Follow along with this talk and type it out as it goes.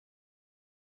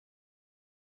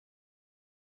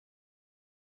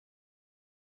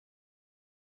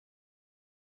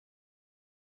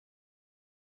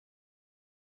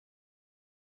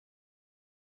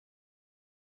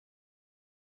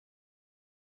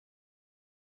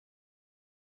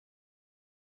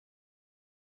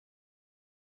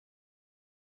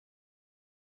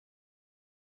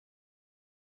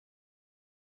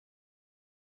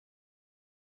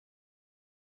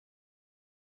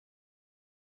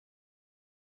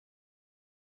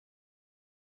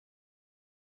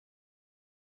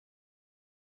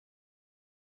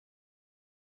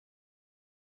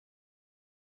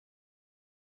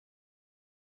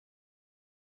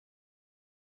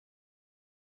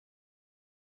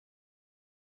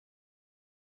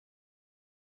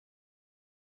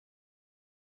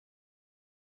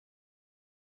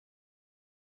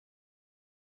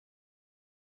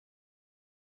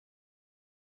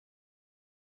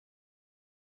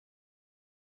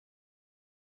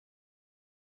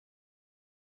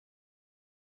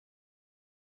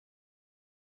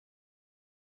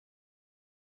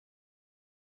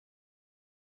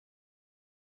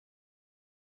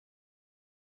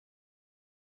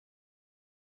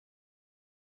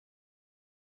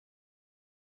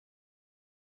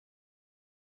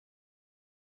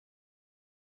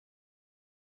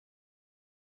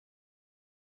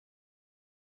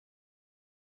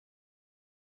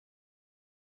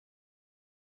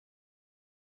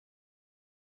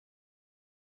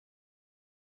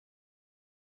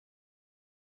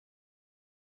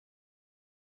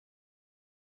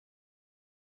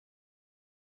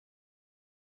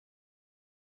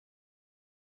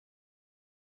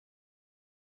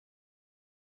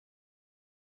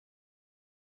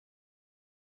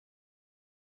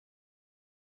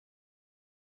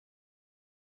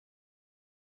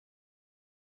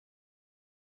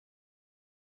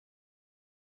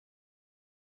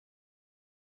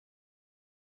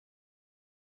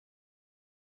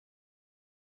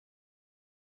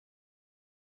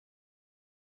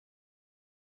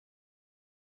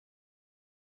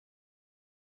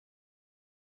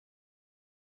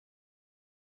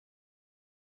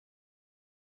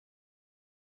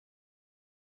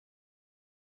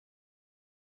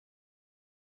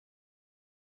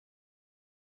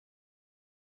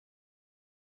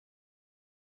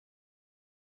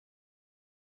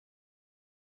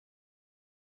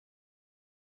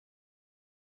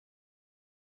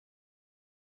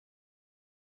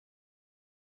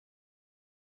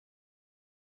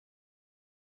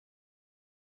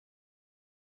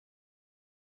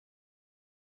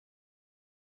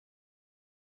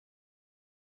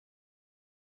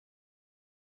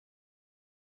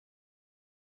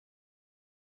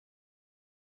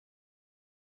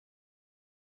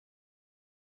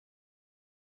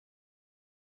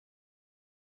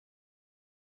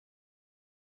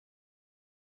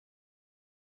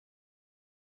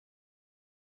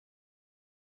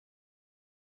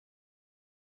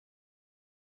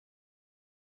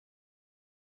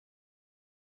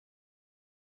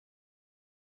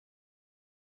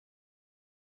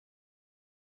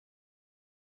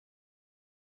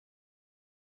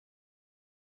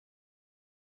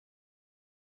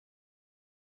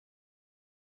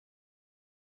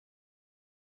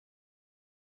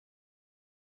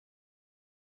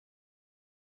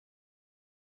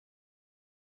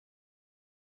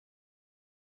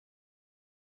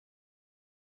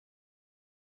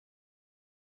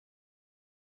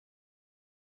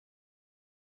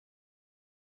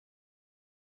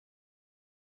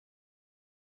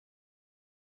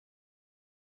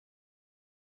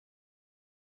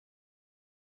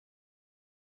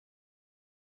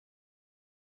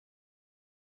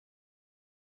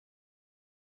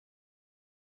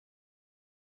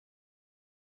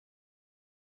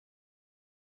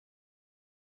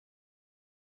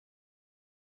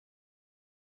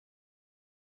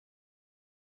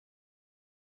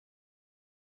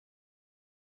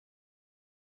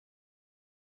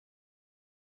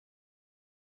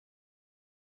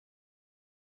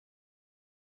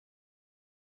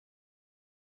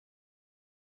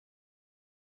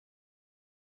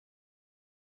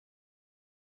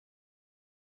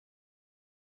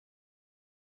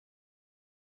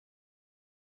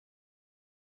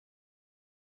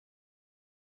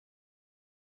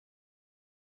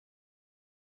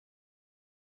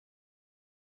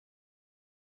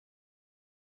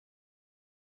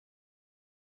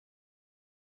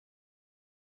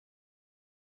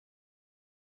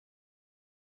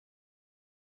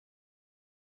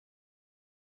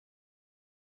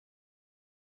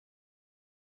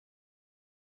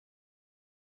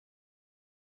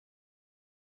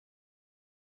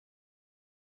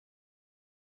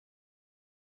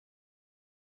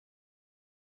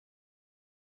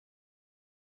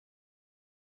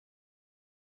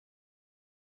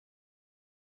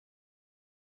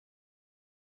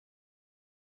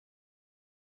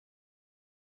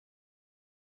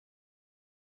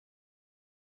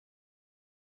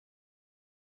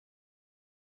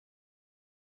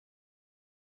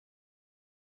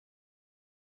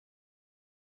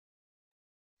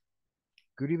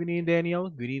Good evening, Daniel.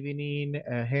 Good evening,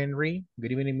 Henry.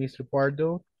 Good evening, Mr.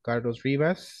 Pardo, Carlos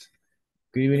Rivas.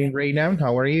 Good evening, Reina.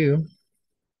 How are you?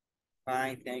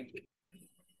 Fine, thank you.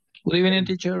 Good evening,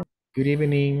 teacher. Good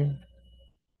evening.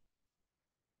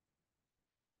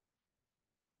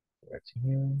 Let's see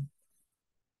here.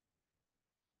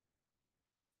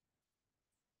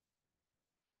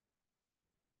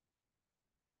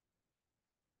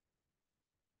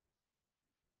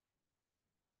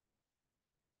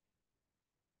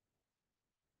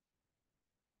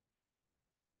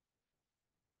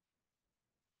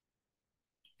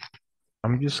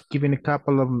 I'm just giving a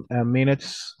couple of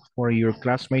minutes for your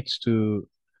classmates to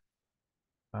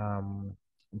um,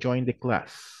 join the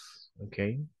class.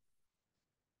 Okay.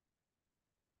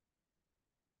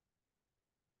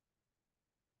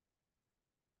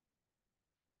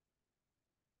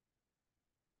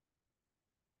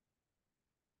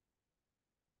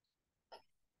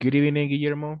 Good evening,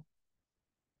 Guillermo.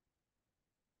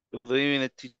 Good evening,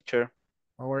 teacher.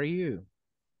 How are you?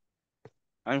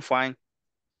 I'm fine.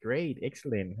 Great,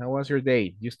 excellent. How was your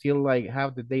day? You still like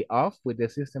have the day off with the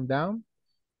system down?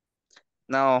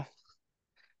 Now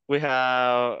we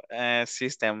have a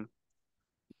system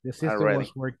The system already.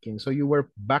 was working, so you were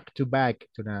back to back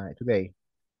today.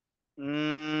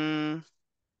 Mm,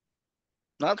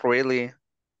 Not really.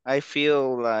 I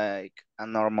feel like a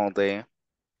normal day.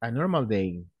 A normal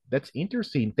day. That's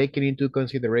interesting, taking into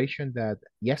consideration that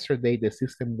yesterday the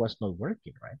system was not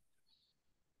working, right?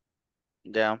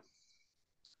 Yeah,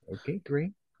 Okay,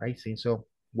 great. I see. So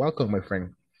welcome, my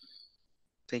friend.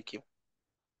 thank you.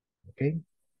 Okay.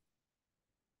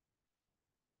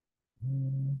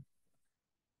 Mm,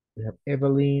 We have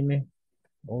Evelyn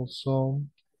also.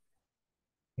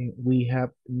 And we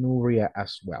have Nuria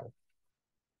as well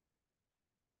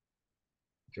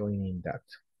joining that.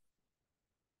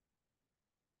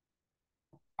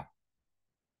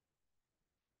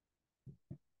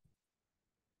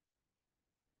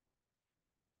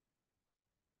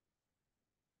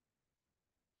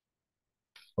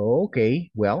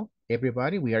 Okay, well,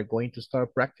 everybody, we are going to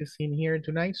start practicing here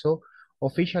tonight. So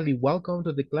officially welcome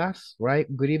to the class, right?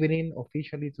 Good evening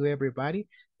officially to everybody.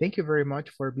 Thank you very much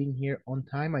for being here on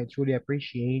time. I truly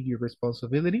appreciate your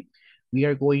responsibility. We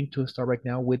are going to start right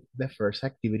now with the first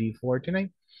activity for tonight.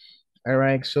 All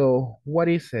right, so what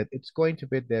is it? It's going to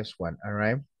be this one, all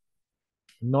right?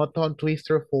 Not on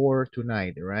Twister for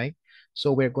tonight, all right?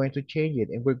 So we're going to change it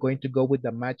and we're going to go with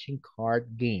the matching card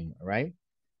game, all right?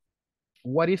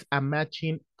 What is a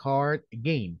matching card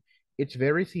game? It's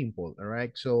very simple, all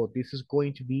right? So this is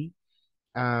going to be,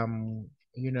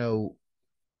 you know,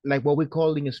 like what we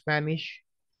call in Spanish,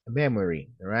 memory,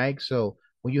 all right? So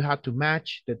when you have to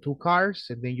match the two cards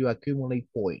and then you accumulate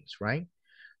points, right?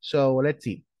 So let's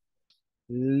see.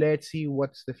 Let's see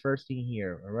what's the first thing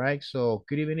here, all right? So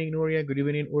good evening, Nuria. Good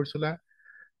evening, Ursula.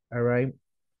 All right.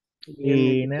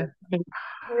 And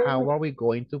how are we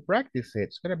going to practice it?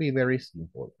 It's going to be very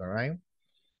simple, all right?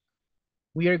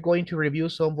 We are going to review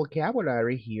some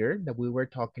vocabulary here that we were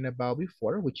talking about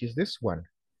before, which is this one,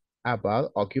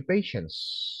 about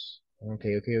occupations.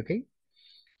 Okay, okay, okay.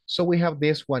 So we have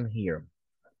this one here.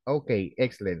 Okay,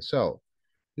 excellent. So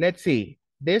let's see.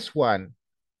 This one,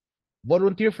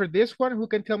 volunteer for this one. Who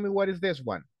can tell me what is this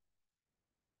one?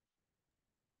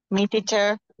 Me,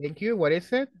 teacher, Thank you. What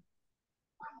is it?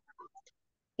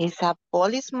 is a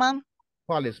policeman.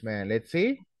 Policeman. Let's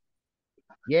see.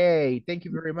 Yay. Thank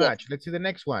you very Yes. much. Let's see the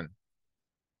next one.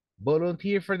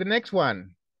 Volunteer for the next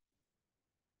one.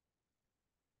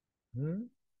 Hmm?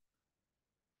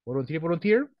 Volunteer,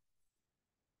 volunteer.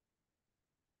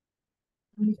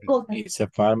 It's a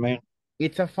farmer.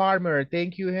 It's a farmer.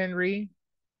 Thank you, Henry.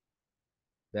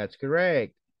 That's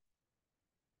correct.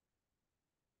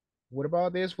 What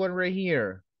about this one right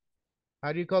here?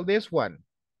 How do you call this one?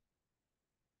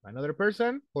 Another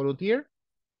person? Volunteer?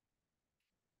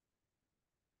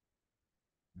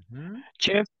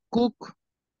 Chef, cook.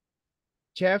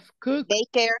 Chef, cook?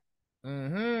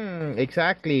 Daycare.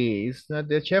 Exactly. It's not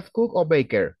the chef, cook, or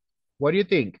baker. What do you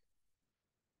think?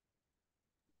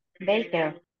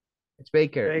 Daycare. It's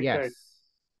baker. Baker. Yes.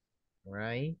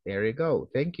 Right. There you go.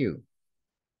 Thank you.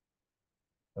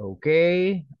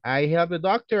 Okay. I have the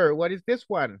doctor. What is this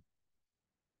one?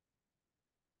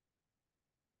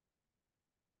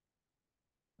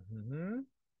 Mhm.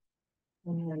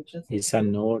 It's a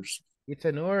nurse. It's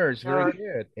a nurse. Very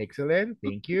good. Excellent.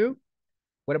 Thank you.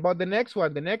 What about the next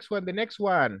one? The next one, the next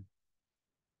one.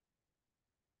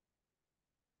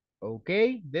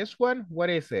 Okay, this one, what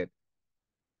is it?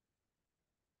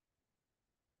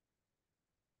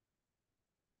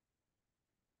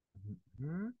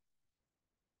 Mhm.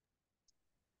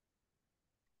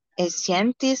 A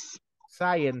scientist.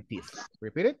 Scientist.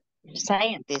 Repeat it.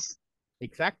 Scientist.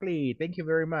 Exactly. Thank you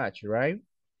very much, right?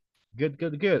 Good,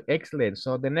 good, good. Excellent.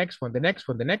 So the next one, the next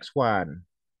one, the next one.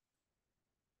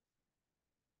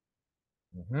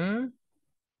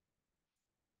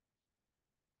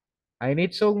 I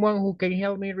need someone who can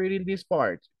help me reading this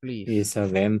part, please. Is a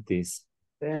dentist.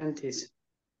 Dentist.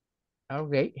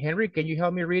 Okay. Henry, can you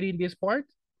help me reading this part?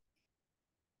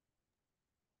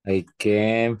 I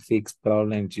can fix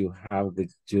problems you have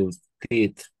with your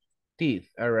teeth. Teeth.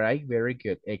 All right. Very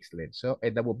good. Excellent. So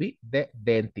that will be the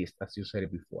dentist, as you said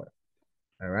it before.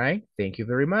 All right. Thank you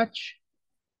very much.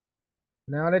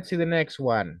 Now let's see the next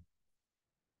one.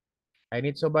 I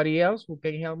need somebody else who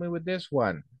can help me with this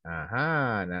one.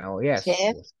 Aha. Now, yes.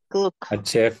 Chef, cook. A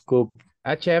chef cook.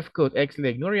 A chef cook.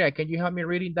 Excellent. Nuria, can you help me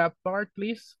reading that part,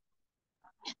 please?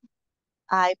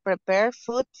 I prepare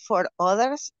food for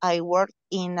others. I work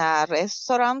in a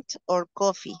restaurant or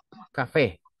coffee.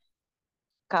 Cafe.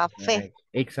 Cafe. Right.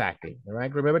 Exactly. All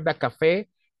right. Remember that cafe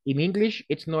in English,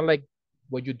 it's not like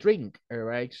what you drink. All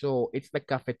right. So it's the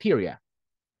cafeteria.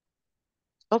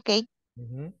 Okay.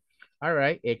 All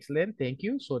right. Excellent. Thank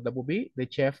you. So that will be the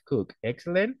chef cook.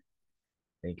 Excellent.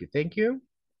 Thank you. Thank you.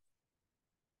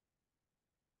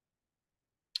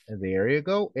 And there you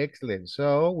go. Excellent.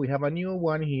 So we have a new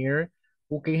one here.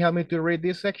 Who can help me to read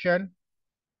this section?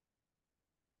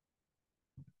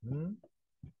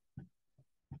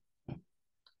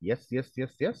 Yes, yes,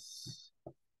 yes, yes.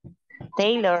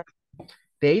 Taylor.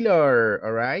 Taylor.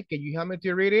 All right. Can you help me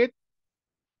to read it?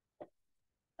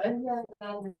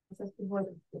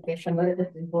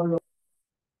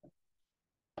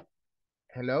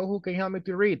 Hello, who can help me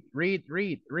to read?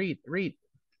 Read.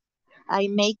 I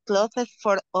make clothes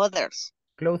for others.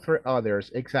 Clothes for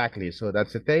others, exactly. So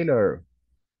that's a tailor.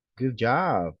 Good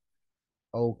job.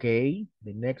 Okay,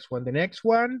 the next one, the next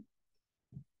one.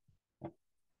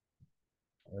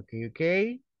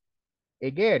 Okay.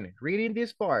 Again, reading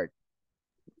this part.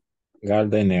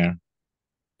 Gardener.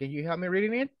 Can you help me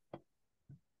reading it?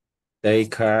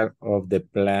 Take care of the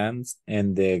plants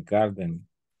and the garden.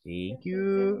 Thank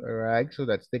you. All right, so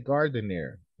that's the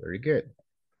gardener. Very good.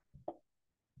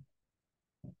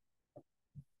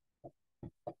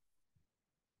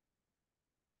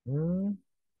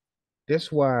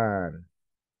 This one.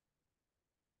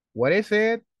 What is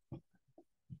it?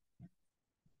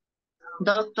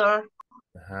 Doctor.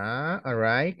 All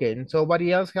right. Can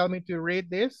somebody else help me to read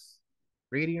this?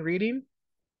 Reading.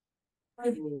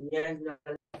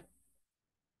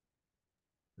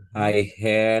 I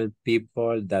help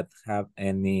people that have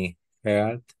any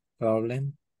health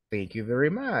problem. Thank you very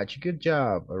much. Good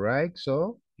job. All right.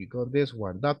 So you got this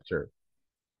one, doctor.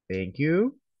 Thank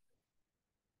you.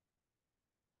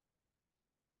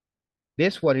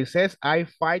 This one, it says, I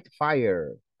fight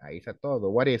fire. Ahí está todo.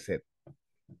 What is it?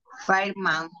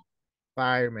 Fireman.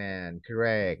 Fireman.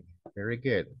 Correct. Very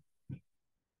good.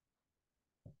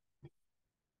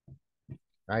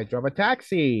 I drive a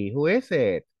taxi. Who is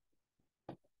it?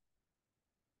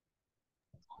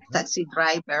 Taxi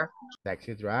driver.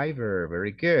 Taxi driver.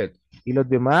 Very good. Y los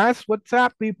demás, what's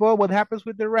up, people? What happens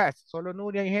with the rest? Solo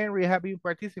Nuria and Henry have been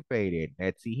participating.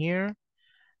 Let's see here.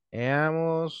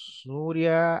 Veamos.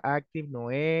 Nuria, active.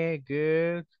 Noé,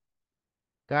 good.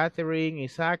 Catherine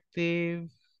is active.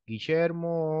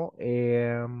 Guillermo,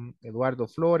 Eduardo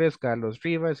Flores, Carlos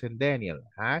Rivas, and Daniel.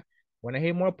 Huh? Want to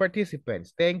hear more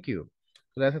participants? Thank you.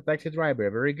 So that's a taxi driver.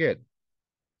 Very good.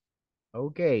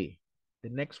 Okay. The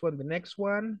next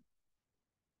one.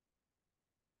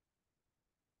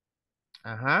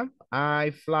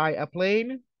 I fly a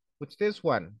plane. What's this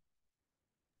one?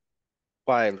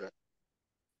 Pilot.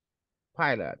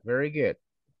 Pilot. Very good.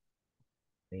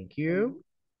 Thank you.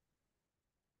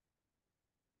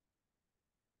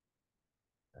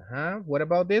 What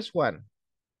about this one?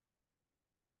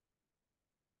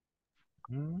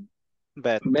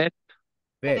 Vet.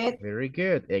 Vet. Very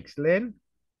good. Excellent.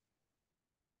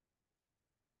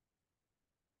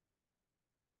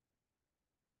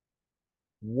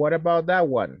 What about that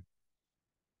one?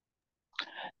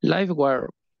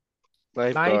 Lifeguard.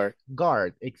 Lifeguard.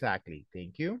 Lifeguard. Exactly.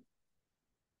 Thank you.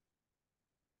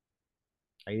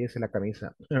 Ahí dice la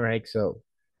camisa. All right, so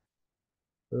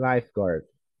lifeguard.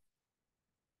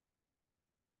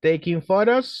 Taking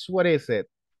photos, what is it?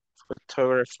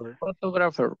 Photographer.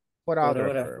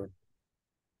 Photographer.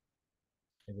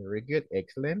 Very good,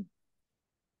 excellent.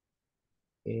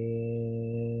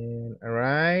 And all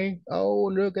right. Oh,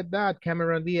 look at that,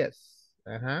 Cameron Diaz.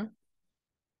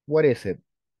 What is it?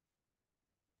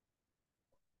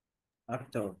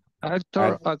 Actor.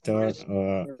 Actor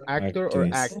or Actor or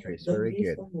actress. actress. Very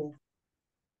good.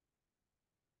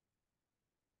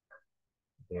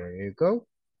 There you go.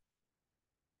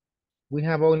 We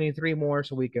have only 3 more,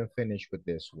 so we can finish with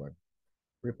this one.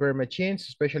 Repair machines,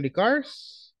 especially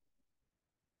cars.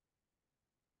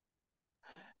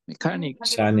 Mechanic.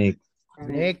 Mechanic.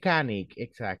 Mechanic,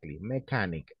 exactly,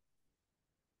 mechanic.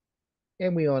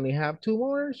 And we only have 2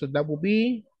 more, so that will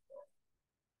be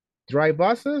drive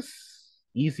buses.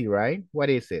 Easy, right? What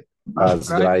is it? Bus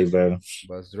driver.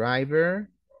 Bus driver.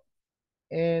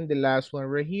 And the last one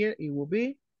right here, it will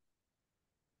be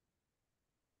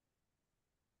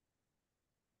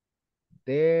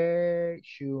the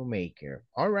shoemaker.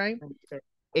 All right.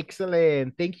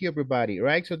 Excellent. Thank you, everybody.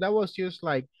 Right. So that was just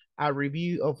like a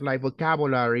review of like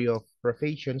vocabulary of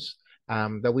professions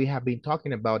that we have been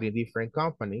talking about in different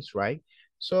companies, right?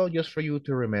 So just for you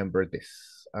to remember this.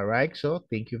 All right. So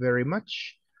thank you very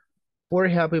much for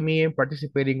helping me and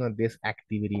participating on this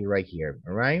activity right here.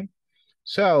 All right.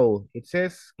 So it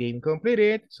says game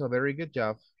completed. So very good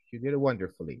job. You did it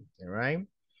wonderfully. All right.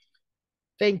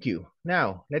 Thank you.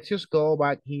 Now let's just go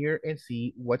back here and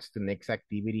see what's the next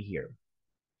activity here.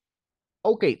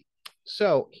 Okay,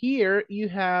 so here you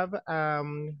have,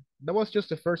 that was just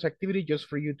the first activity just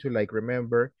for you to like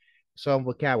remember some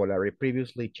vocabulary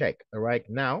previously checked. All right,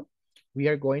 now we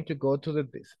are going to go to the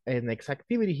next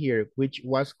activity here, which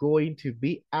was going to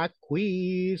be a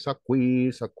quiz, a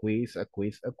quiz, a quiz, a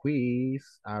quiz, a quiz.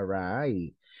 All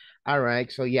right,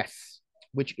 so yes,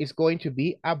 which is going to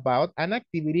be about an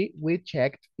activity we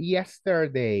checked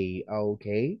yesterday,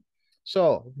 okay?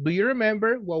 So, do you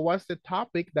remember what was the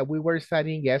topic that we were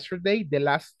studying yesterday? The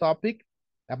last topic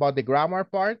about the grammar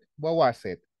part? What was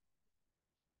it?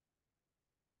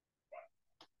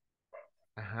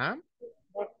 Uh-huh.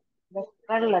 The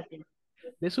superlative.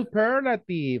 The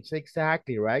superlatives,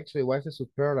 exactly, right? So it was the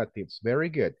superlatives. Very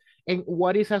good. And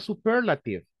what is a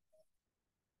superlative?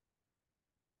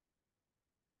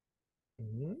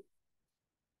 Mhm.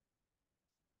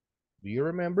 Do you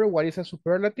remember what is a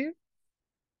superlative?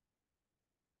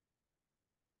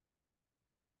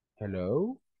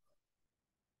 Hello?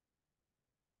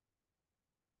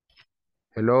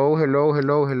 Hello, hello,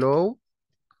 hello, hello.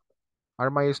 Are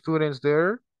my students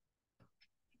there?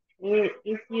 It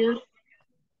is used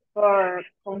for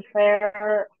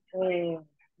compare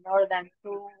more than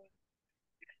two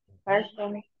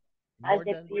persons, More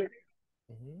than, adjectives,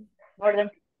 mhm. more than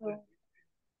two.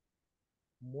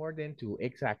 More than two,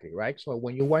 exactly, right? So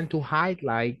when you want to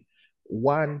highlight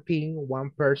one thing, one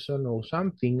person or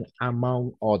something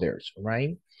among others,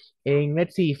 right? And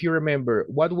let's see if you remember,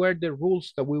 what were the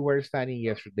rules that we were studying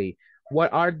yesterday?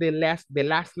 What are the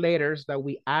last letters that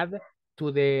we add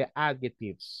to the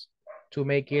adjectives to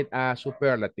make it a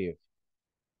superlative?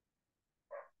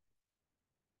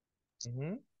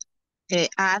 Mhm.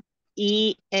 At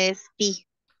EST.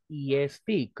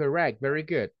 EST, correct, very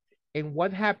good. And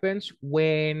what happens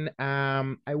when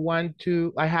I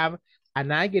have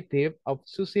an adjective of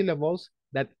 2 syllables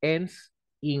that ends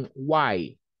in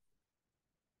Y?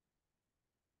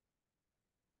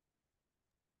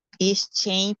 Is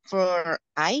changed for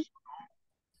I.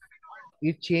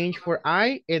 It changed for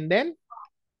I and then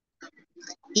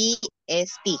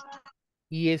EST.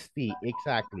 EST,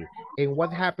 exactly. And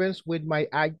what happens with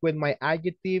when my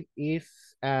adjective is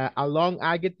a long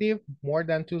adjective, more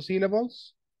than 2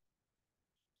 syllables?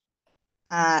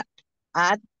 At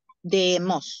the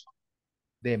most.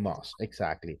 The most,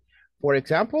 exactly. For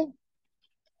example,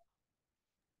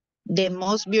 The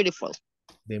most beautiful.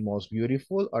 the most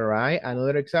beautiful, all right.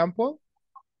 Another example?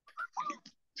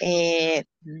 The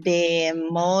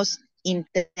most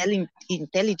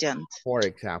intelligent. For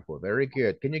example, very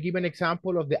good. Can you give an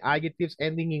example of the adjectives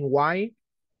ending in Y?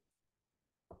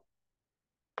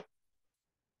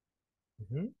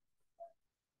 Mhm.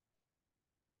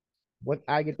 What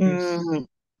adjectives?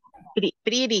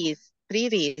 Pretties.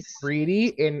 Pretty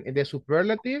in the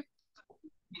superlative?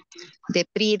 The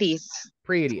pretties.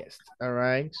 Prettiest. All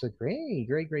right. So great,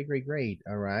 great, great, great, great.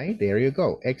 All right. There you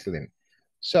go. Excellent.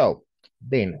 So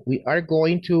then we are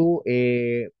going to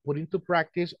put into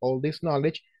practice all this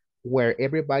knowledge where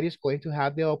everybody's going to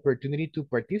have the opportunity to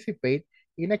participate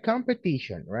in a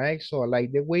competition, right? So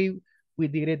like the way we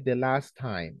did it the last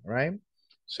time, right?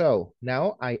 So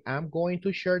now I am going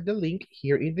to share the link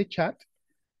here in the chat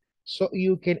so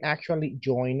you can actually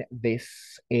join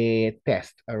this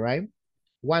test, all right?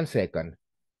 1 second.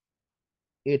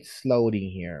 It's loading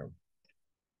here.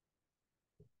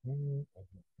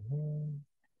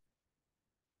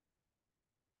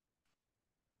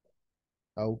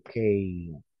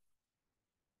 Okay.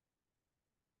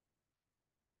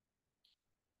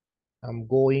 I'm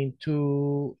going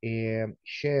to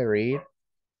share it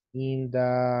in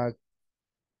the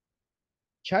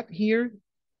chat here.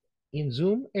 in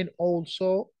Zoom and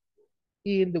also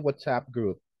in the WhatsApp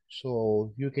group.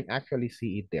 So you can actually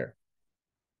see it there.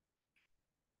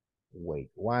 Wait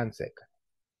 1 second.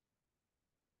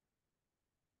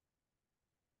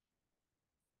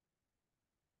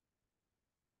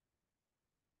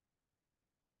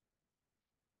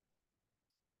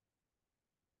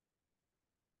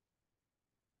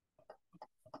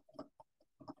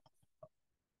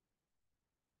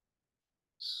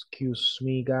 Excuse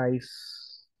me,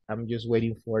 guys. I'm just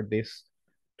waiting for this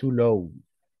to load.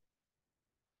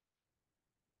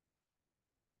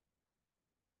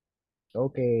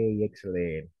 Okay,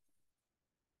 excellent.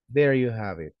 There you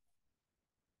have it.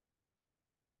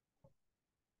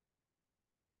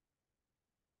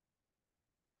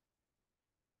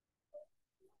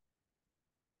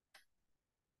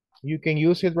 You can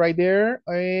use it right there,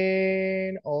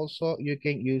 and also you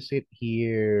can use it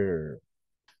here.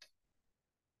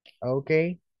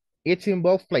 Okay, it's in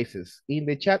both places, in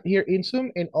the chat here in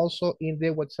Zoom and also in the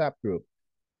WhatsApp group.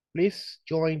 Please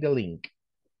join the link.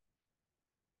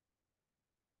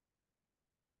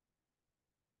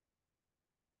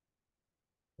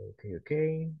 Okay,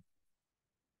 okay.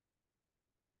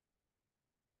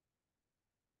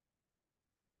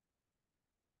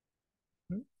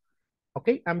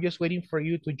 Okay, I'm just waiting for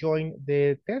you to join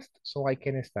the test so I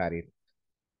can start it.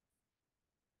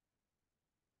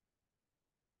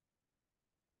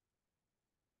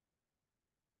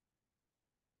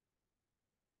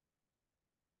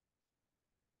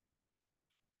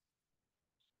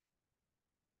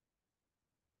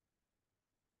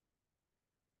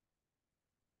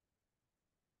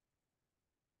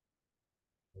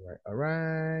 All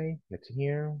right, let's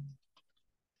hear.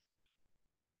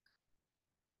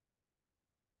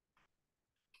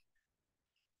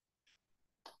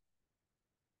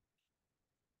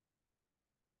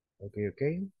 Okay,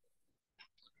 okay.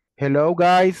 Hello,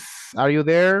 guys. Are you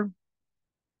there?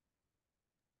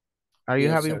 Are you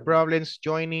Yes, having sir. problems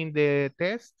joining the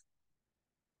test?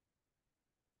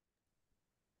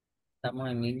 Estamos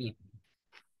en línea.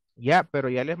 Ya, pero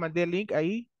ya les mandé el link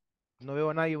ahí. No veo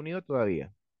a nadie unido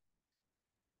todavía.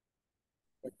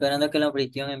 Esperando que la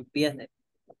audición empiece.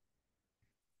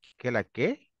 ¿Qué la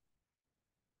qué?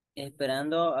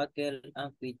 Esperando a que el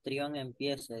anfitrión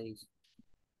empiece, dice.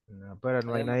 No, pero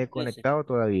no hay Habemos nadie 13. conectado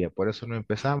todavía, por eso no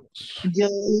empezamos. Yo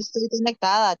estoy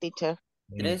conectada, teacher.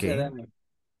 13 Okay, vemos.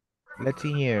 let's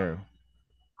see here.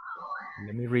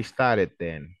 Let me restart it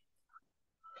then.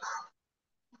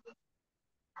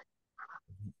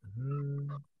 Mhm.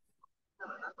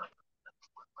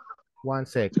 1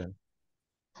 second.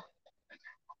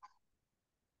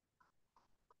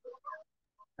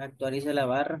 Actualice la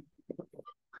barra.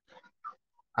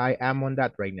 I am on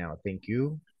that right now. Thank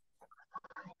you.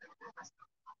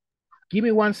 Give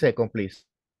me 1 second, please.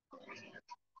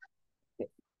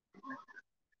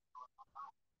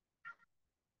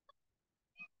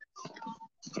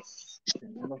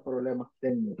 Tenemos problemas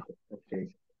técnicos.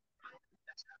 Ok.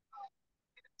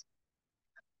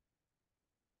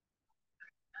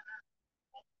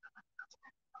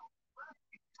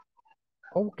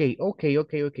 Okay, okay,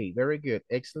 okay, okay. Very good.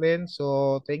 Excellent.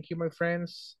 So thank you, my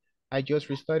friends. I just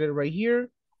restarted right here.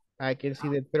 I can see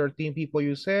the 13 people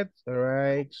you said. All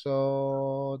right.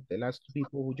 So the last 2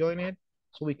 people who joined it.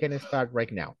 So we can start right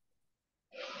now.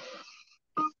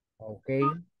 Okay.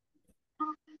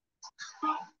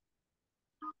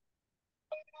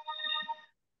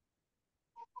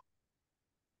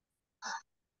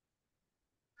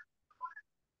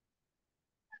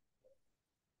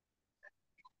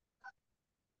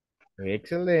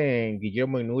 Excellent.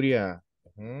 Guillermo y Nuria.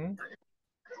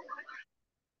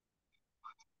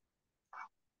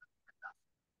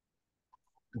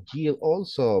 Jill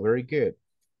also. Very good.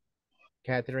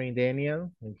 Catherine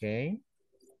Daniel. Okay.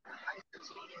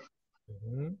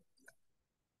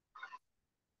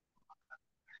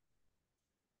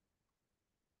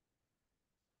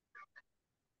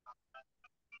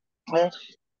 Well,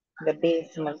 the B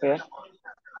se me olvidó.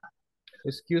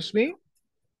 Excuse me.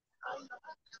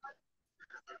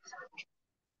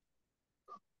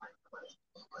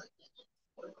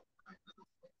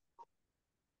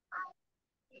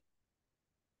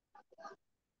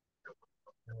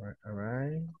 All right. All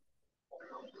right.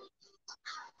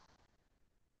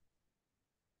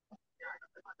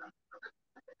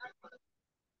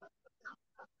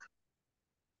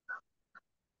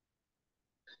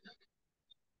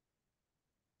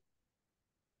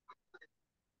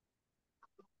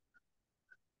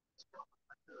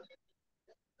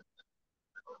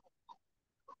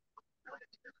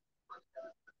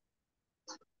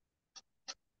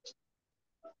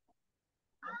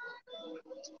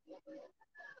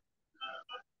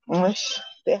 Ush,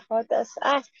 PJs.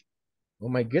 Ah, Oh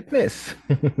my goodness.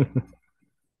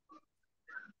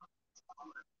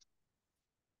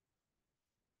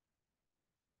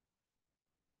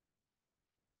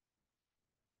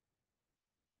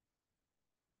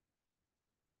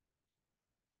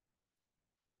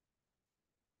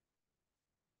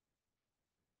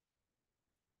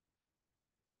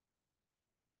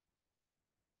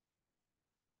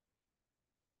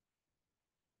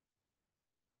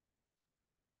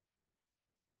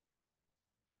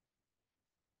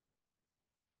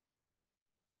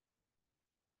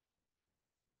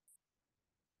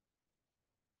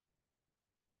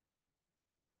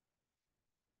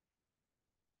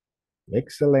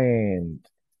 Excellent.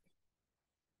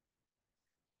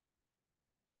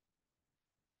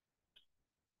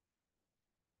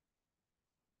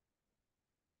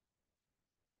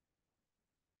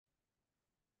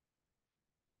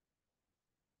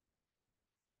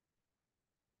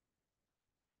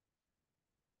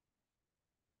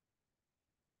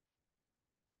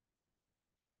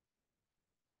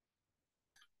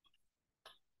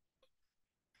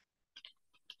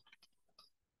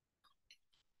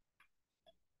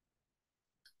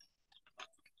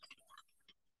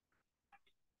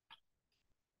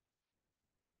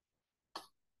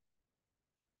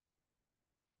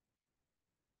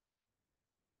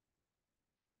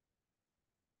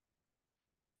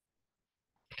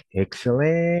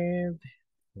 Excellent.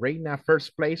 Reina,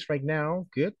 first place right now.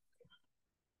 Good.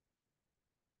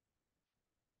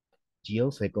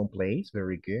 Jill, second place.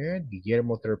 Very good.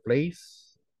 Guillermo, third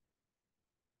place.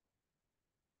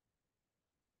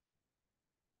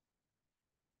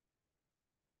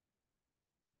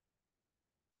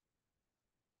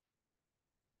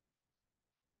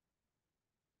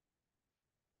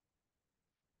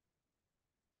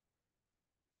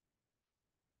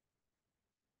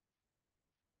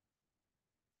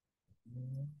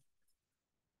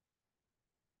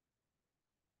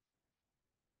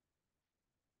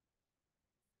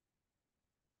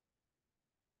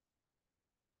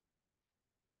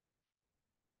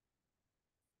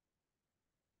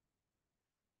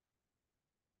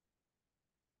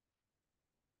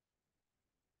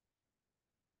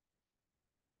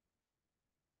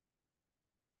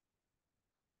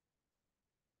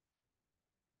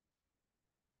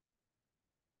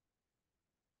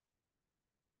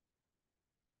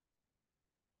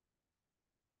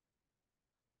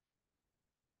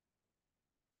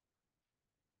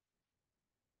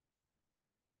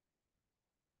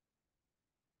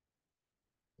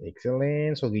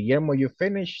 Excellent. So Guillermo, you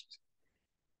finished.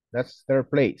 That's third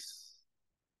place.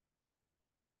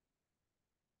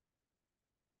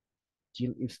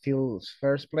 Jill is still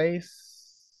first place.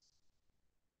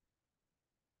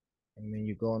 And then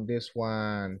you go on this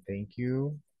one. Thank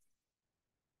you.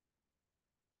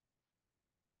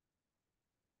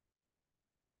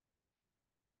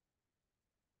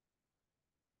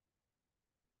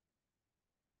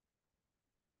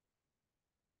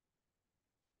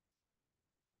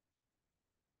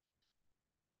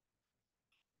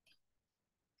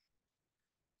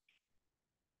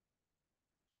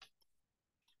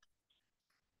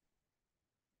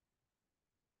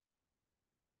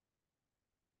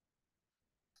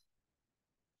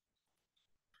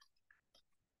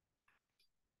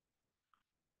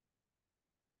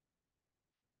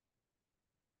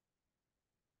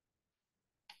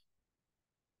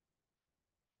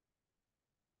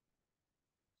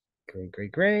 Great,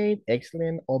 great, great.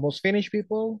 Excellent. Almost finished,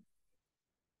 people.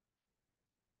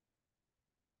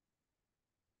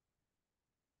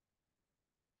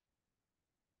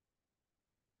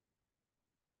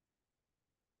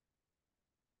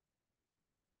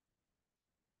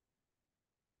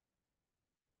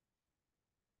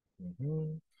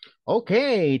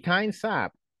 Okay, time's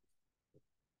up.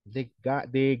 The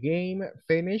game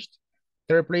finished.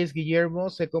 Third place, Guillermo.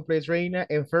 Second place, Reina.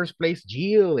 And first place,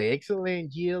 Jill.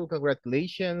 Excellent, Jill.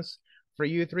 Congratulations. For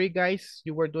you three guys,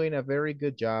 you were doing a very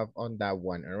good job on that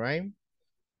one, all right?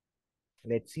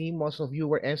 Let's see, most of you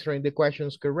were answering the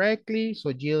questions correctly.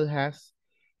 So Jill has,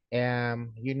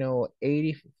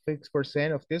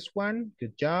 86% of this one.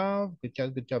 Good job, good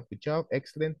job, good job, good job.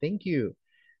 Excellent, thank you.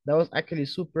 That was actually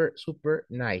super, super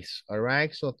nice, all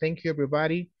right? So thank you,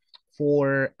 everybody,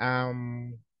 for,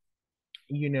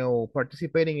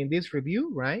 participating in this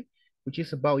review, right? Which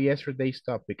is about yesterday's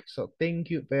topic. So thank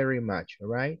you very much, all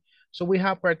right? So we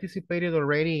have participated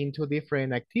already in two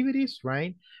different activities,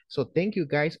 right? So thank you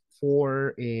guys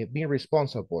for being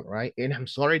responsible, right? And I'm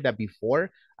sorry that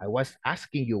before I was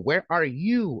asking you, where are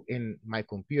you? And my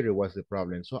computer was the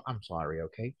problem. So I'm sorry,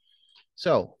 okay?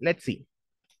 So let's see.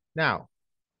 Now,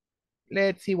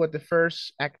 let's see what the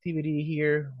first activity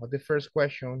here, or the first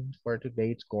question for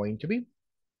today is going to be.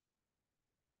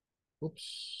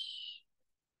 Oops.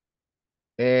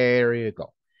 There you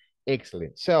go.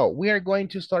 Excellent. So we are going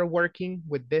to start working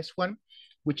with this one,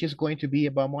 which is going to be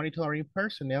about monitoring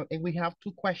personnel. And we have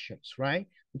two questions, right?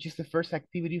 Which is the first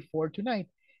activity for tonight.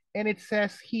 And it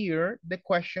says here, the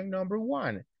question number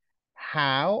one,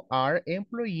 how are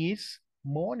employees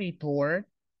monitored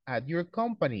at your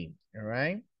company? All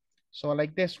right. So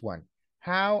like this one,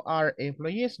 how are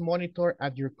employees monitored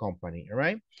at your company? All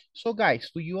right. So guys,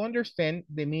 do you understand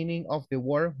the meaning of the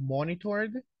word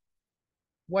monitored?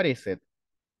 What is it?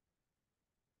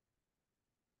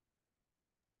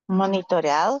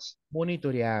 Monitoreados.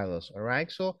 Monitoreados, all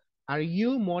right? So are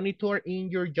you monitored in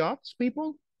your jobs,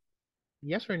 people?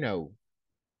 Yes or no?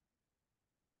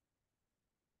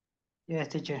 Yes,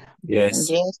 teacher. Yes.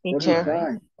 Yes, Every teacher.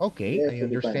 time. Okay, Yes, I every time.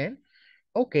 understand.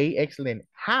 Okay, excellent.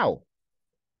 How?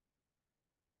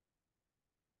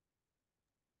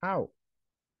 How?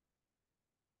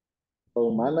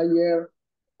 Or manager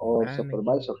or Manager.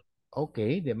 supervisor.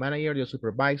 Okay, the manager, the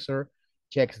supervisor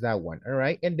checks that one, all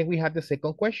right? And then we have the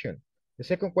second question. The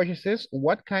second question says,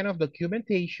 what kind of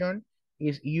documentation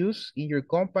is used in your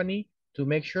company to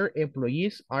make sure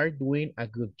employees are doing a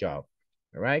good job?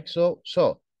 All right, so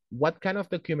what kind of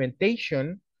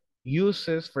documentation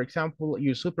uses, for example,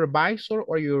 your supervisor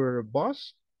or your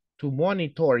boss to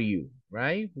monitor you,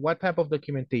 right? What type of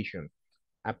documentation?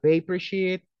 A paper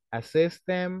sheet, a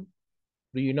system?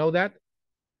 Do you know that?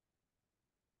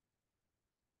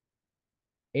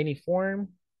 Any form?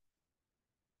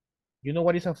 You know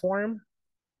what is a form?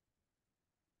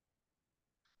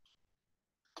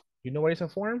 You know what is a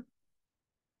form?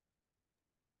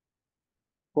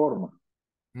 Forma.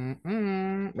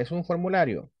 Es un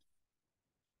formulario.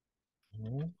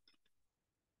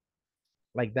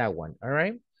 Like that one, all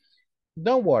right?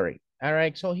 Don't worry. All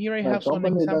right, so here I My have some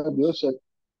company don't use examples. it.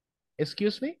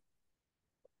 Excuse me?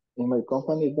 In my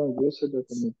company don't use it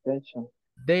documentation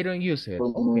They don't use it. for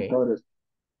Okay. monitors.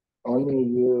 Only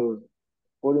you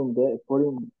putting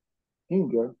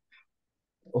finger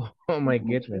Oh my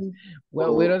goodness.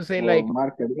 Well, we don't say for like,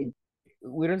 marketing.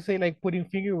 we don't say like putting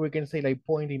finger, we can say like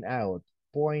pointing out,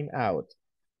 point out,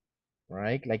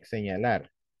 right? Like señalar,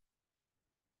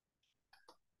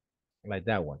 like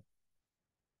that one.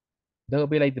 That'll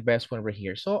be like the best one right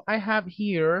here. So I have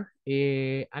here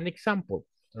an example,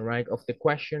 all right, of the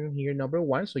question here, number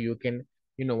one. So you can,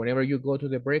 whenever you go to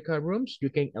the breakout rooms, you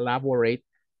can elaborate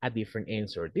a different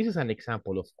answer. This is an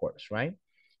example, of course, right?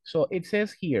 So it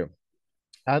says here,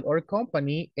 at our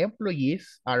company,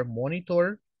 employees are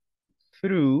monitored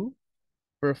through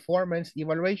performance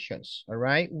evaluations, all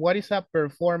right? What is a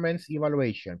performance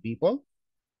evaluation, people?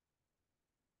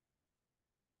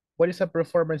 What is a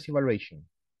performance evaluation?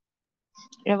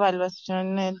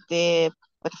 Evaluaciones de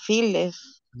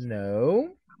perfiles.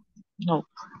 No. No.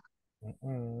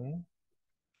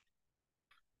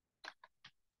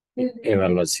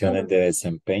 Evaluaciones de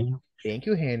desempeño. Thank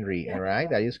you, Henry. All right,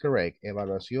 that is correct.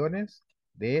 Evaluaciones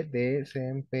de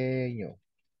desempeño.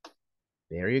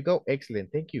 There you go.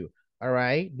 Excellent. Thank you. All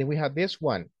right, then we have this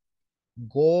one.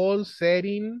 Goal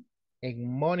setting and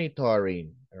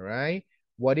monitoring. All right.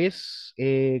 What is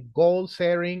a goal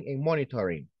setting and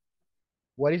monitoring?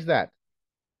 What is that?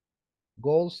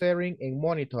 Goal setting and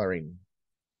monitoring.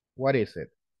 What is it?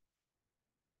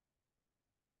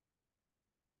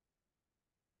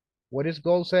 What is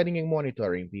goal setting and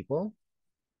monitoring, people?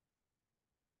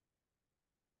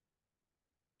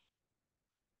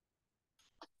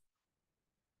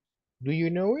 Do you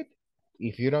know it?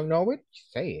 If you don't know it,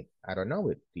 say it. I don't know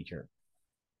it, teacher.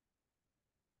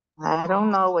 I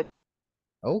don't know what.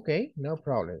 Okay, no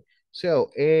problem. So,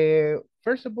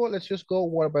 first of all, let's just go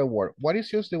word by word. What is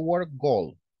just the word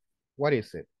goal? What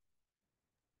is it?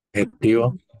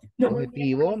 Objetivo.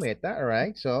 Objetivo, meta, all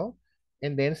right. So,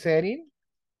 and then setting?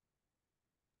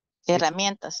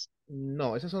 Herramientas.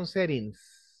 No, esas son settings.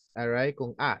 All right,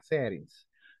 con A, settings.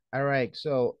 All right,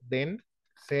 so then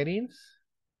settings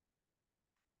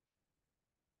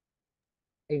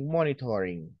and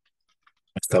monitoring.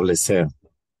 Establecer.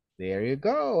 There you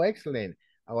go, excellent.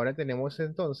 Ahora tenemos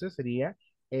entonces, sería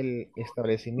el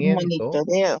establecimiento.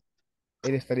 Monitoreo.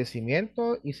 El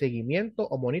establecimiento y seguimiento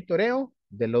o monitoreo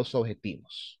de los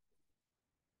objetivos.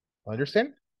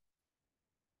 Understand?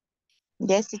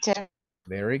 Yes, teacher.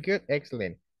 Very good,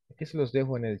 excellent. Aquí se los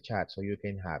dejo en el chat so you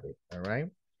can have it, all right?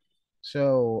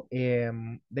 So,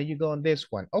 then you go on this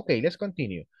one. Okay, let's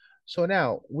continue. So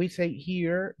now, we say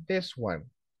here, this one,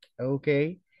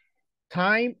 okay?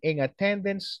 Time and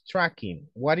attendance tracking.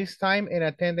 What is time and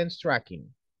attendance tracking?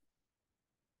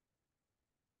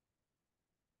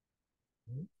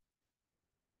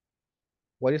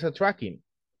 What is a tracking?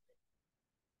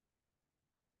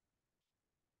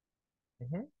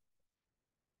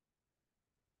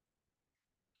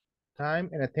 Time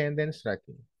and attendance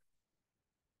tracking.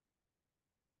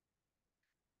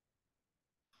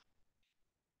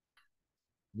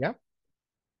 Yeah.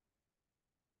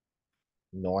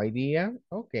 No idea.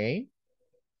 Okay.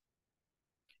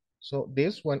 So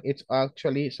this one, it's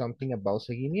actually something about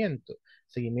seguimiento.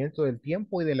 Seguimiento del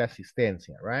tiempo y de la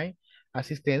asistencia, right?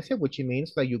 Asistencia, which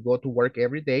means that you go to work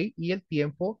every day, y el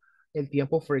tiempo,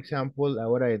 for example, la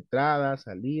hora de entrada,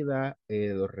 salida,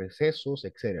 los recesos,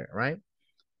 etc., right?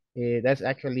 That's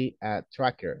actually a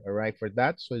tracker, all right, for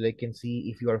that, so they can see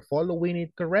if you are following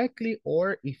it correctly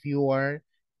or if you are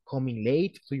coming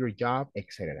late to your job,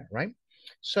 etc., right?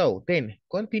 So then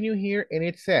continue here, and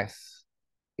it says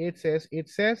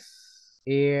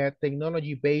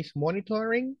technology-based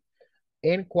monitoring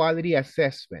and quality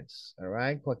assessments, all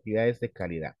right, cualidades de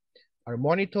calidad. Our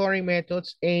monitoring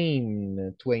methods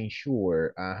aim to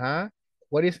ensure,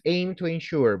 what is aim to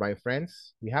ensure, my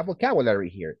friends? We have vocabulary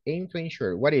here. Aim to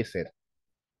ensure, what is it?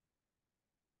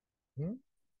 Hmm?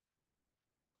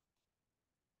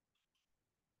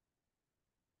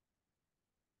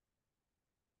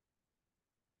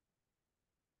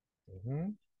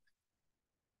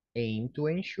 Aim to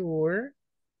ensure,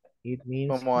 it means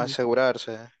Como to,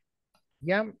 asegurarse.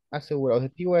 ya, asegurar,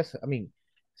 objetivo es,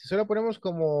 si solo ponemos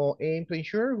como aim to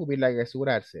ensure, would be like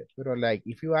asegurarse, pero like,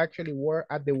 if you actually work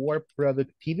at the word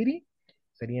productivity,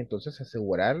 sería entonces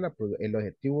asegurar el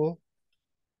objetivo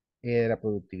de la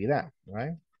productividad,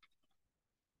 right?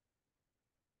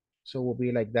 So will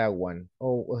be like that one.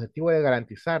 O objetivo de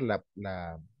garantizar la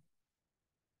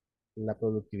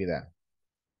productividad.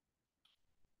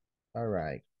 All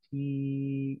right,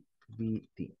 TBT.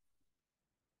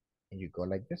 And you go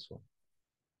like this one.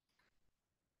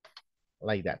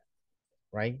 Like that,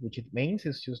 right? Which it means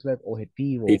it's just like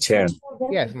objetivo. Teacher,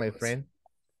 Yes, my friend.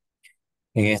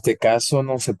 en este caso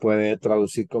no se puede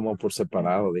traducir como por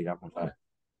separado, digamos,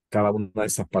 cada una de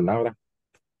esas palabras.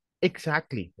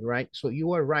 Exactly, right? So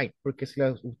you are right, porque si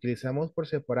las utilizamos por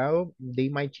separado, they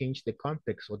might change the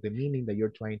context or the meaning that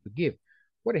you're trying to give.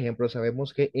 Por ejemplo,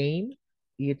 sabemos que aim,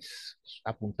 it's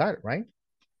apuntar, right?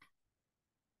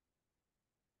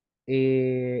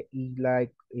 Y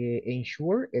like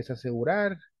ensure es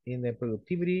asegurar, en the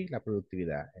productivity, la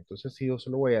productividad. Entonces, si yo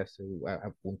solo voy a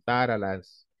apuntar a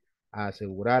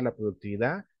asegurar la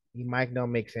productividad, it might not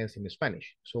make sense in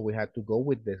Spanish. So we have to go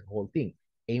with the whole thing.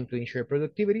 Aim to ensure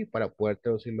productivity para poder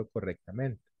traducirlo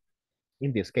correctamente.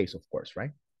 In this case, of course,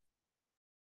 right?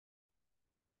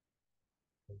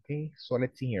 Okay, so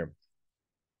let's see here.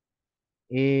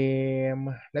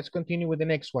 Let's continue with the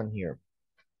next one here.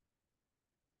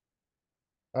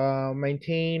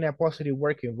 Maintain a positive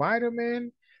work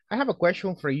environment. I have a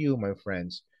question for you, my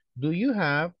friends. Do you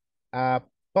have a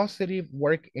positive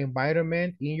work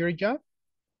environment in your job?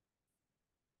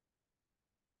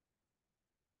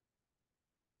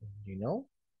 You know,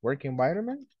 work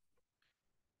environment?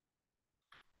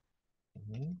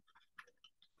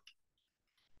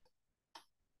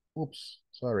 Oops,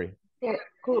 sorry.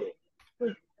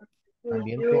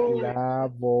 Ambiente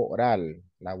laboral.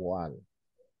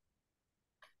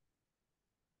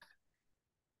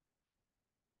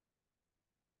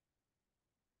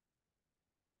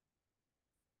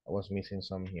 I was missing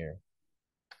some here.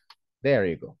 There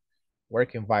you go.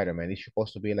 Work environment. It's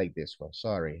supposed to be like this one.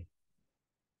 Sorry.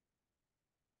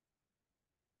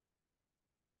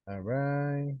 All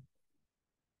right.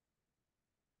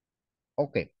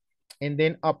 Okay. And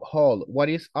then uphold. What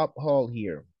is uphold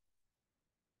here?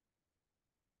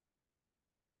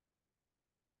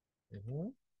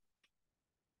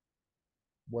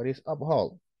 What is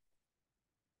uphold?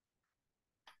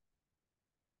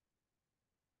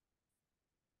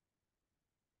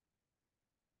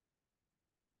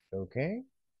 Okay.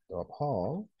 To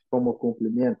uphold. Como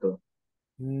cumplimiento.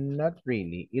 Not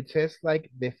really. It says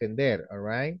like defender, all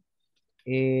right?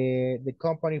 The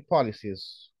company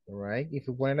policies, all right? If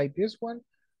you want it like this one,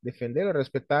 defender o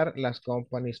respetar las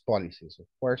company's policies. Of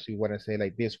course, you want to say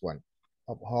like this one.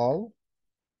 Uphold.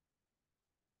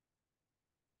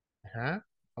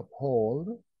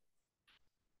 Uphold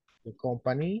the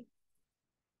company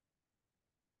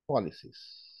policies.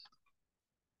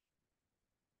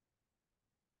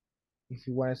 If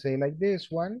you want to say like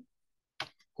this one,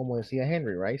 como decía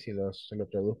Henry, right? Si se lo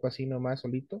traduzco así nomás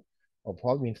solito,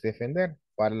 uphold means defender.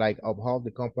 But like uphold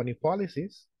the company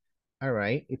policies, all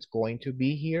right, it's going to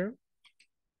be here.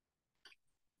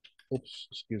 Oops,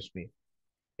 excuse me.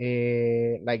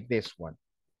 Like this one.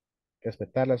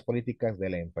 Respetar las políticas de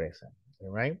la empresa,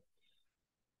 all right?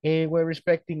 We're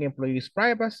respecting employees'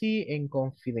 privacy and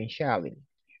confidentiality.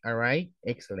 All right,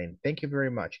 excellent. Thank you very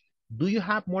much. Do you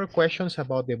have more questions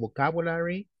about the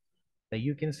vocabulary that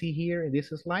you can see here in this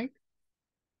slide?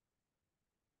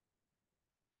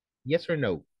 Yes or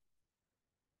no?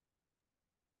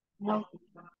 No.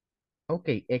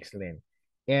 Okay, excellent.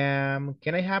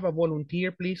 Can I have a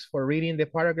volunteer, please, for reading the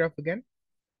paragraph again?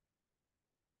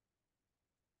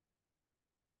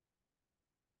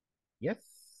 Yes.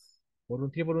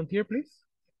 Volunteer, please.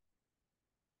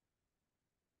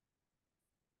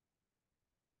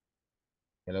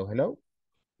 Hello, hello.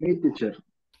 Me, teacher.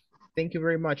 Thank you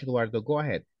very much, Eduardo. Go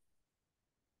ahead.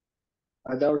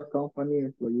 At our company,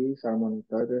 employees are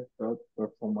monitored through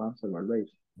performance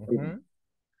evaluation, Mhm.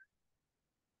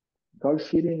 goal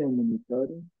setting and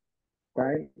monitoring,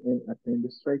 time and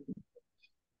attendance tracking,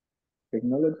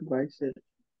 technology-based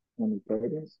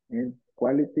monitoring, and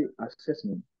quality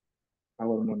assessment.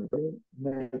 Our monitoring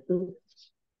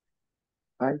methods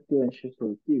are to ensure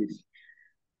productivity,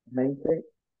 maintain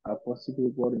a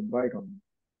positive work environment,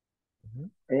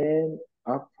 Mhm. and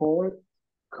uphold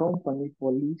company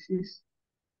policies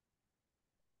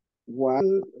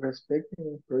while respecting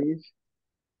employees'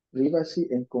 privacy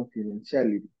and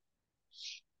confidentiality.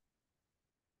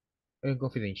 And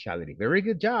confidentiality. Very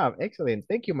good job. Excellent.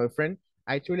 Thank you, my friend.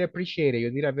 I truly appreciate it. You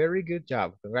did a very good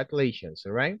job. Congratulations.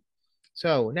 All right.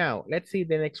 So now let's see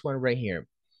the next one right here.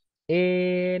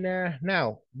 And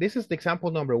now this is the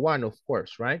example number one, of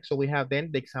course, right? So we have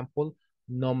then the example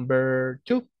number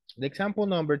two. The example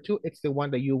number two, it's the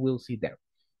one that you will see there.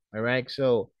 All right.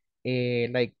 So,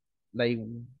 like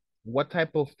what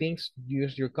type of things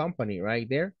use your company right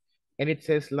there? And it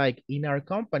says like in our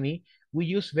company, we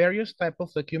use various type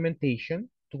of documentation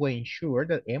to ensure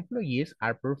that employees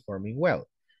are performing well.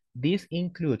 This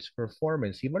includes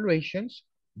performance evaluations,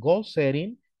 goal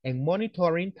setting, and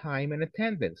monitoring time and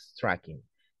attendance tracking,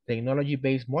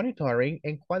 technology-based monitoring,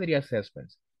 and quality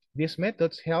assessments. These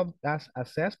methods help us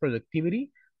assess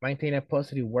productivity, maintain a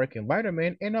positive work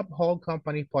environment, and uphold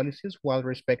company policies while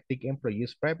respecting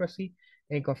employees' privacy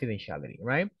and confidentiality,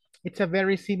 right? It's a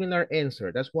very similar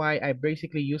answer. That's why I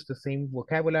basically use the same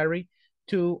vocabulary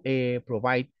to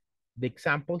provide the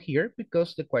example here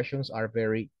because the questions are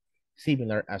very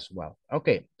similar as well.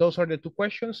 Okay, those are the two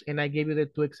questions, and I gave you the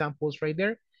two examples right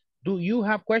there. Do you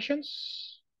have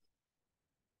questions?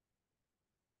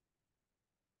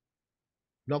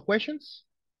 No questions?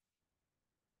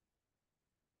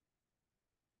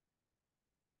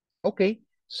 Okay,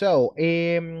 so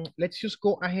let's just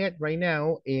go ahead right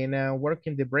now and work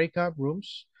in the breakout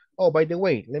rooms. Oh, by the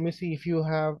way, let me see if you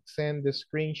have sent the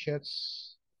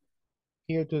screenshots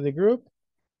here to the group.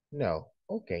 No,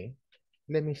 okay.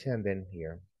 Let me send them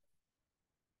here.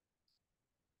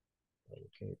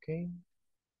 Okay, okay.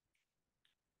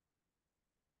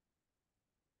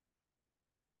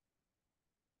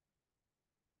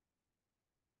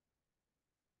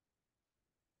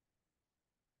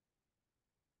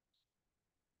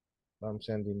 I'm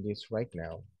sending this right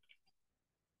now.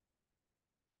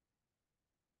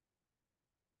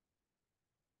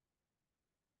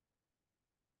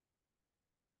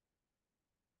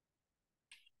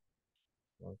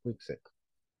 One quick sec.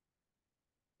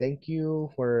 Thank you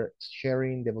for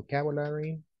sharing the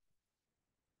vocabulary.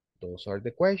 Those are the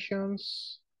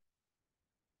questions.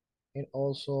 And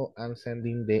also I'm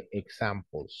sending the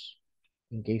examples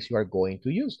in case you are going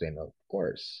to use them, of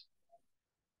course.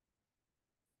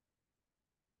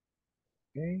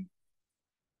 Okay.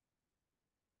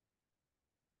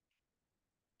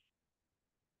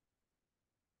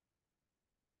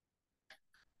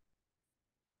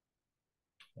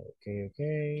 Okay,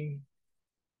 okay.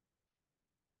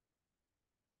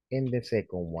 And the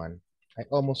second one. I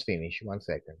almost finished. 1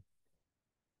 second.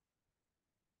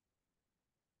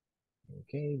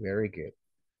 Okay, very good.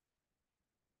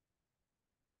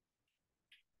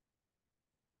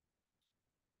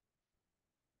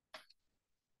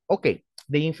 Okay,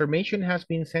 the information has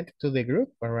been sent to the group.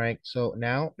 All right, so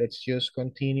now let's just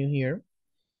continue here.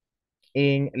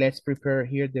 And let's prepare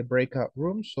here the breakout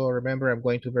room. So remember, I'm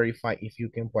going to verify if you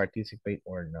can participate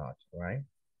or not, right?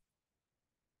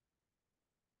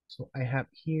 So I have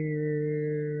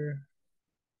here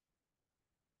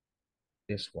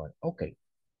this one. Okay.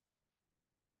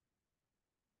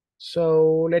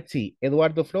 So let's see.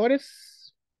 Eduardo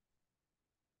Flores.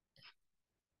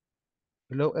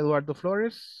 Hello, Eduardo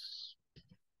Flores.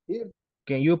 Here,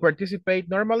 Can you participate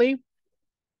normally?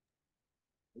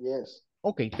 yes.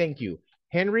 Okay, thank you.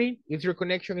 Henry, is your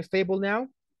connection stable now?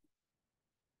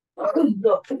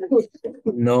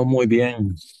 No muy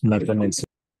bien la conexión.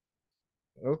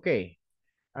 Okay.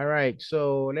 All right,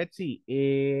 so let's see.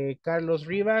 Carlos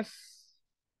Rivas.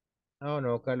 Oh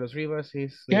no, Carlos Rivas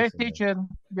is Yes, listening. teacher.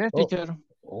 Yes, Oh, teacher.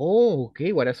 oh,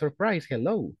 okay. What a surprise.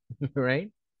 Hello.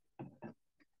 Right?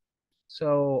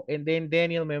 So, and then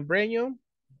Daniel Membreño.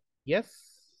 Yes.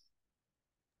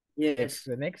 Yes.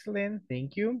 Excellent, excellent.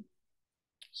 Thank you.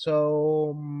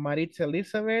 So, Maritza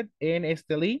Elizabeth and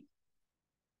Esteli.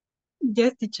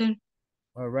 Yes, teacher.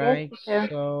 All right. teacher.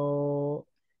 So,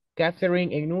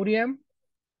 Catherine and Nuria.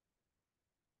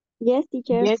 Yes,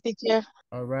 teacher. Yes, teacher.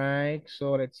 All right.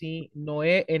 So, let's see.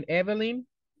 Noé and Evelyn.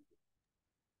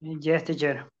 Yes,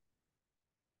 teacher.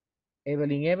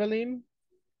 Evelyn.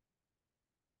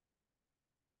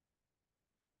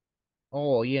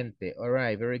 Oh, oyente. All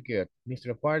right. Very good.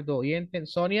 Mr. Pardo, oyente. And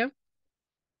Sonia.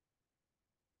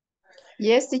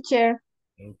 Yes, teacher.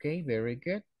 Okay. Very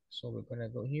good. So, we're going to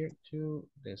go here to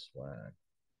this one.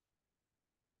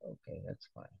 Okay. That's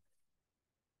fine.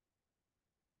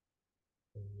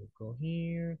 So we'll go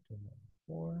here to number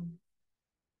 4.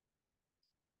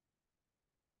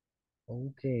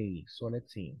 Okay, so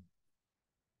let's see.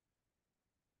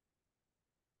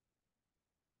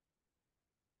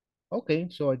 Okay,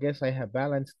 so I guess I have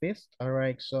balanced this. All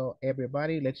right, so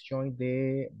everybody, let's join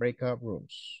the breakout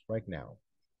rooms right now.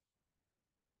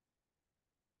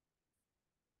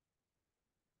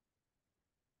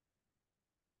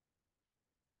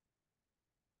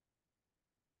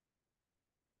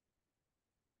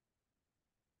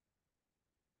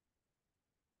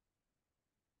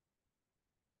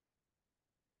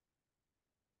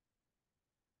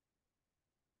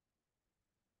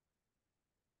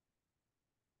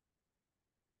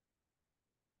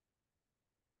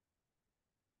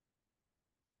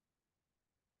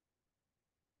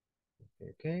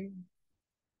 Okay.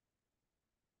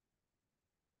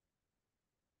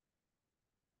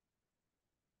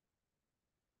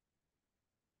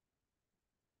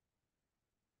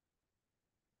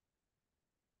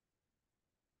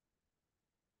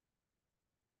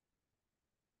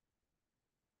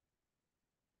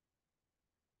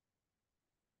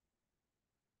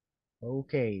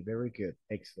 Okay, very good.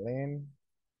 Excellent.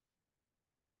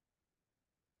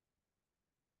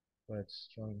 Let's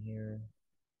join here.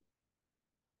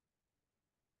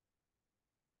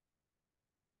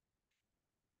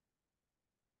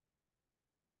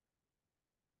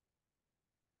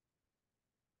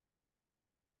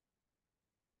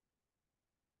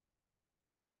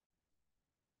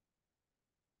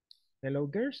 Hello,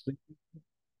 girls.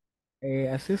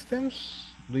 Assistants,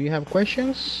 do you have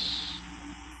questions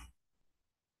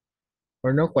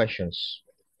or no questions?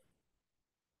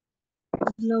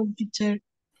 No, teacher.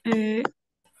 Uh,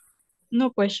 no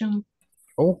question.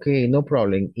 Okay, no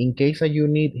problem. In case that you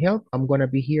need help, I'm gonna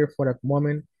be here for a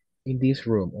moment in this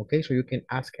room. Okay, so you can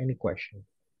ask any question.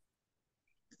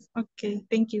 Okay,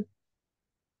 thank you.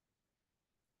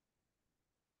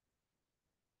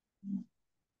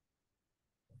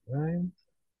 Right.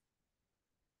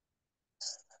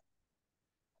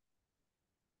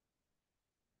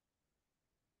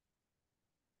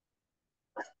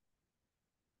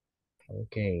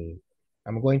 Okay.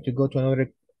 I'm going to go to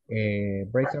another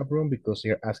breakout room because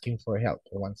they're asking for help.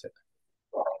 One second.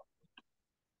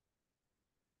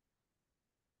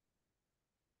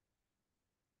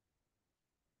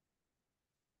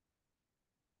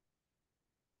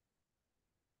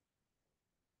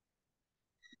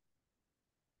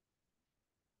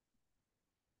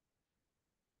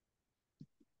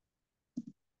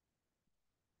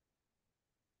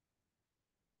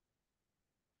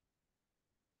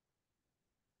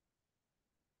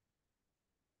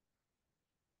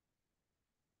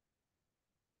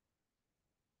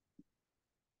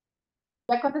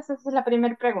 Ya contestaste la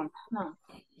primera pregunta. No.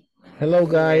 Hello,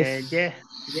 guys. Yeah.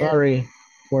 Sorry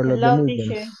for the Hello, movements.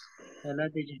 teacher. Hello,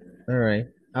 teacher. All right.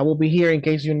 I will be here in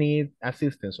case you need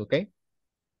assistance, okay?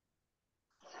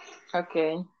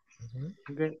 Okay. Mhm.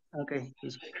 Okay, okay,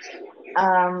 teacher.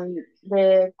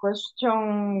 The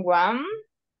question 1.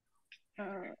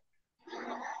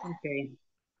 Okay.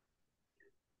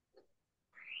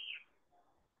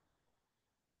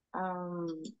 Um,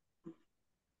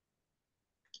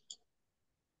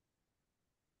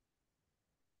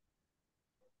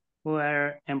 Who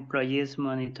are employees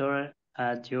monitored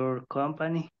at your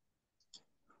company?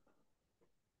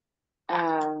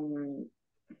 um,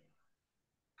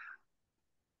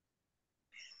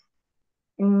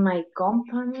 in my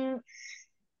company,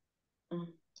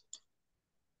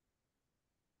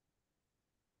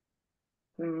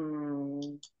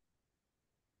 mm,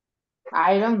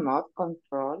 I don't know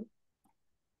control.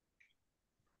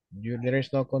 There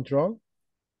is no control?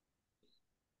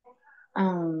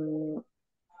 Um,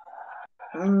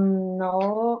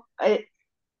 No,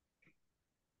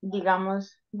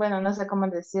 digamos, bueno, no sé cómo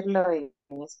decirlo en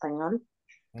español,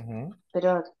 Mhm.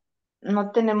 pero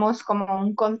no tenemos como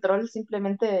un control,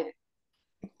 simplemente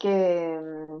que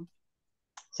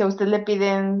si a usted le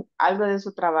piden algo de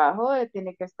su trabajo,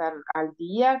 tiene que estar al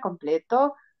día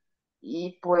completo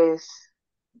y pues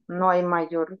no hay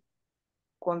mayor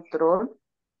control,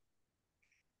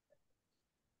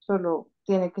 solo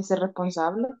tiene que ser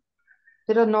responsable,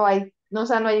 pero no hay, no, o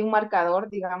sea, no hay un marcador,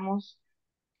 digamos,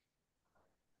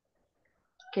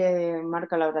 que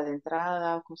marca la hora de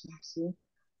entrada o cosas así.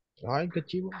 All right, good,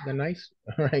 Chivo. That's nice.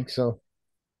 All right, so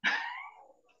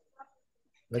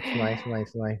that's nice,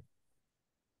 nice, nice.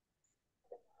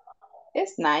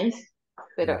 Es nice,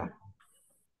 pero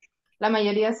la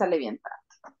mayoría sale bien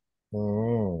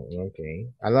Oh,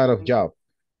 okay. A lot of job.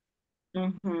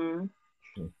 tarde. Ujú.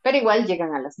 Pero igual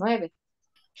llegan a las 9.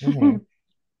 Mhm.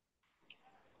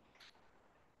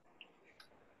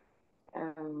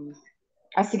 Um,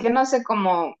 Así que no sé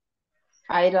cómo,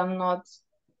 I don't know,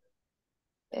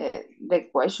 the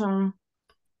question,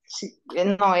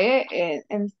 no,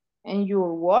 en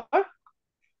your work.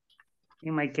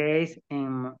 In my case,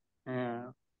 in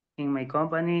my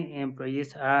company,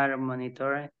 employees are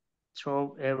monitored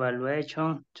through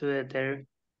evaluation to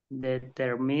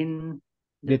determine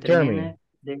Determine.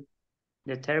 the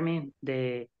determine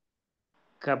the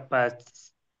capac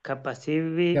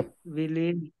capacity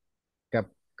Cap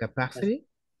capacity,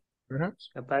 perhaps?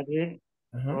 capacity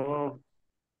Uh-huh.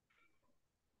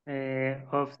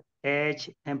 of each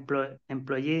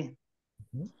employee.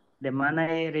 Mhm. The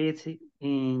manager is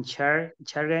in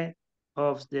charge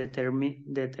of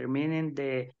determining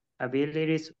the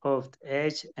abilities of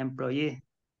each employee.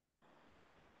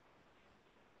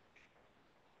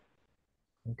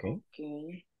 Okay.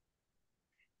 Okay.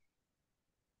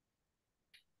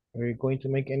 Are you going to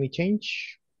make any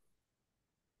change?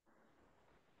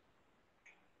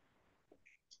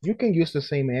 You can use the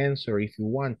same answer if you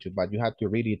want to, but you have to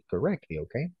read it correctly,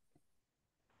 okay?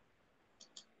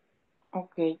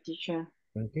 Okay, teacher.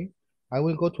 Okay. I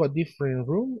will go to a different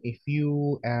room. If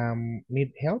you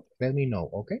need help, let me know,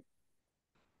 okay?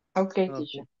 Okay, Okay,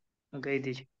 teacher. okay,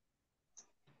 teacher.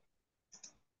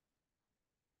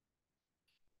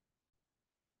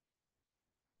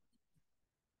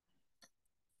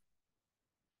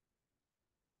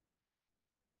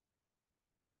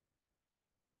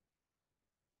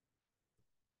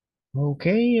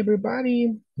 Okay,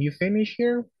 everybody, you finish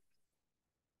here?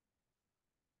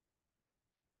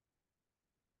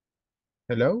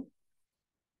 Hello?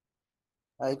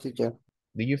 Ay, teacher,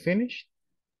 Did you finish?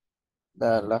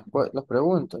 las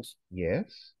preguntas.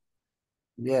 Yes.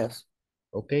 Yes.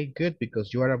 Okay, good,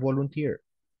 because you are a volunteer.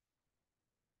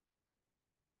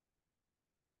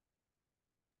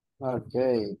 Ok,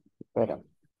 espera.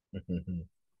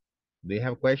 Do you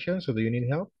have questions or do you need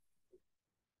help?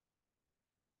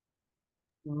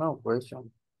 No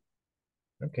question.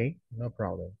 Okay, no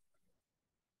problem.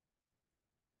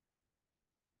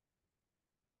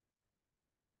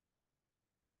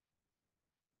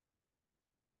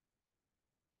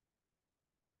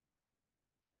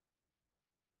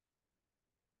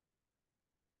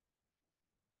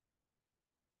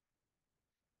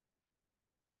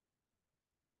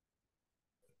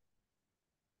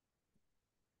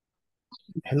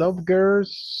 Hello,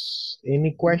 girls.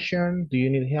 Any question? Do you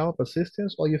need help,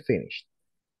 assistance, or you finished?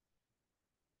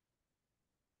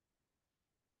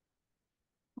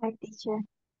 Hi, teacher.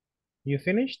 You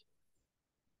finished?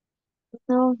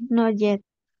 No, not yet.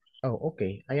 Oh,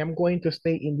 okay. I am going to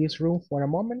stay in this room for a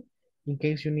moment. In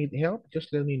case you need help,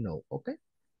 just let me know, okay?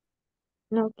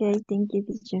 Okay, thank you,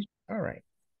 teacher. All right.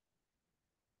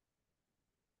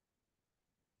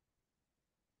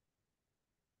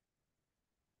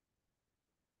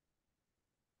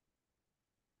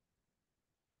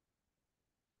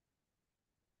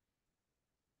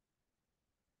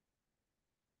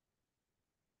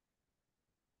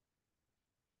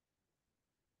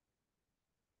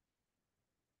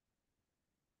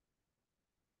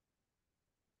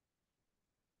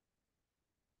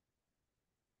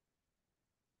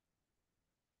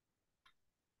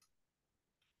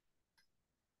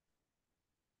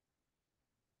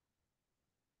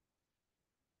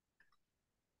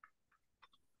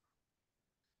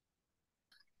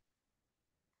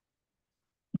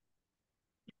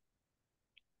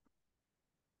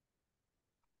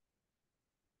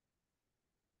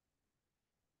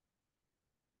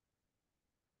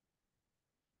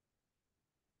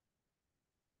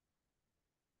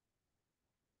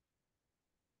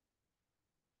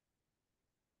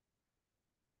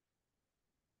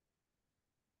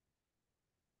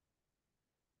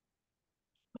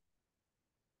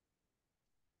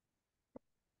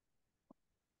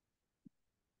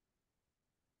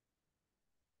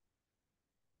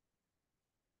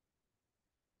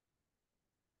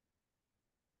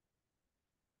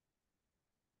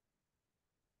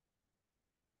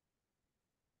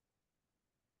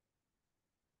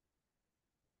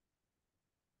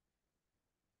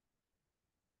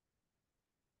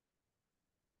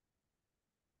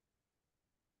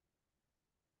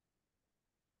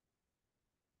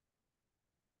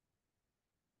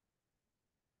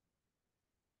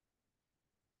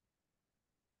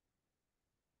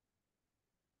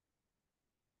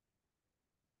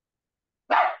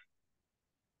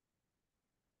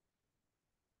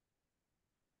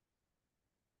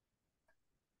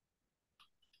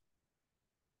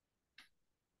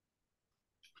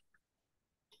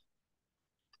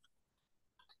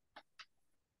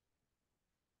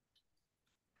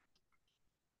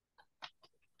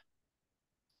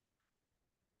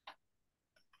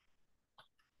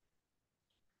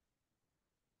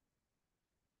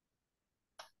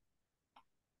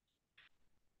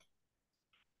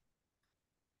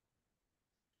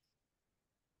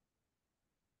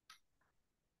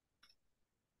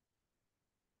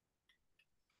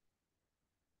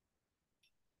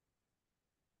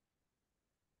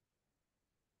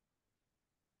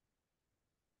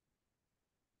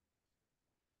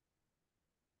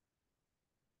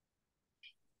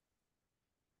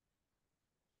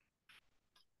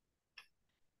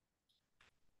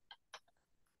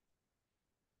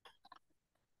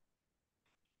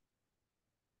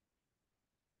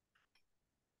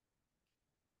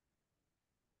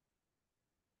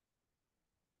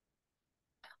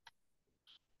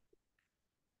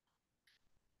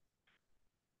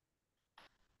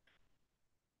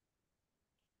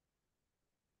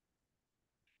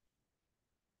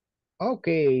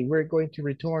 Okay, we're going to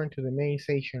return to the main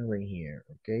session right here,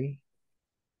 okay?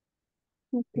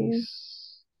 Okay. Please.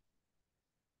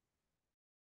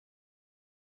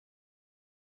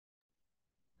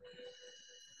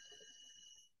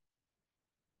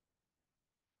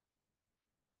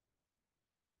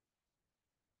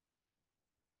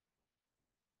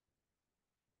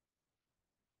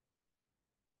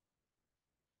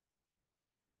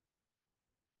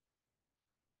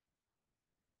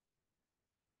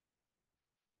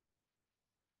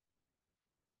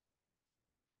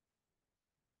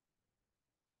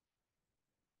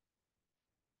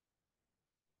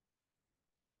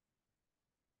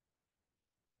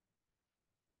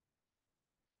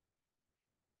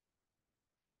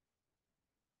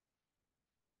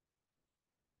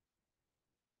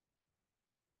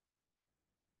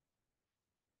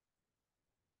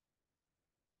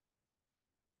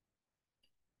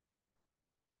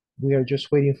 We are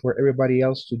just waiting for everybody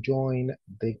else to join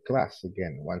the class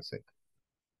again. One second.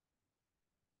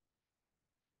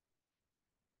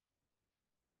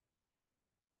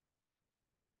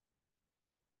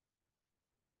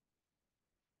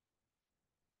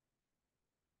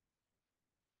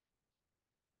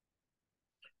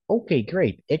 Okay,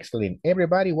 great, excellent.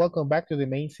 Everybody, welcome back to the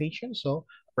main session. So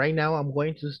right now I'm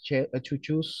going to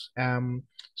choose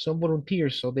some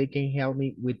volunteers so they can help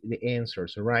me with the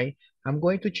answers, all right? I'm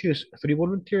going to choose 3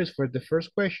 volunteers for the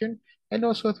first question and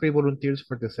also 3 volunteers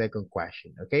for the second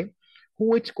question, okay?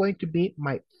 Who is going to be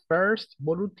my first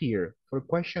volunteer for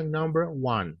question number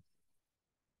 1?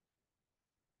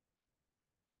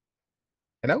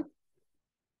 Hello?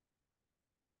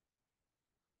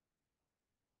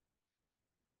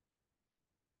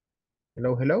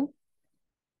 Hello, hello?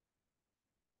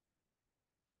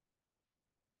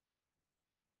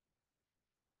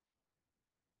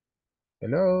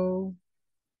 Hello?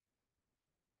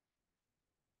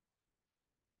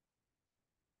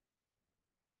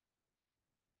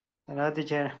 Hello,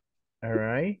 teacher. All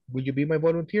right. Will you be my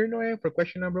volunteer, Noe, for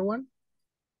question number 1?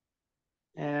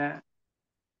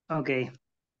 Okay.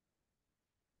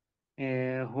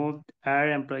 Who are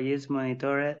employees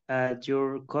monitored at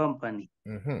your company?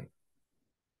 Mm-hmm.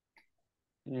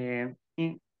 In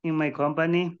my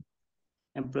company,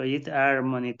 employees are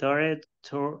monitored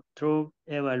through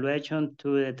evaluation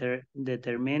to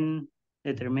determine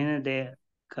the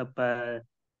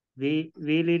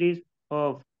capabilities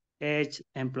of each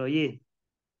employee.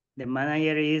 The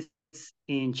manager is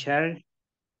in charge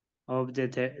of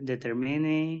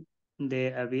determining the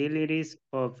abilities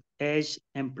of each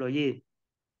employee.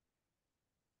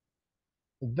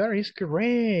 That is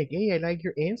correct. Hey, I like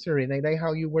your answer, and I like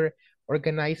how you were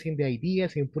organizing the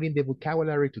ideas and putting the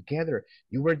vocabulary together.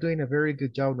 You were doing a very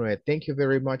good job, Noe. Thank you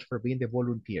very much for being the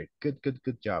volunteer. Good, good,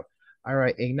 good job. All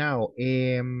right, and now,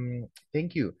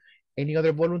 thank you. Any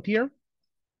other volunteer?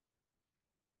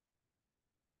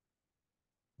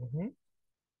 Mhm.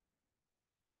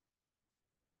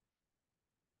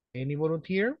 Any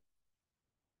volunteer?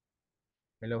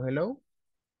 Hello, hello.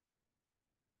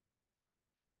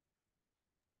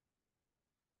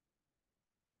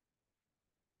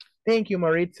 Thank you,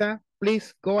 Maritza.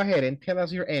 Please go ahead and tell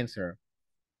us your answer.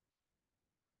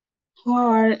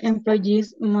 How are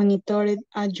employees monitored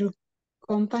at your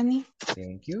company?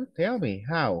 Thank you. Tell me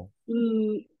how.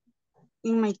 In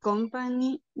my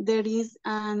company, there is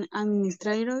an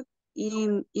administrator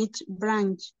in each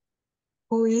branch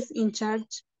who is in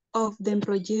charge of the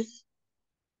employees.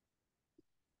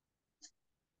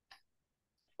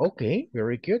 Okay,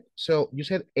 very good. So you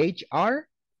said HR,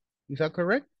 is that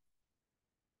correct?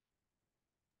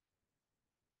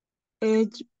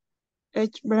 Each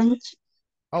branch,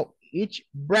 Oh, each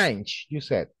branch, you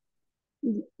said.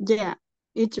 yeah,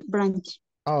 each branch.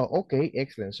 Oh, okay,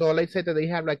 excellent. So let's say that they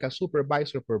have like a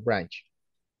supervisor per branch.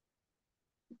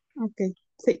 Okay,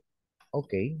 sí.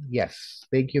 Okay, yes,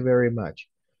 thank you very much.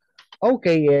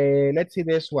 Okay, let's see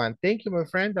this one. Thank you, my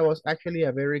friend. That was actually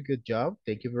a very good job.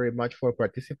 Thank you very much for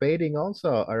participating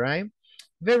also, all right?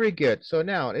 Very good. So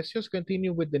now let's just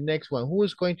continue with the next one. Who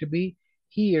is going to be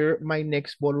here, my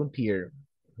next volunteer?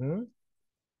 Hmm?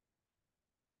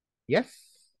 Yes?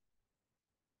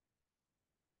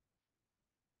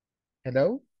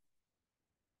 Hello?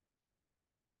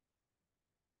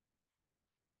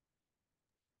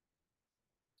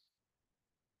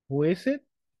 Who is it?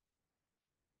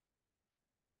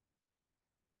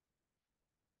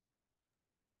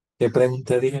 ¿Qué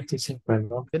pregunta dije, teacher?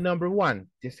 Perdón. The number 1.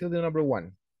 It's still the number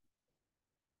 1.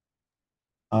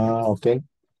 Okay.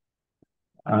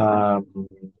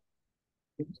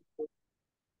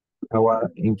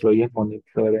 Our employees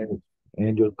monitored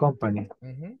in your company.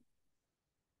 Mhm.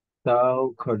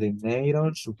 So,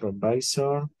 coordinator,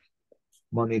 supervisor,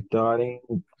 monitoring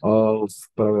of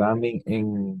programming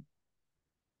and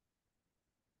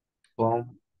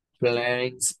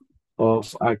complaints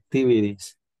of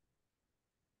activities.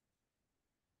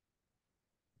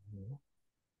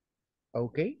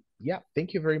 Okay, yeah,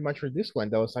 thank you very much for this one.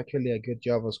 That was actually a good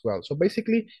job as well. So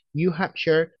basically, you have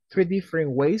shared three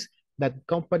different ways that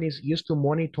companies use to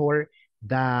monitor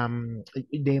the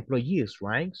employees,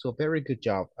 right? So very good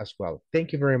job as well.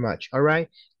 Thank you very much. All right,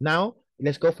 now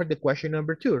let's go for the question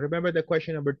number two. Remember the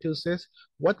question number two says,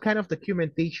 what kind of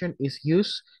documentation is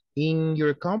used in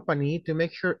your company to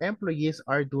make sure employees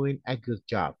are doing a good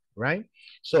job, right?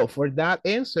 So for that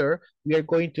answer, we are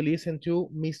going to listen to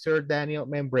Mr. Daniel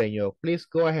Membreño. Please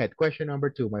go ahead. Question number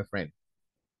two, my friend.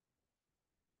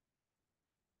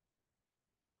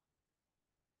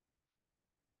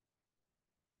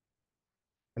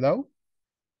 Hello?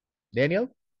 Daniel?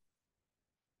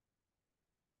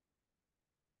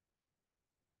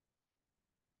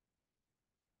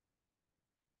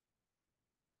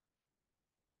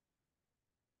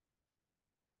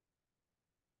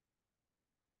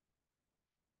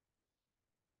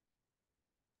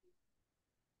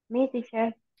 Me,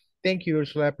 teacher. Thank you,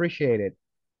 Ursula. I appreciate it.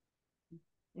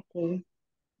 Okay.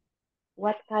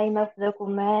 What kind of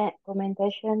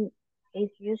documentation is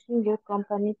used in your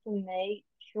company to make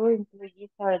sure employees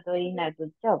are doing a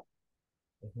good job?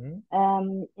 In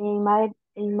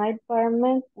my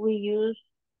department, we use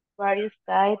various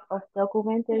types of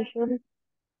documentation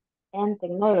and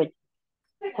technology.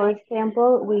 For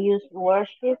example, we use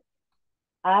worksheets,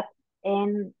 apps,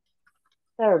 and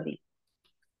surveys.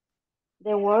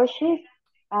 The worksheets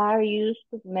are used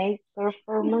to make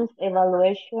performance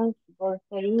evaluations,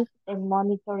 budgeting, and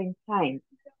monitoring time.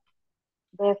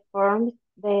 The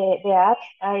apps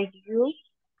are used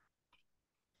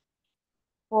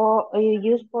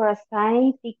for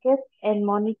assigning tickets and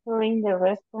monitoring the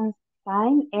response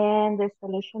time and the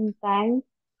solution time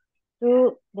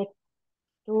to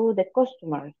the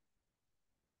customers.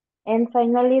 And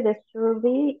finally, the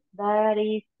survey that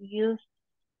is used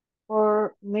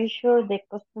for measure the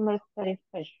customer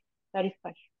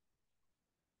satisfaction.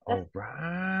 All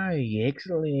right,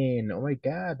 excellent. Oh my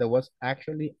God, that was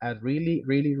actually a really,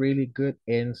 really, really good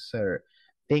answer.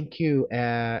 Thank you,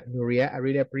 Nuria. I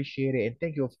really appreciate it. And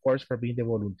thank you, of course, for being the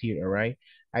volunteer, all right?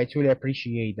 I truly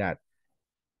appreciate that.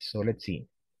 So let's see.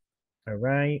 All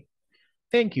right.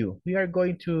 Thank you. We are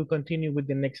going to continue with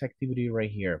the next activity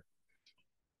right here.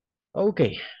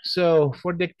 Okay, so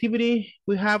for the activity,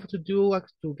 we have to do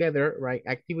together, right?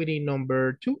 Activity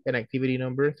number 2 and activity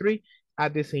number 3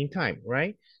 at the same time,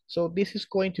 right? So this is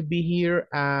going to be here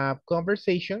a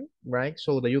conversation, right?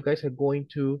 So that you guys are going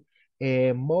to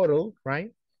model, right?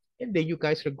 And then you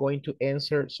guys are going to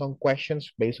answer some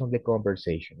questions based on the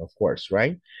conversation, of course,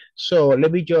 right? So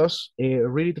let me just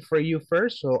read it for you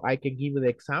first so I can give you the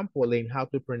example and how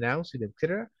to pronounce it,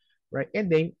 etc, right?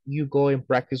 And then you go and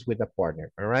practice with a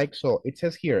partner, all right? So it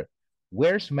says here,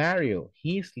 where's Mario?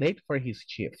 He's late for his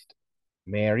shift.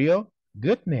 Mario,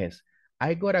 goodness,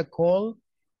 I got a call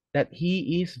that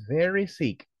he is very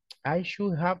sick. I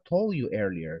should have told you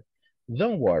earlier.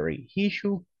 Don't worry, he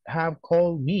should have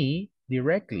called me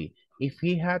directly. If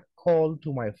he had called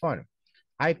to my phone,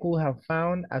 I could have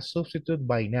found a substitute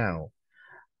by now.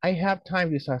 I have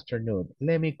time this afternoon.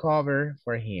 Let me cover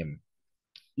for him.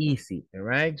 Easy, all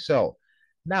right? So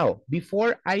now,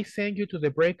 before I send you to the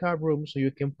breakout room so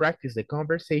you can practice the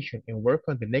conversation and work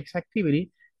on the next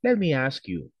activity, let me ask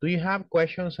you, do you have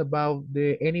questions about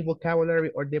any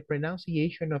vocabulary or the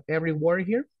pronunciation of every word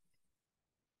here?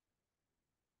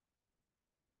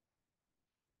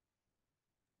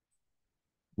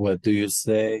 What do you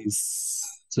say?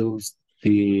 Substitute?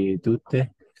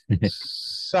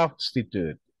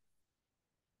 Substitute.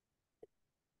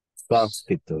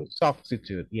 Substitute.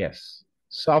 Substitute, yes.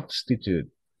 Substitute.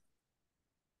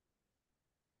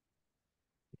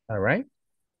 All right,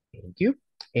 thank you.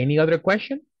 Any other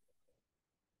question?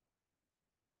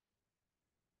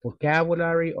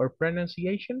 Vocabulary or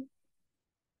pronunciation?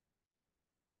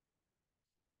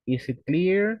 Is it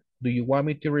clear? Do you want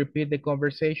me to repeat the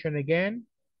conversation again?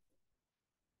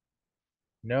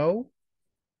 No?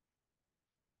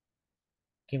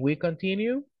 Can we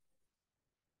continue?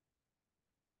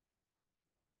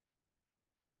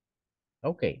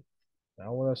 Okay, I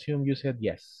will assume you said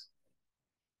yes.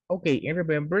 Okay, and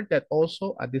remember that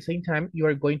also at the same time, you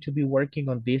are going to be working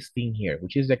on this thing here,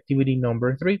 which is activity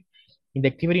number 3. In the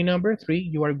activity number 3,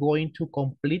 you are going to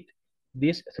complete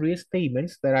these 3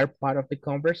 statements that are part of the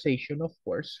conversation, of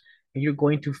course, and you're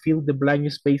going to fill the blank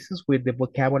spaces with the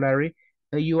vocabulary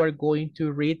that you are going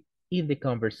to read in the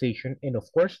conversation, and of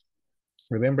course,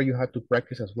 Remember, you have to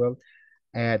practice as well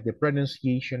at the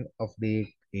pronunciation of the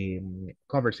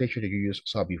conversation that you just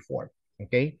saw before.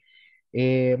 Okay.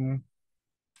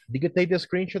 Did you take the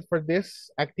screenshot for this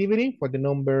activity for the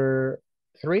number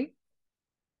 3?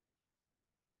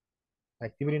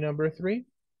 Activity number 3?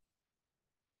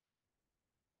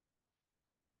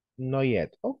 Not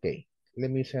yet. Okay.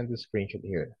 Let me send the screenshot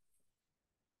here.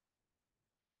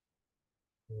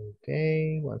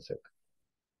 Okay, one sec.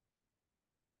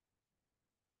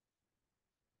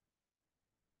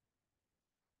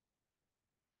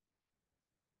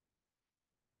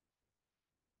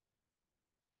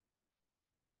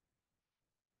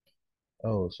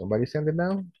 Oh, somebody send it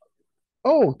now?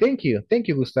 Oh, thank you. Thank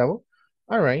you, Gustavo.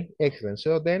 All right, excellent.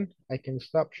 So then I can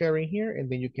stop sharing here and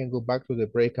then you can go back to the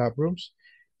breakout rooms.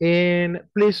 And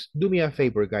please do me a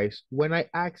favor, guys. When I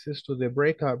access to the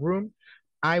breakout room,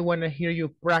 I want to hear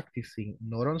you practicing,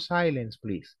 not on silence,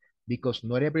 please, because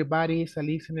not everybody is a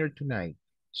listener tonight.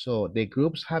 So the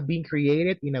groups have been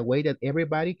created in a way that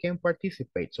everybody can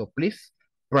participate. So please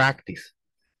practice,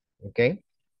 okay?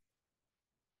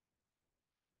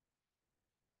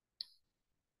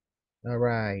 All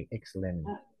right, excellent.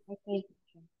 Okay.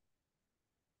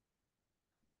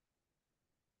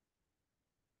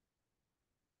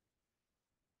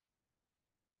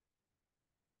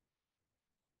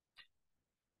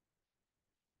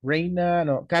 Reina,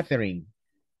 no, Catherine.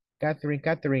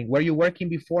 Catherine, were you working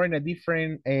before in a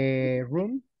different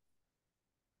room?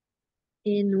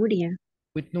 Nuria.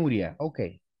 With Nuria,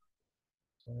 okay.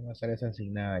 So me va a hacer esa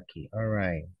asignada aquí. All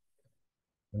right.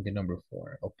 On the number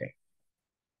 4, okay.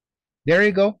 There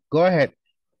you go ahead.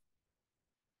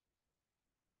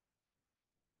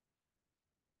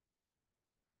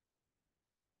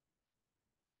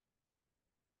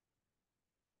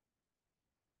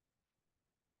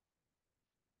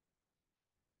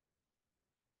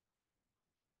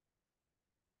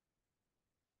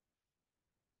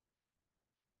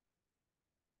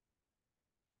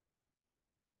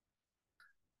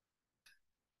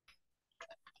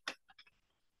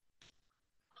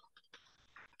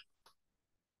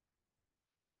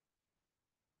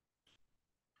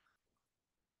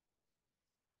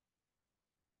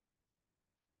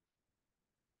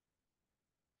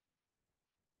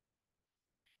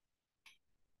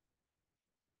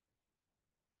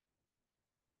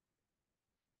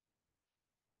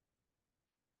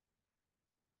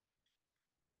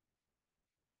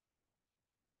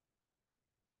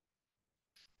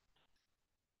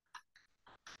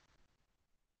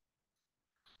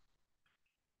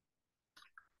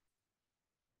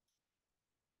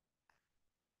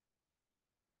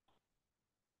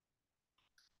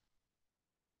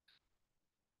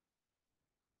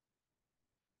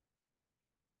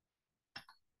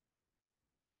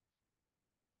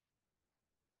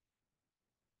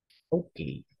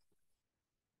 Okay.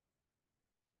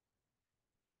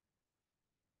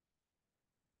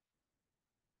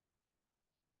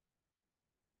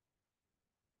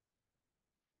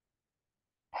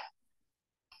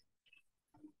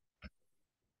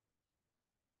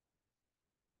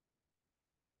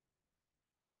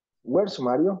 Where's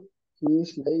Mario? He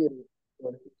is late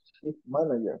for his shift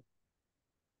manager.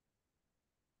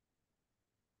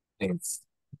 Thanks.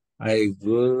 I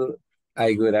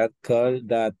would have called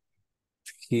that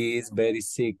he is very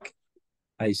sick.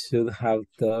 I should have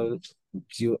told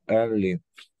you earlier.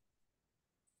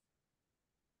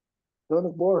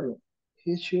 Don't worry.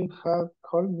 He should have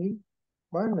called me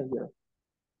manager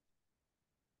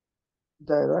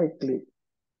directly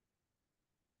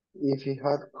if he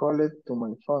had called it to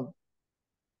my phone.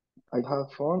 I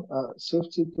have found a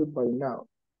substitute by now.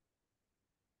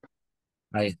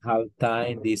 I have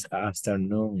time this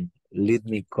afternoon. Let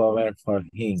me cover for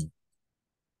him.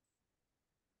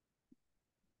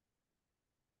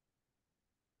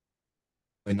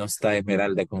 Hoy no está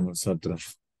Esmeralda con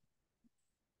nosotros.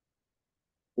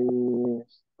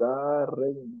 Está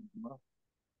ready, ¿no?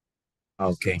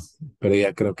 Ok, pero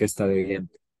ya creo que está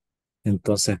bien.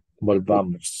 Entonces,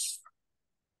 volvamos.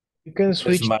 You can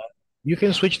switch. You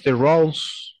can switch the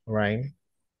roles, right?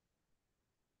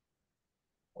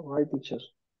 All right, teacher.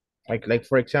 Like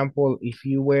for example, if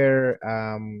you were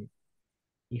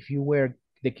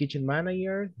the kitchen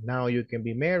manager, now you can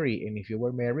be Mary, and if you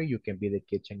were Mary, you can be the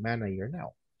kitchen manager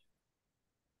now.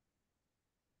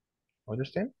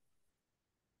 Understand?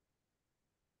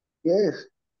 Yes.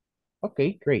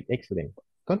 Okay, great, excellent.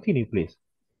 Continue, please.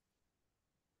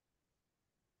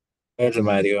 Well,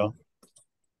 Mario,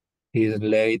 he's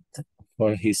late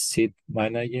for his seat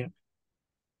manager.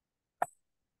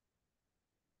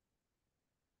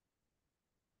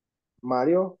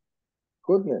 Mario,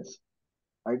 goodness.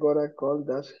 I got a call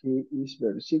that he is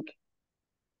very sick.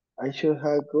 I should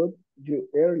have got you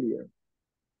earlier.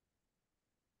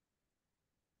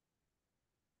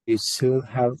 You should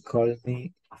have called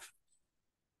me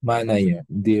manager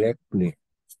directly.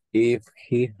 If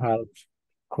he had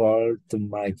called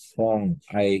my phone,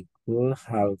 I could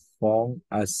have found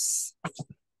a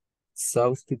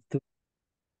substitute.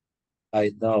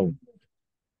 I know.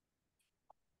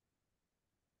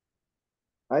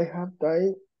 I have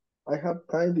time. I have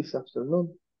time this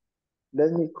afternoon.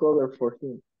 Let me cover for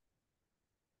him.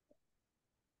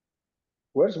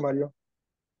 Where's Mario?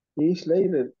 He is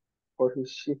later for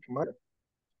his shift, Mario.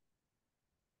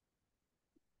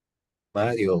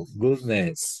 Mario,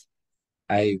 goodness.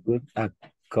 I would have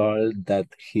called that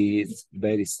he is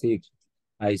very sick.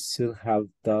 I should have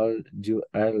told you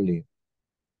early.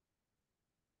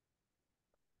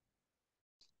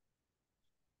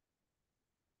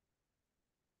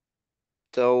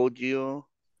 Told you.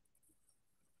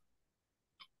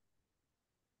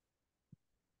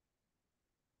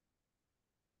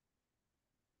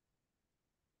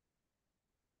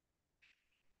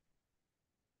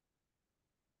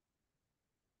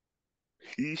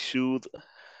 He should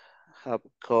have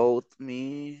called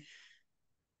me.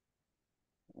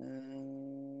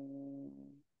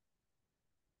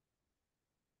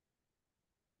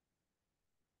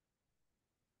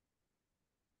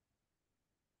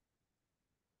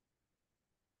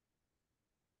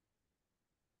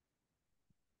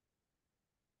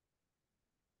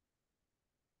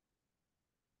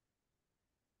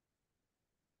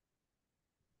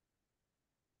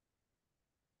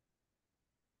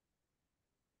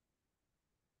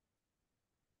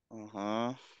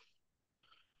 Uh-huh.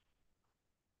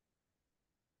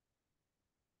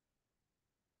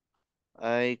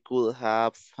 I could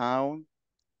have found.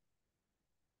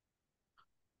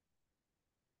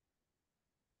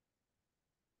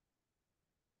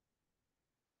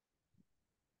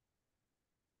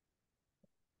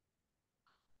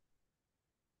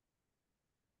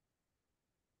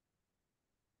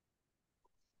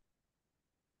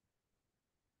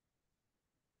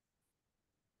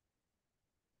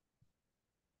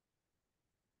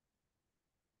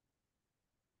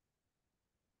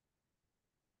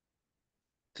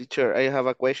 Teacher, I have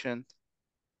a question.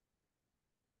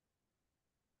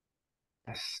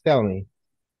 Yes, tell me.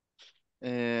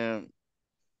 Um,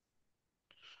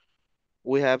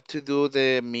 we have to do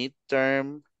the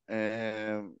midterm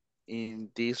in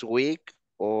this week,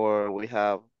 or we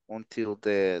have until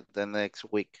the next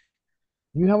week.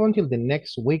 You have until the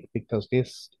next week because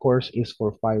this course is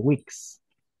for 5 weeks.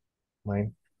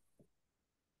 Right?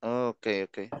 Okay,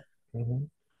 okay.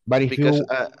 But if Because you,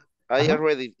 I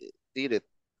already did it,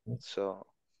 so.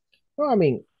 no, I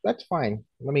mean, that's fine.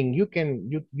 I mean, you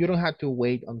don't have to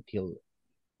wait until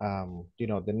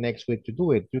the next week to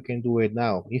do it. You can do it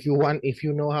now. If you want, if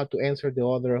you know how to answer the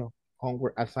other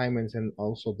homework assignments and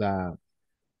also the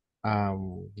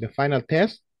final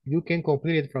test, you can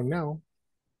complete it from now.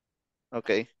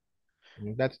 Okay.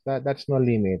 That's no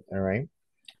limit, all right?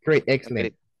 Great, excellent.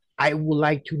 Okay. I would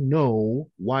like to know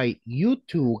why you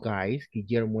two guys,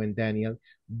 Guillermo and Daniel,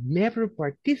 never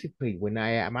participate when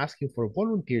I am asking for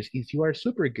volunteers if you are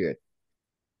super good.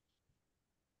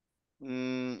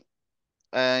 Mm,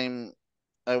 I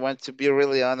want to be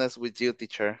really honest with you,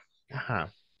 teacher. Uh-huh.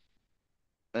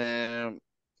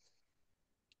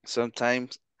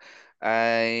 Sometimes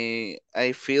I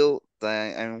feel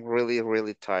that I'm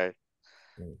really tired.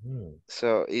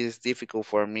 So it's difficult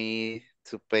for me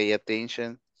to pay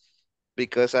attention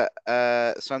because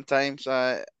sometimes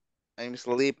I'm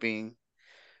sleeping,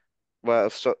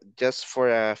 but so just for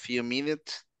a few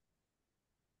minutes.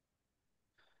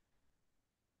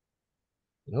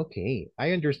 Okay,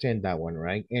 I understand that one,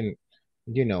 right? And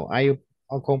I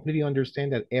completely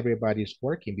understand that everybody's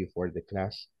working before the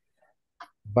class,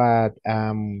 but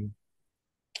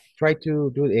try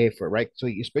to do the effort, right? So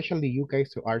especially you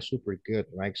guys are super good,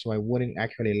 right? So I wouldn't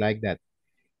actually like that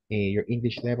your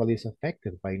English level is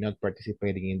affected by not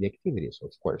participating in the activities,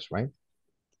 of course, right?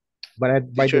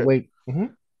 But by the Teacher, way,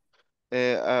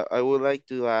 I would like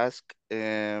to ask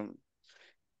it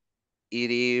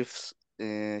is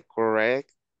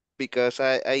correct because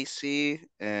I see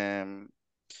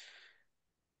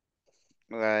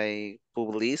like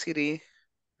publicity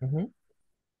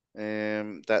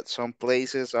that some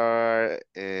places are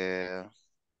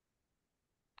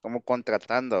como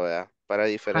contratando, ¿verdad? Para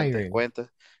diferentes hiring.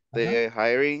 cuentas. They're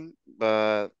hiring,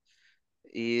 but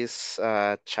is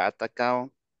a chat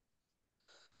account.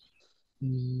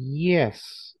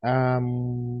 Yes.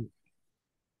 Well,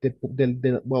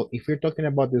 if you're talking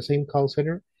about the same call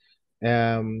center,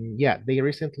 Yeah, they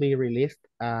recently released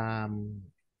an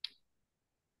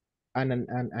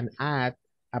ad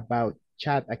about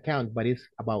chat account, but it's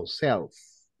about sales.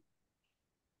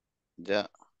 Yeah.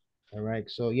 All right.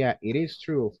 So yeah, it is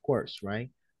true, of course, right?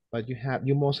 But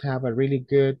you must have a really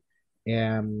good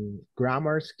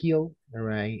grammar skill, all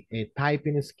right,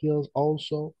 typing skills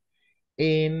also,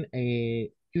 and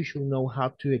you should know how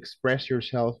to express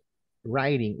yourself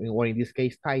writing, or in this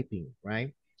case, typing,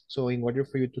 right? So in order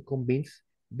for you to convince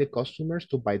the customers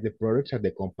to buy the products that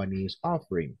the company is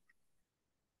offering.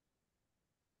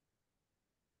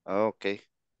 Okay.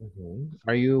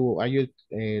 Are you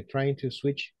trying to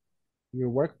switch your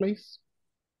workplace?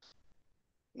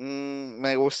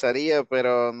 Me gustaría,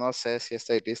 pero no sé si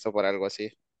estoy listo para algo así.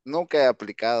 Nunca he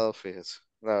aplicado, fíjese,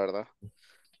 la verdad.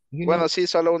 You Bueno, know, sí,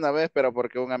 solo una vez, pero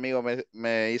porque un amigo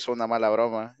me hizo una mala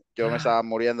broma. Yo me estaba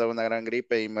muriendo de una gran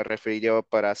gripe y me refirió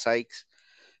para Sykes.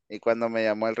 Y cuando me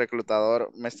llamó el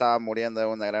reclutador, me estaba muriendo de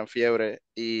una gran fiebre.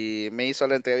 Y me hizo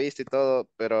la entrevista y todo,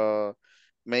 pero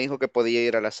me dijo que podía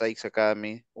ir a la Sykes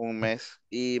Academy un mes.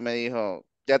 Y me dijo,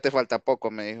 ya te falta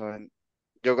poco, me dijo.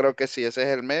 Yo creo que si ese es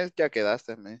el mes, ya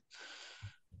quedaste, me.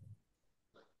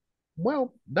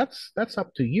 well, that's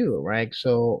up to you, right?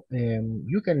 So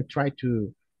you can try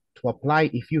to apply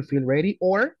if you feel ready,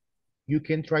 or you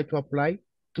can try to apply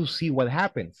to see what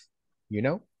happens, you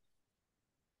know,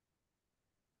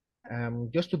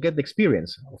 just to get the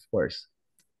experience, of course.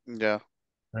 Ya.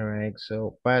 All right.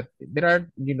 So, but there are,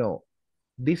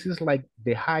 this is like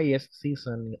the highest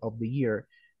season of the year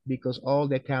because all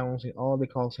the accounts and all the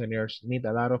call centers need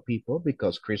a lot of people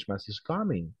because Christmas is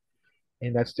coming.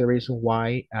 And that's the reason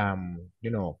why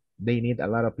they need a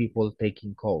lot of people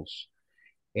taking calls.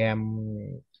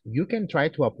 You can try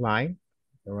to apply,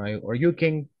 all right, or you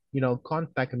can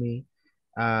contact me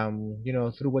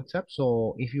through WhatsApp.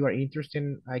 So if you are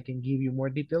interested, I can give you more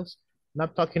details.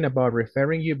 Not talking about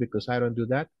referring you because I don't do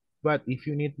that, but if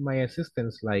you need my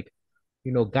assistance, like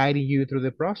guiding you through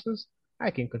the process,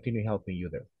 I can continue helping you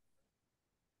there.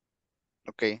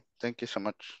 Okay, thank you so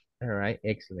much. All right,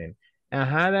 excellent.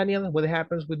 Daniel, what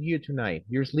happens with you tonight?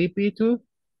 You're sleepy too?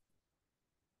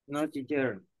 No,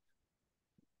 teacher.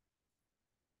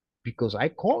 Because I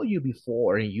called you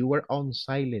before and you were on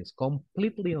silence,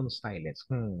 completely on silence.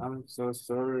 I'm so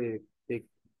sorry,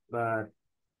 but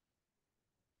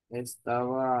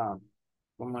estaba,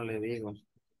 ¿cómo le digo?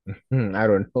 I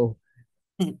don't know.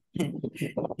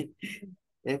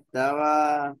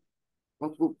 Estaba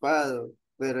ocupado,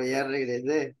 pero ya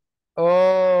regresé.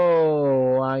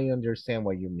 Oh, I understand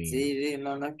what you mean. Sí, sí,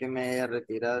 no, no es que me haya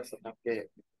retirado, sino que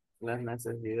las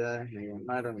necesidades me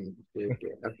llamaron y tuve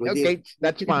que acudir. Okay,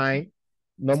 that's fine.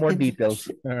 No more details.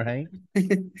 All right.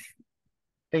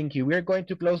 Thank you. We're going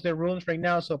to close the rooms right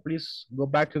now, so please go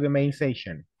back to the main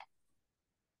session.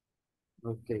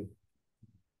 Okay.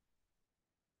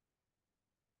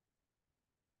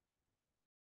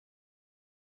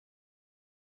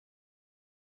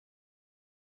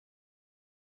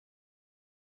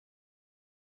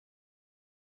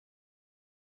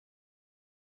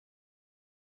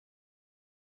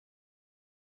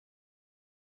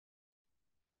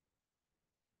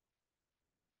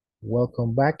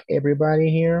 Welcome back,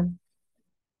 everybody here.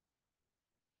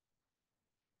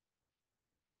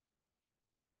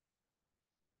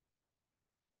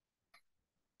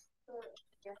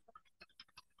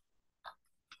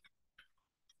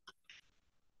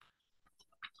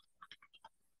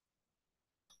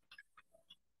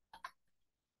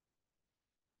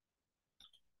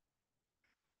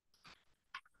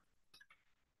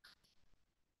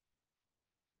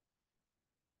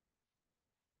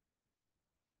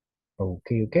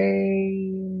 Okay,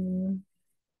 okay.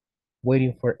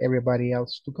 Waiting for everybody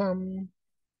else to come.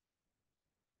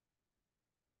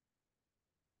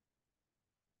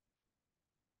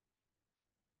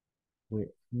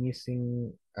 We're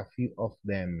missing a few of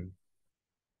them.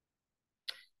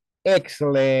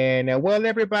 Excellent. Well,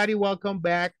 everybody, welcome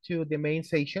back to the main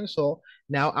session. So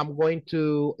now I'm going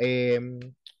to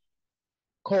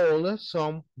call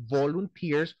some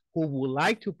volunteers who would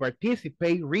like to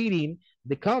participate reading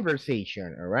the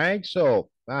conversation. All right. So,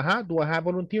 do I have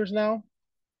volunteers now?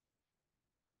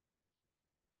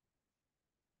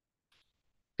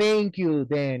 Thank you,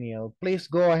 Daniel. Please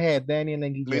go ahead, Daniel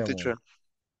and Me, Guillermo. teacher.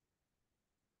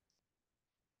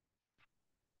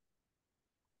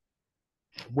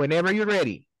 Whenever you're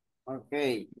ready.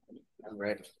 Okay, I'm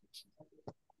ready.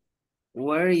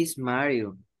 Where is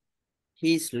Mario?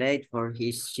 He's late for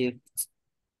his shift.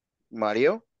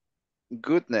 Mario?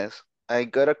 Goodness, I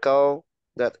got a call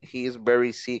that he is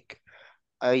very sick.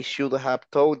 I should have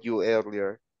told you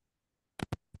earlier.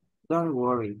 Don't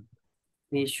worry.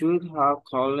 He should have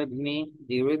called me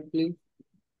directly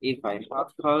if I had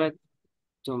called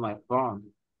to my phone.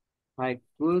 I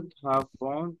could have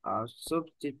found a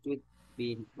substitute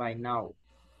by now.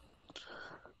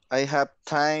 I have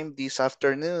time this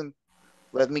afternoon.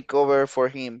 Let me cover for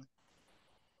him.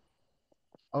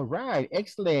 All right,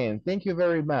 excellent. Thank you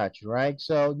very much, right?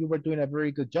 So you were doing a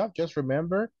very good job. Just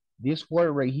remember, this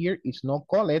word right here is not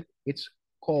call it, it's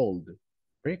cold.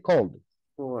 Very cold.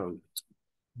 Cold.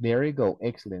 There you go.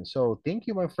 Excellent. So thank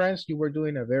you, my friends. You were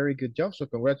doing a very good job. So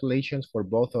congratulations for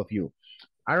both of you.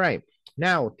 All right.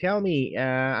 Now tell me,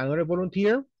 another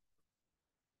volunteer.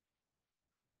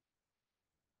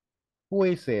 Who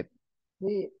is it?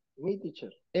 Me,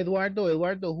 teacher.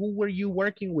 Eduardo, who were you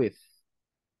working with?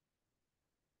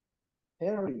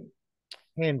 Henry.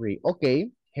 Henry. Okay.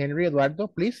 Henry, Eduardo,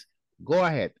 please go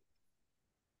ahead.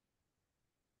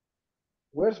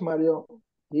 Where's Mario?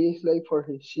 He is late for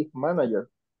his shift manager.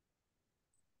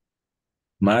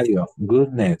 Mario,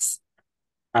 goodness,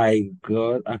 I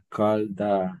got a call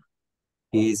that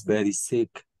he is very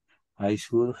sick. I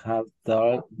should have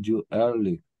told you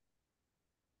early.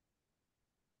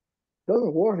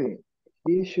 Don't worry.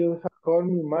 He should have called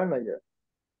me manager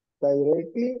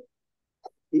directly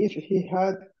if he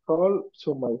had called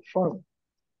to my phone.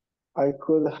 I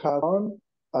could have found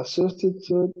a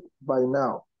substitute by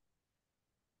now.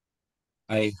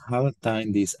 I have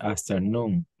time this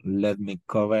afternoon. Let me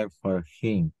cover for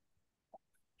him.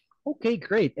 Okay,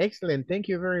 great. Excellent. Thank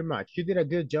you very much. You did a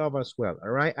good job as well.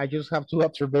 All right. I just have two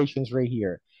observations right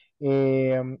here.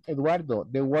 Eduardo,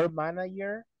 the word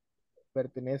manager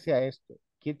pertenece a esto.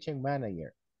 Kitchen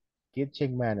manager.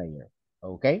 Kitchen manager.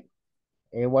 Okay.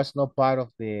 It was not part of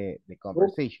the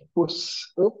conversation. Oops.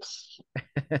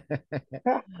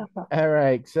 All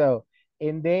right. So,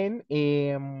 and then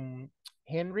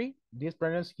Henry, this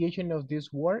pronunciation of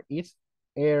this word is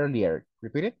earlier.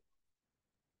 Repeat it.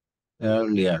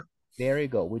 Earlier. There you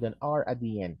go, with an R at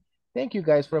the end. Thank you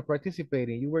guys for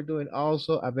participating. You were doing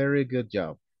also a very good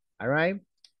job. All right.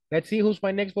 Let's see who's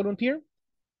my next volunteer.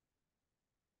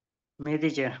 Me,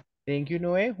 teacher. Thank you,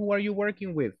 Noe. Who are you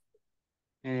working with?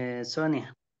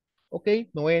 Sonia. Okay,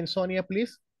 Noe and Sonia,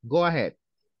 please go ahead.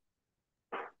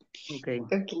 Okay.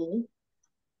 Okay.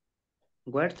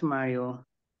 Where's Mario?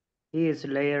 He is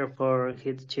later for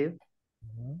his shift.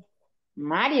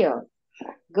 Mario,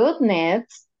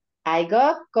 goodness, I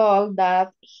got called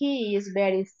that he is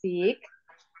very sick.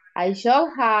 I should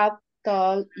have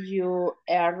told you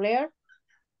earlier.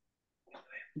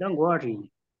 Don't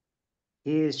worry.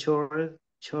 He is have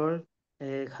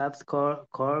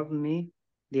called me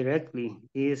directly.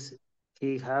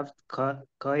 He have called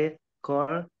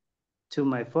to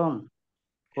my phone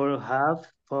or have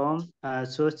found a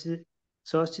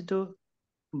substitute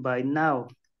by now.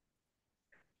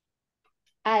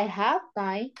 I have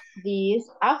time this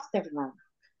afternoon.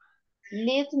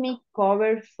 Let me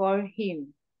cover for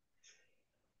him.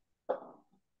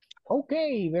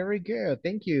 Okay, very good.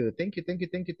 Thank you. Thank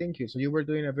you. So you were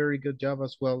doing a very good job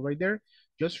as well right there.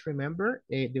 Just remember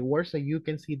the words that you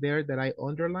can see there that I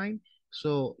underlined.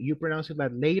 So you pronounce it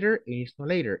like later, and it's not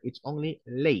later. It's only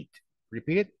late.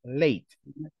 Repeat it, late.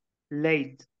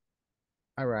 Late.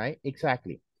 All right,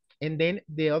 exactly. And then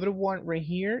the other one right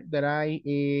here that I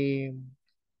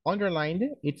underlined,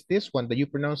 it's this one that you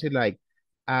pronounce it like,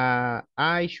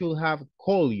 I should have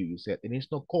called you, you said. And it's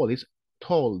not called, it's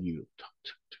told you.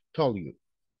 Told you.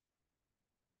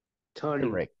 Told you.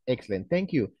 Correct. Excellent.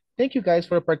 Thank you. Thank you guys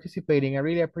for participating. I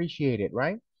really appreciate it,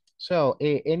 right? So,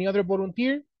 any other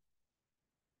volunteer?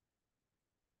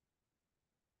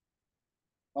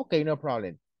 Okay, no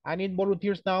problem. I need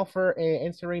volunteers now for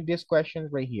answering these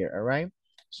questions right here, all right?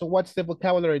 So what's the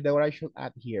vocabulary that I should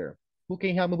add here? Who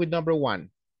can help me with number one?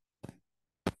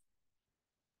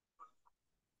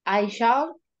 I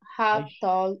shall have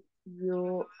told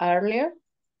you earlier.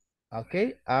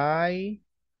 Okay, I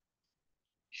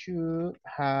should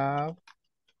have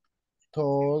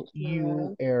told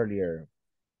you earlier.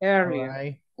 Earlier. All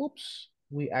right. Oops,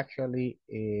 we actually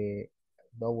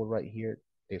double right here,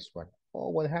 this one. Oh,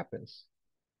 what happens?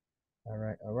 All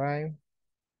right, all right.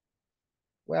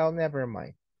 Well, never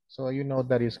mind. So you know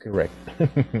that is correct.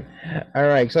 All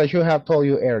right, so I should have told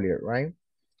you earlier, right?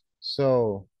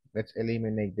 So let's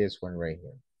eliminate this one right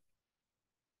here.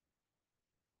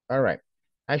 All right,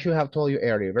 I should have told you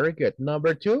earlier. Very good.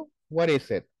 Number two, what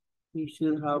is it? He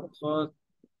should have called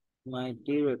me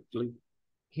directly.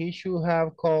 He should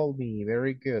have called me.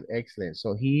 Very good. Excellent.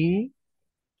 So he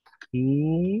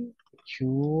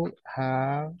should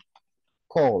have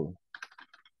called.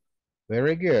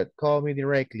 Very good. Call me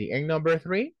directly. And number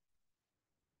 3?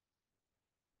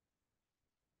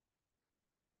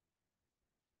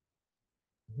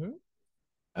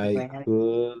 I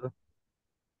could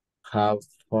have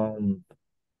found.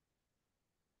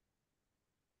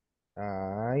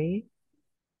 I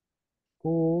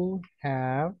could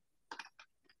have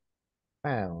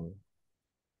found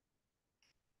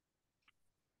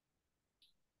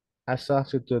a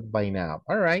substitute by now.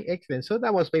 All right, excellent. So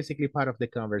that was basically part of the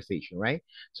conversation, right?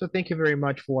 So thank you very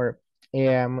much for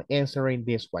answering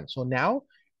this one. So now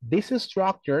this is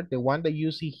structure, the one that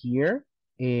you see here,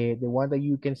 the one that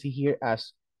you can see here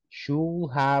as should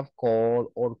have,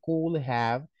 called, or could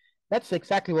have, that's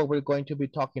exactly what we're going to be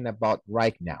talking about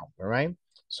right now, all right?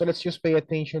 So let's just pay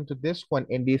attention to this one,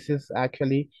 and this is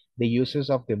actually the uses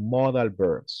of the modal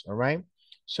verbs, all right?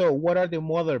 So what are the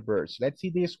modal verbs? Let's see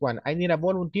this one. I need a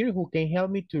volunteer who can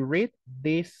help me to read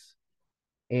this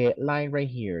line right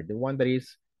here, the one that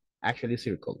is actually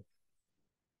circled.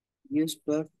 Use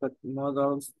perfect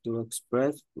modals to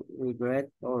express regret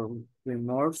or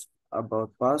remorse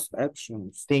about past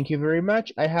actions. Thank you very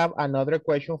much. I have another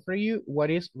question for you. What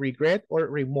is regret or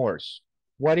remorse?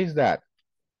 What is that?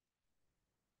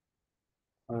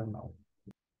 I don't know.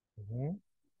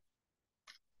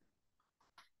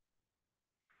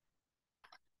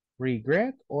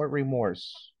 Regret or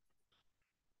remorse?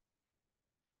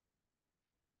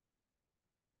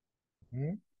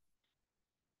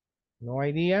 No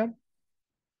idea?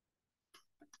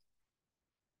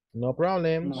 No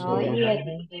problem. No No idea,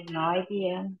 teacher, no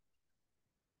idea.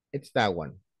 It's that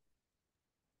one.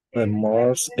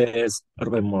 Remorse es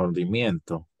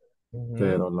remordimiento,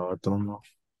 pero lo otro no.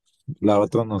 La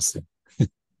otra no sé.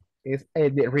 Es,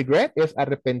 de regret es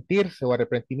arrepentirse o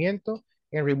arrepentimiento,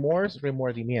 and remorse,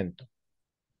 remordimiento.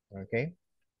 Okay.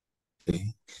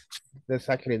 That's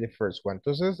actually the first one.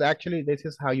 Entonces, actually, this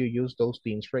is how you use those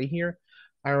things right here.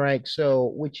 All right,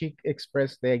 so which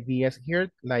express the ideas here,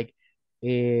 like,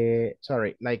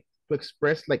 sorry, like to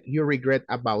express like you regret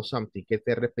about something, que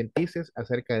te arrepentices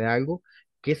acerca de algo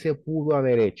que se pudo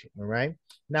haber hecho, all right?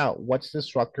 Now, what's the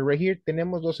structure right here?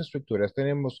 Tenemos dos estructuras,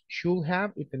 tenemos should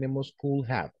have y tenemos could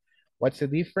have. What's the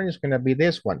difference? It's gonna be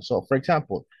this one. So, for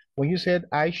example, when you said,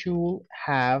 I should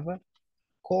have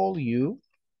called you,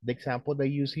 the example that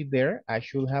you see there, I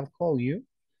should have called you,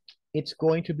 it's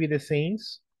going to be the same,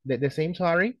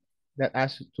 sorry, that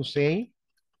as to say,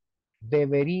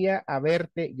 debería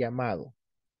haberte llamado.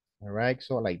 All right,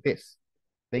 so like this.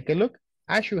 Take a look.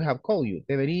 I should have called you.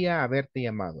 Debería haberte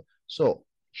llamado. So,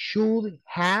 should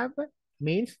have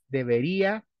means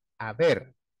debería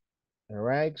haber. All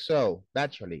right, so,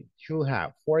 actually, should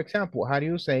have. For example, how do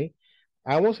you say,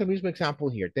 hagamos el mismo example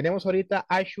here. Tenemos ahorita,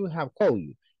 I should have called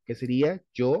you, que sería,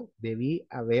 yo debí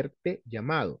haberte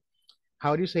llamado.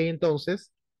 How do you say entonces,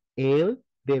 él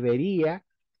debería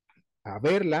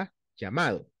haberla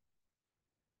llamado?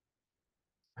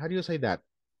 How do you say that?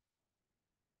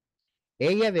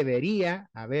 Ella debería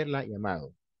haberla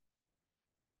llamado.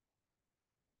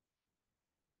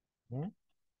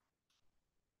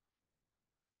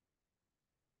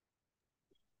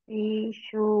 He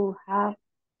should have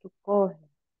to call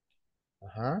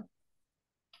her.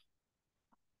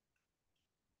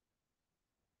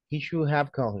 He should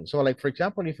have called him. So, like, for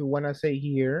example, if you want to say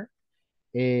here,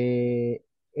 él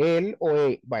o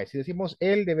ella, vale, si decimos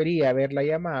él debería haberla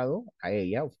llamado a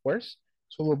ella, of course,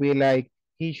 so it will be like,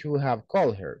 he should have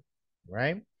called her,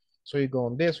 right? So you go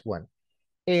on this one.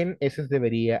 En ese es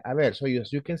debería haber. So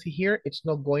as you can see here, it's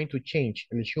not going to change.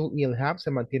 El should y el have se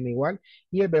mantiene igual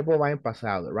y el verbo va en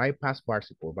pasado, right? Past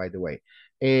participle, by the way.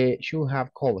 Should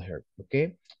have called her,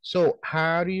 okay? So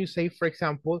how do you say, for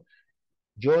example,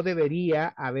 yo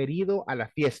debería haber ido a la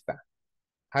fiesta?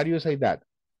 How do you say that?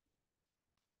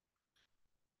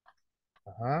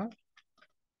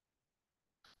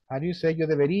 How do you say yo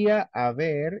debería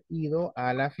haber ido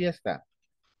a la fiesta?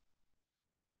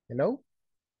 Hello?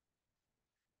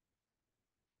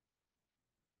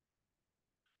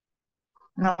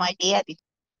 No idea.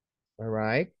 All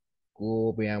right.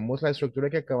 Veamos la estructura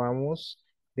que acabamos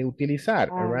de utilizar.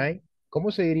 All right.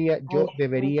 ¿Cómo se diría yo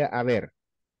debería haber?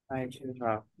 I should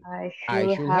have. I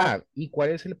should have. ¿Y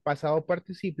cuál es el pasado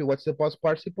participio? What's the past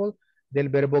participle del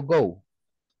verbo go?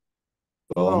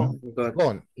 Gone.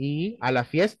 Gone. ¿Y a la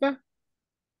fiesta?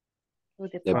 To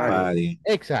the The party.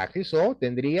 Exactly. So,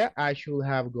 tendría I should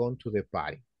have gone to the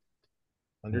party.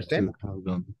 Understand? I should have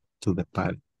gone to the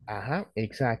party.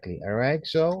 Exactly. All right.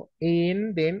 So,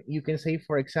 and then you can say,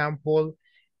 for example,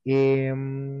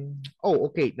 oh,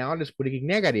 okay. Now let's put it in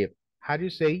negative. How do you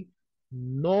say,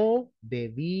 no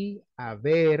debí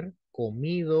haber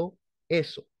comido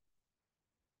eso?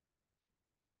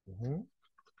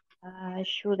 I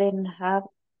shouldn't have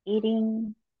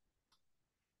eaten.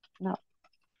 No.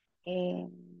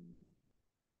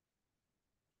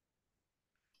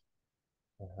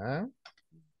 Uh-huh.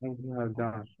 I should have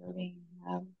done. Shouldn't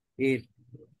have It,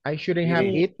 I shouldn't have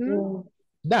it, eaten.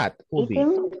 That will be.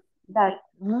 eaten that.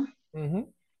 Mhm.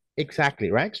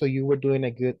 Exactly, right? So you were doing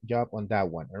a good job on that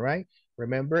one, all right?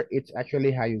 Remember, it's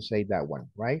actually how you say that one,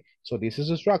 right? So this is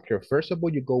a structure. First of all,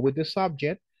 you go with the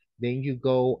subject, then you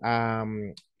go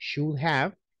should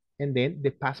have, and then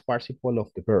the past participle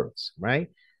of the verbs, right?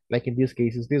 Like in this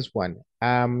case is this one.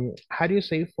 How do you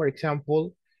say, for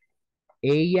example,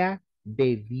 ella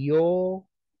debió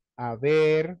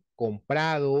haber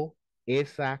comprado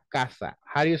esa casa?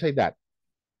 How do you say that?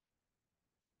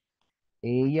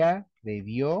 Ella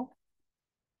debió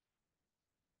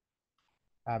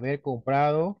haber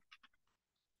comprado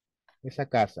esa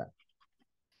casa.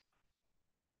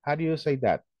 How do you say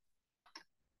that?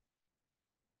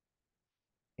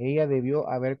 Ella debió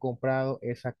haber comprado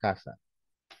esa casa.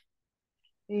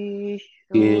 She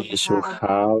He should should have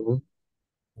have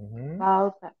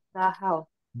bought the house.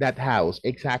 That house,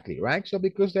 exactly, right? So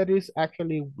because that is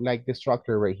actually like the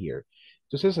structure right here.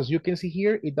 So as you can see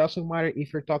here, it doesn't matter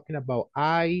if you're talking about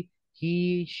I,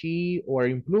 he, she, or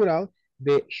in plural,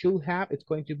 the should have, it's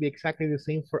going to be exactly the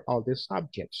same for all the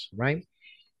subjects, right?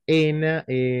 And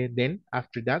then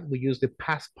after that, we use the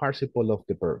past participle of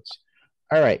the verbs.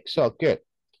 All right, so good.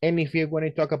 And if you're going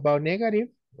to talk about negative,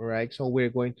 all right, so we're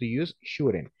going to use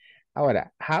shouldn't.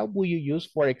 Ahora, how will you use,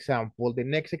 for example, the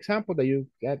next example that you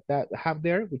get that have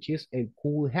there, which is el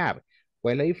could have?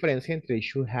 ¿Cuál es la diferencia entre el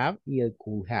should have y el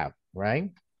could have,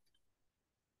 right?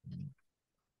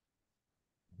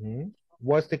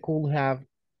 What's the could have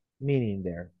meaning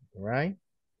there, right?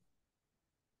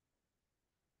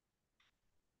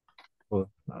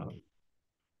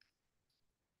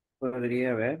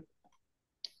 podría haber.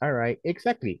 All right,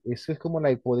 exactly. Eso es como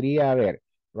like podría haber,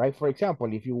 right? For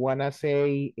example, if you wanna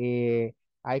say,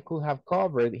 I could have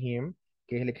covered him,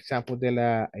 que es el example de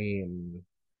la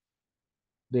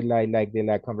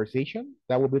conversation,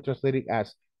 that would be translated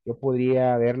as, yo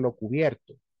podría haberlo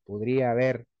cubierto, podría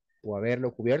haber, o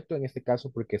haberlo cubierto, en este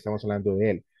caso porque estamos hablando de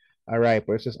él. All right,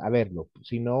 por eso es haberlo.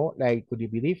 Si no, like, could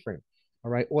it be different?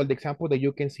 All right, or the example that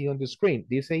you can see on the screen.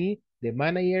 Dice ahí, the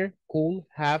manager could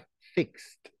have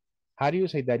fixed. How do you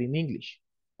say that in English?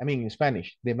 I mean, in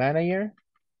Spanish. The manager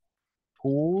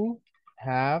could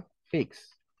have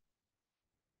fixed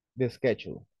the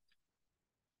schedule.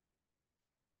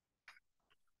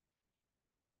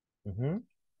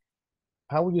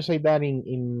 How would you say that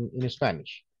in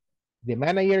Spanish? The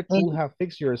manager could El, have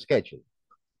fixed your schedule.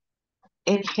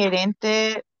 el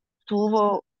gerente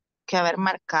tuvo que haber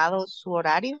marcado su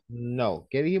horario. No.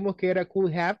 ¿Qué dijimos que era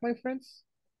could have, my friends?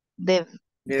 Debería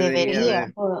Debería.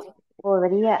 haber.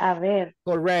 Podría haber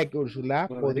Correct, Úrsula.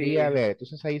 Podría Podría. haber.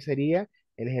 Entonces ahí sería,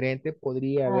 el gerente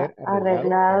podría haber arreglado.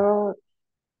 arreglado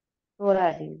su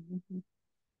horario.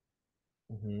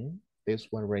 This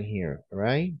one right here,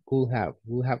 right? Could have.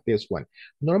 We'll have this one.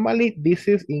 Normally, this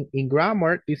is in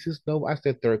grammar, this is known as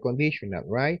the third conditional,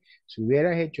 right? Si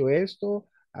hubieras hecho esto,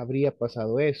 habría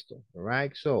pasado esto,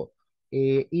 right? So,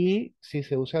 y si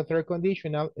se usa third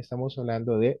conditional, estamos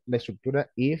hablando de la estructura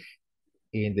if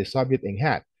in the subject and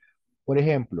had. Por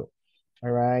ejemplo,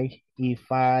 all right,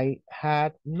 if I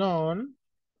had known,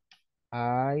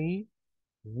 I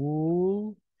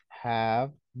would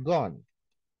have gone.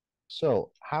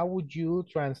 So how would you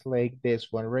translate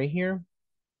this one right here?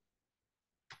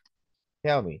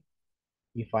 Tell me.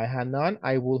 If I had known,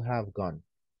 I would have gone.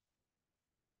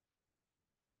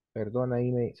 Perdón,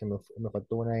 ahí me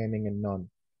faltó una N en el non.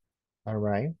 All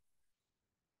right.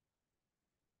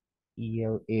 Y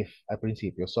el if al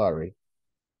principio, sorry.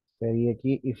 Sería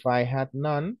aquí, if I had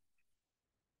none,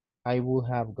 I would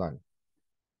have gone.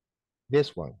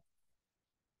 This one.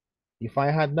 If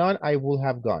I had none, I would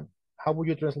have gone. How would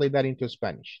you translate that into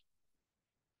Spanish?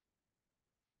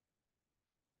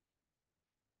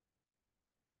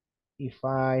 If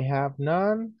I have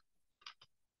none,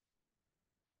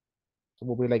 it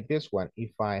will be like this one.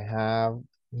 If I have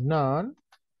none,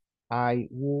 I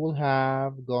would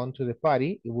have gone to the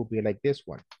party. It would be like this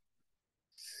one.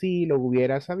 Si lo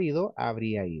hubiera sabido,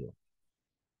 habría ido.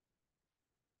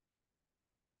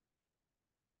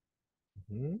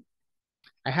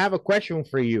 I have a question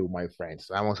for you, my friends.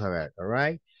 Vamos a ver, all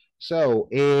right? So,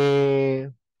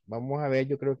 vamos a ver,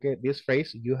 yo creo que this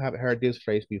phrase, you have heard this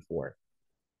phrase before.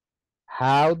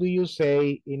 How do you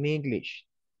say in English?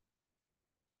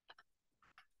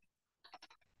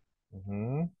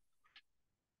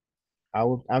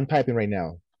 I'm typing right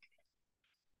now.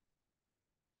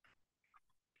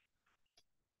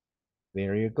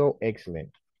 There you go, excellent.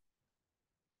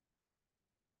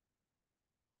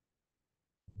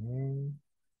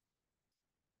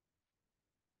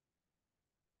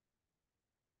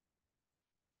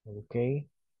 Okay.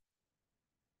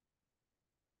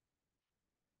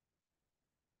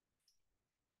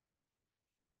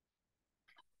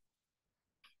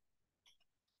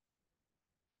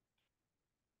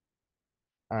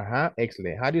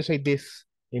 Excellent. How do you say this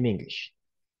in English?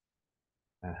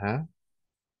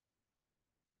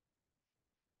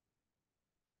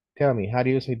 Tell me, how do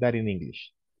you say that in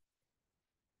English?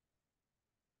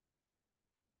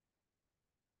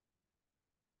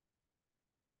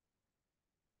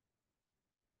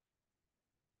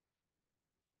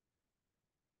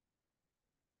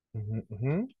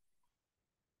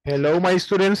 Hello, my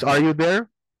students, are you there?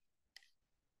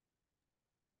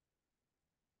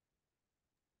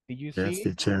 Did you see? Yes,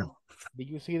 teacher. Did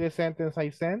you see the sentence I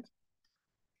sent?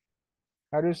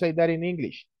 How do you say that in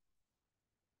English?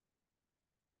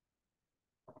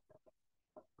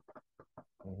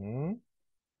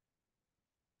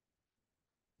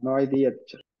 No idea,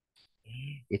 teacher.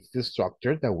 It's the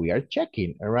structure that we are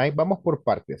checking, all right? Vamos por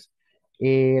partes.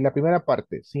 La primera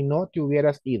parte, si no te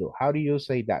hubieras ido, how do you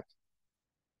say that?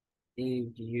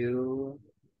 If you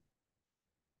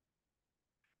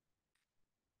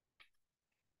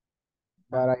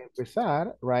Para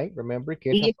empezar, right, remember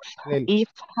que esa If, parte del if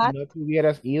si had, no te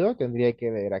hubieras ido, tendría que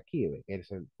ver aquí, ¿ve?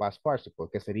 Es el past participle,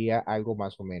 que sería algo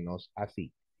más o menos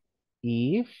así.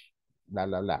 If, bla,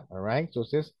 bla, bla, all right?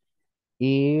 Entonces,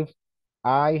 if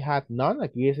I had none,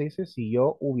 aquí se dice si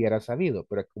yo hubiera sabido,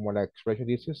 pero como la expresión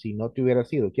dice si no te hubiera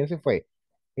sido. ¿Quién se fue?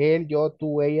 Él, yo,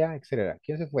 tú, ella, etcétera.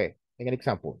 ¿Quién se fue? En el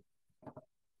example.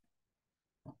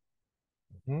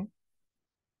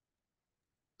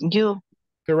 you,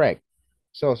 Correct.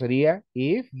 So sería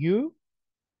if you,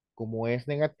 como es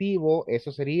negativo,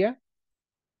 eso sería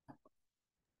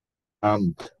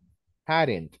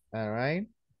hadn't, all right?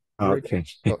 Very Okay. good.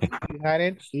 So if you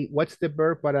hadn't, what's the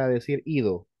verb para decir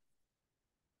ido?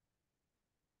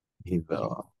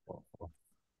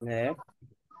 left,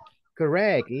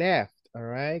 Correct, left, all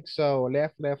right? So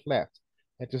left, left, left.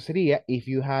 Entonces sería if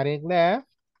you hadn't left,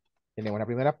 tenemos la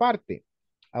primera parte.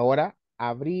 Ahora,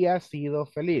 habría sido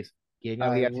feliz. ¿Quién I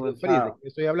habría sido would feliz? ¿De have. qué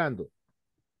estoy hablando?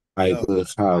 I Yo. would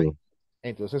have.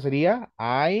 Entonces sería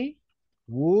I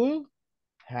would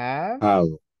have.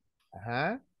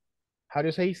 Ajá. How do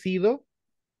you say sido?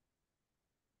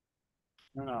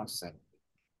 No sé.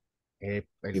 El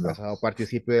pasado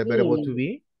participio del verbo to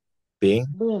be. Being.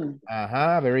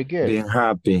 Ajá, very good. Being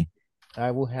happy. I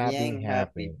would have been Bien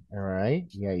happy. happy. All right.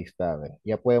 Y ahí está. Ve.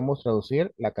 Ya podemos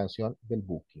traducir la canción del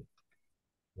booking.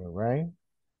 All right.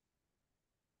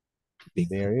 Being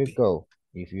There you happy. go.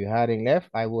 If you hadn't left,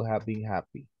 I would have been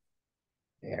happy.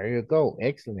 There you go.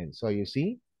 Excellent. So you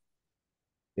see,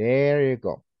 there you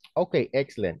go. Okay,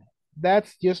 excellent.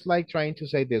 That's just like trying to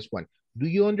say this one. Do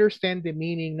you understand the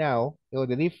meaning now or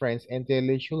the difference entre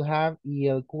el should have y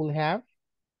el could have?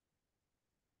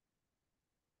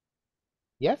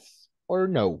 Yes or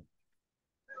no?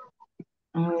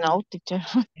 no, teacher.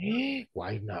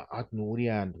 Why not,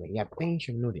 Nuria? Pay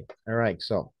attention, Nuria. All right,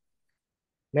 so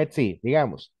let's see.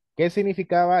 Digamos, ¿qué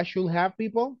significaba should have,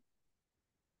 people?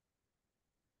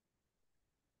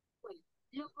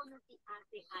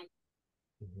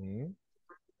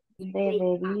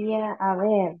 Debería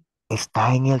haber.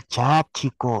 Está en el chat,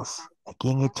 chicos. Aquí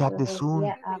en el chat de Zoom.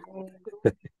 Debería haber.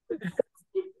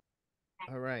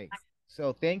 All right.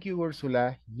 So thank you,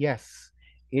 Ursula. Yes,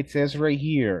 it says right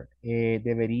here,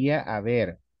 debería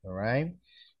haber. All right.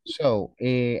 So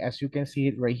as you can see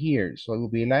it right here, so it will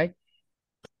be like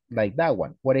that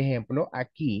one. Por ejemplo,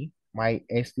 aquí, my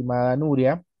estimada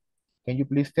Nuria, can you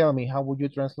please tell me how would you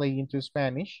translate into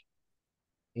Spanish?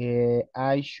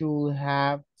 I should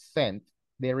have sent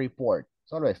the report.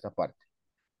 Solo esta parte.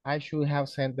 I should have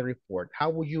sent the report. How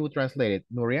would you translate it,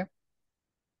 Nuria?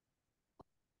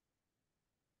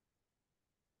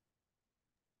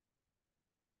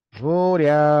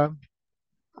 Nuria.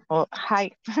 Oh,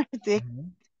 hi.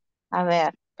 A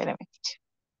ver, espérame.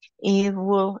 It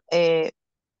will,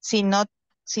 si not,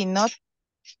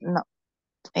 no,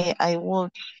 I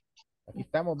would. Aquí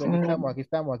estamos, aquí estamos, aquí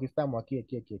estamos, aquí estamos, aquí.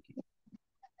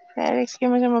 Es que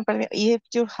se me perdió. If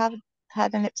you have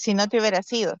had si no te hubiera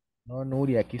sido. No,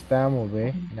 Nuria, aquí estamos, ve.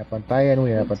 En la pantalla,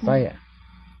 Nuria, en la pantalla.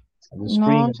 On the screen,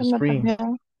 No, on se the me screen.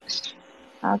 perdió.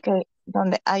 Ok,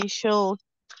 donde I should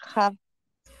have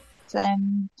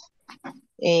sent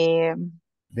The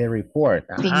report.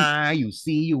 You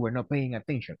see, you were not paying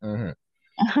attention.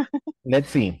 Let's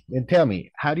see. And tell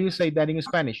me, how do you say that in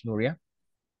Spanish, Nuria?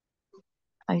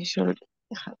 I should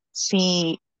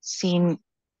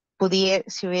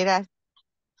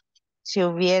si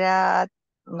hubiera,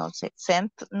 no sé,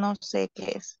 sent, no sé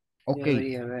qué es. Ok.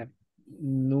 Debería haber.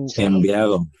 No, Sí.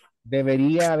 Enviado.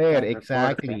 Debería haber, el reporte.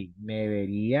 exactly.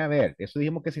 Debería haber. Eso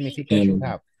dijimos que significa should En-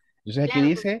 have. Entonces aquí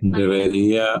dice,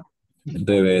 debería, eh,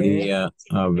 debería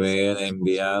haber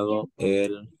enviado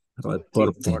el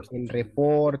reporte. el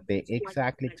reporte.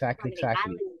 Exactly, exactly,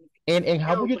 exactly. And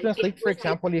how would you translate, for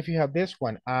example, if you have this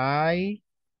one? I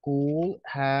could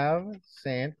have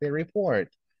sent the report.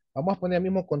 Vamos a poner el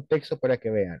mismo contexto para que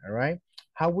vean, all right?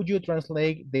 How would you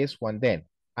translate this one then?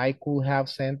 I could have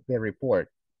sent the report.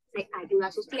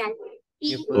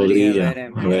 Yo podría Podría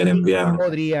haber haber enviado. enviado.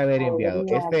 Podría haber enviado.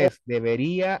 Podría Este haber. es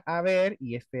debería haber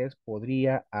y este es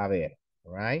podría haber.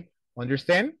 All right?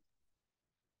 Understand?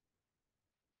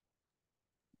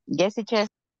 Yes, teacher.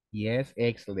 Yes,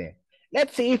 excellent.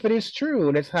 Let's see if it is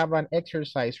true. Let's have an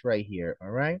exercise right here.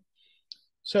 All right?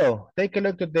 So take a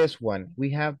look at this one.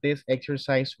 We have this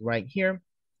exercise right here.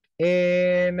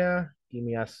 And give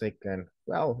me a second.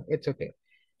 Well, it's okay.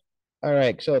 All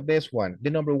right, so this one. The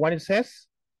number one, it says,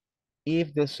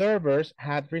 if the servers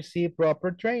had received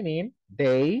proper training,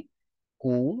 they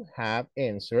could have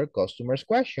answered customers'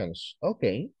 questions.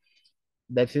 Okay,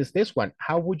 that is this one.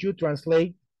 How would you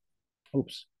translate,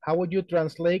 oops, how would you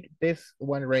translate this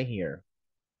one right here?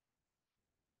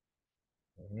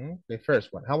 The first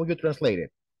one, how would you translate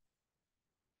it?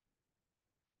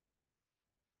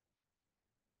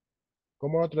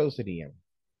 ¿Cómo lo traducirían?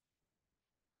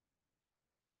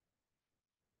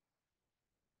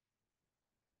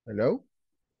 Hello?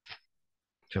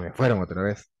 Se me fueron otra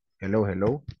vez. Hello,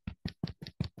 hello.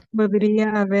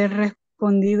 ¿Podría haber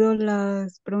respondido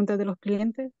las preguntas de los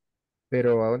clientes?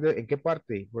 Pero ¿a dónde, en qué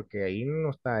parte? Porque ahí no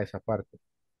está esa parte.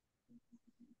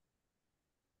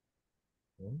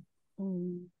 ¿Mm?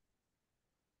 Mm,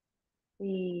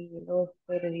 Si los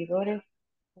servidores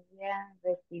hubieran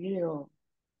recibido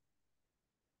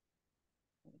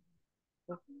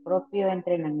su propio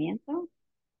entrenamiento.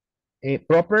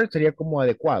 Proper sería como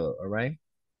adecuado, all right?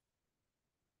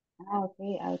 Ok,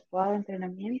 adecuado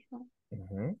entrenamiento.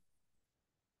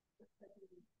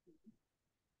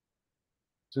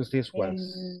 So this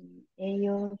ones.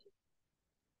 Ellos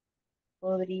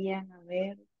podrían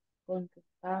haber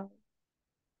contestado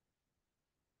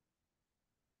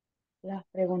las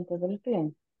preguntas del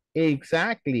cliente.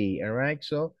 Exactly, all right?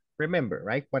 So remember,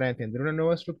 right? Para entender una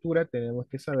nueva estructura tenemos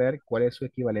que saber cuál es su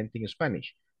equivalente en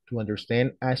Spanish. To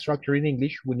understand a structure in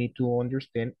English, we need to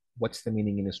understand what's the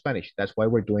meaning in Spanish. That's why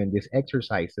we're doing these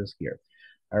exercises here.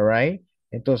 All right?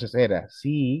 Entonces era,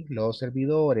 si los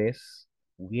servidores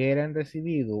hubieran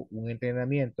recibido un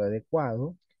entrenamiento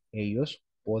adecuado, ellos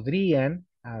podrían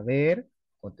haber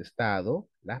contestado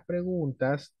las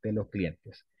preguntas de los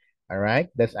clientes. All right?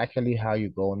 That's actually how you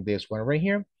go on this one right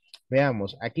here.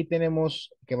 Veamos, aquí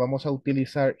tenemos que vamos a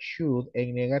utilizar should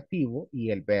en negativo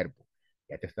y el verbo.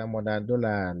 Ya te estamos dando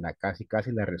la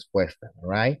casi la respuesta, all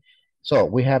right? So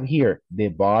we have here the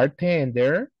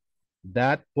bartender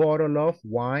that bottle of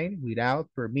wine without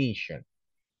permission.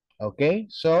 Okay,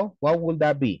 so what would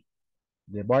that be?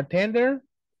 The bartender?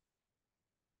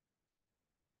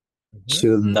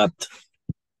 Should not.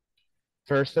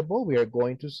 First of all, we are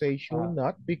going to say should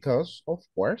not because, of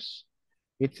course,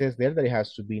 it says there that it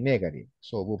has to be negative.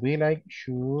 So it will be like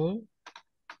should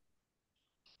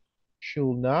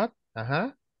not,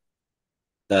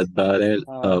 That bottle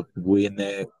of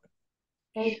wine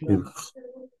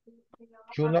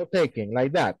should not taken,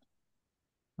 like that.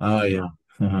 Oh, yeah.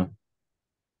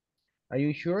 Are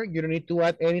you sure? You don't need to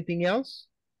add anything else?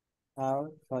 Have,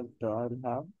 control,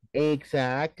 have.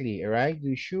 Exactly, right?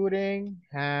 You shouldn't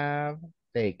have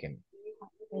taken.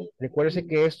 Recuérdese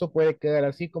que esto puede quedar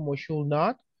así como should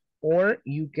not, or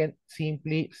you can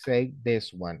simply say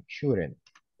this one, shouldn't.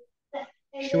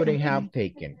 Shouldn't have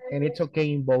taken. And it's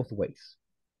okay in both ways.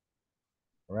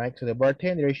 All right, so the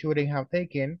bartender shouldn't have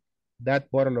taken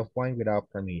that bottle of wine without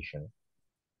permission.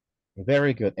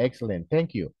 Very good, excellent,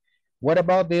 thank you. What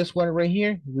about this one right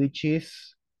here, which is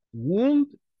would?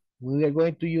 We are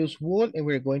going to use would and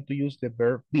we're going to use the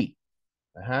verb be.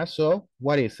 So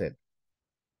what is it?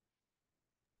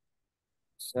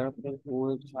 Server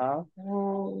would Have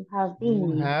You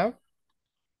been have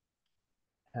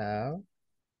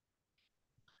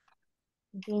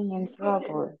been in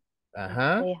trouble.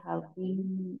 They have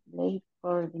been late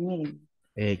for the meeting.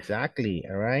 Exactly,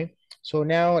 all right. So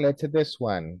now let's do this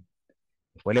one.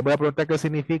 Después les voy a preguntar qué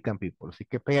significan, people, así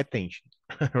que pay attention.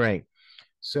 All right.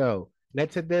 So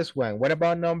let's do this one. What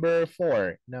about number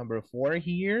 4? Number 4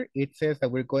 here, it says that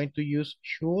we're going to use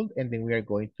should and then we are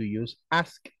going to use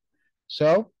ask.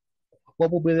 So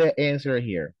what will be the answer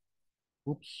here?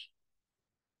 Oops.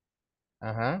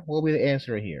 What will be the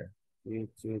answer here? You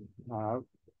should have.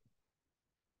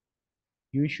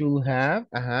 You should have,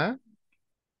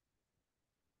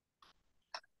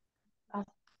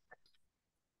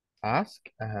 Ask.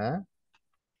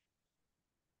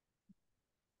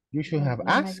 You should The have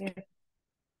asked manager,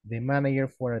 the manager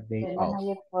for a day the off.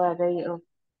 manager for a day off.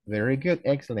 Very good.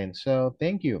 Excellent. So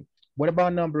thank you. What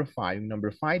about number 5?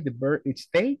 Number 5, the verb is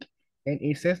take, and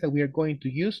it says that we are going to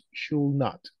use should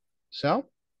not. So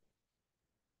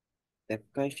The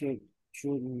cashier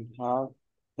shouldn't have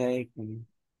taken.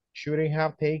 shouldn't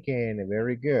have taken.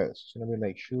 Very good. So it's gonna be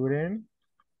like shouldn't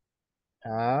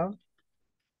have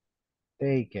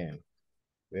taken.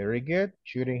 Very good.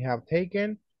 Shouldn't have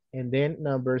taken. And then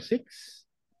number 6.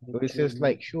 So it says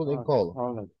like should and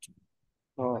call.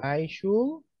 I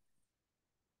should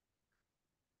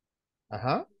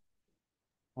have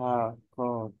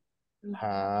Called.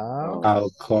 I'll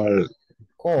call.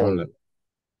 called.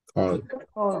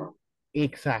 Oh,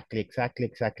 Exactly.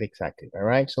 All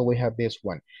right. So we have this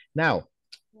one. Now,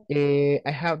 I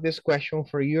have this question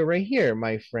for you right here,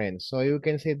 my friend. So you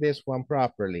can say this one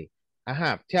properly.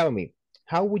 Tell me,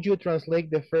 how would you translate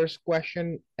the first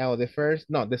question, or the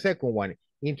second one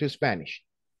into Spanish?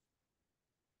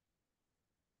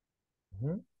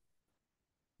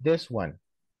 This one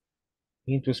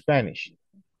into Spanish.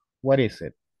 What is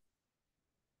it?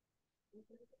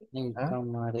 El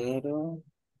camarero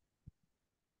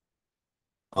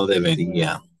No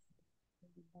debería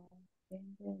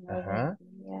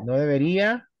No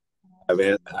debería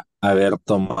haber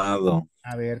tomado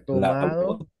haber la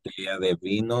tomado botella de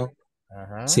vino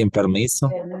sin permiso.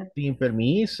 sin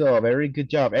permiso. Very good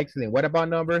job. Excellent. What about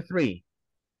number 3?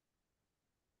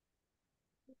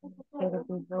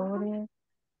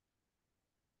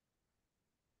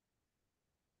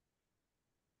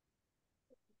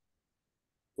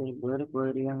 servidores.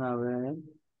 podrían haber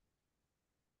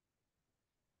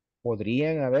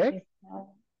 ¿Podrían haber?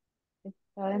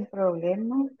 Estaba en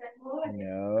problemas.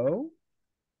 No.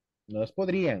 No es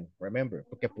podrían, remember,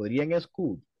 porque podrían es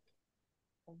could.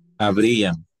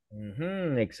 Habrían.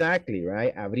 Exactly,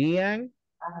 right? Habrían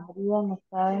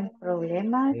Estado en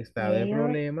problemas. estado en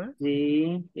problemas.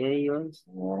 Sí, ellos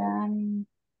Hubieran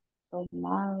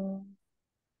tomado.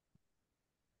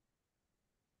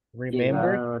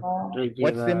 Remember,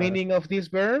 what's the meaning of this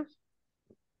verb?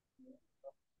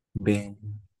 Bien.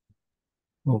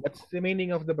 What's the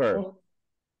meaning of the verb?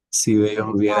 Si ellos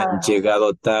hubieran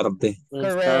llegado tarde.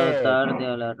 estado Correct. tarde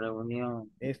a la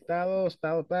reunión. Estado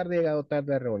tarde, llegado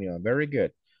tarde a la reunión. Very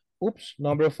good. Oops,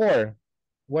 number 4.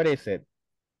 What is it?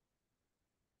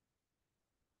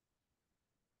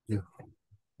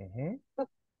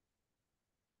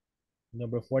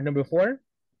 Number 4.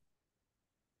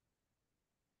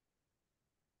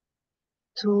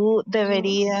 Tú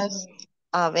deberías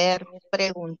haber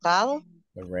preguntado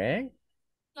Correct.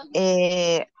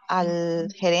 al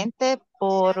gerente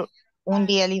por un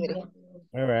día libre.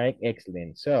 All right,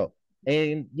 excellent. So,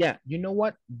 and yeah, you know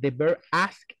what? The verb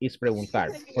ask is preguntar,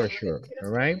 for sure,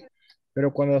 all right?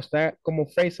 Pero cuando está como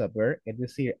phrasal verb, es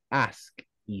decir, ask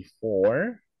y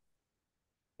for,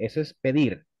 eso es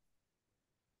pedir.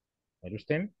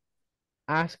 Understand?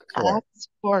 Ask for. Ask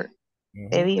for.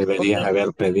 Pedir. Deberías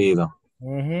haber pedido.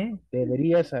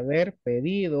 Deberías haber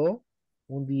pedido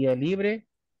un día libre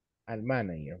al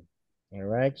manager. All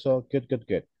right, so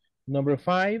good. Number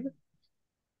 5.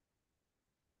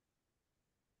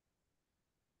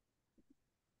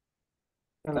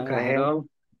 El cajero.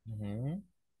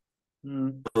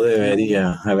 No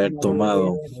debería haber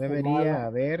tomado. No debería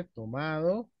haber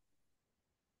tomado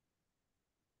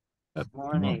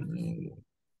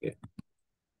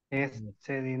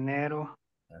Ese dinero.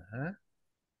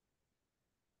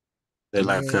 De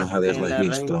la caja de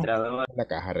registro. La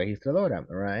caja registradora,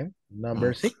 all right.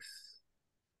 Number 6.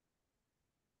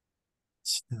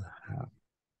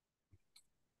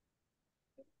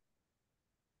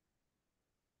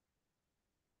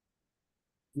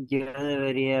 Yo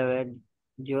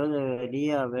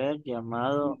debería haber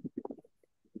llamado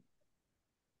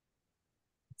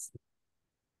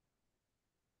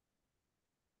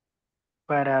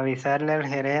Para avisarle al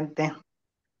gerente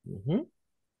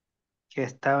que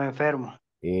estaba enfermo.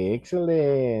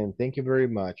 Excellent. Thank you very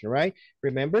much. All right.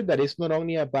 Remember that it's not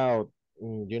only about,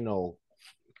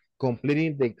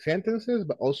 completing the sentences,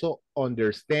 but also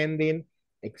understanding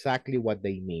exactly what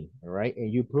they mean. All right.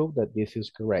 And you prove that this is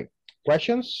correct.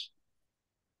 Questions?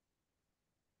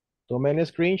 Tomen el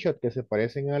screenshot que se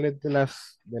parecen a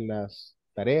las de las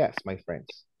tareas, my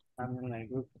friends.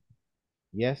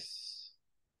 Yes.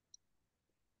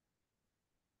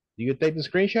 Do you take the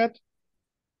screenshot?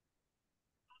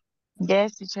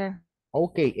 Yes, teacher.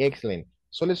 Okay, excellent.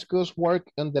 So let's go work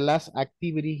on the last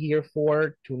activity here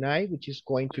for tonight, which is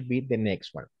going to be the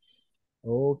next one.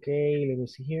 Okay, let me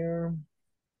see here.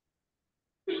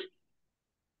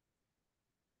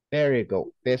 There you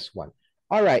go, this one.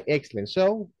 All right, excellent.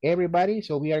 So everybody,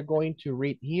 so we are going to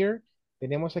read here.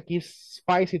 Tenemos aquí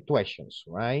 5 situations,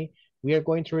 right? We are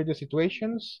going to read the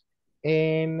situations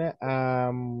and,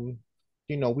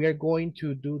 you know, we are going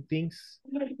to do things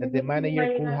that the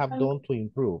manager could have done to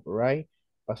improve, right?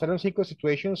 Pasaron 5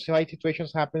 situations, 5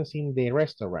 situations happens in the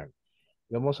restaurant.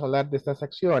 Vamos a hablar de estas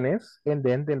acciones and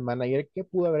then del manager, ¿qué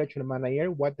pudo haber hecho el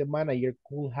manager? What the manager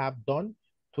could have done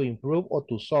to improve or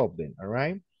to solve them, all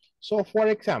right? So for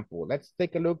example, let's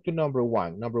take a look to number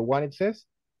 1. Number 1, it says,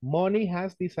 money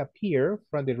has disappeared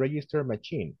from the register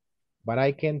machine, but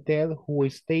I can tell who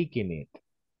is taking it.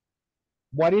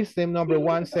 What is the number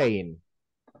 1 saying?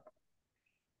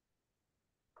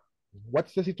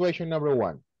 What's the situation number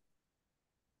 1?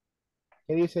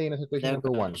 ¿Qué dice en la situation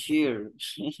number 1? Cheer.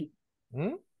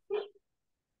 ¿Mm?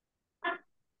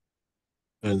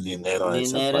 El dinero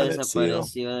Dinero desapareció.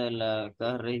 desapareció de la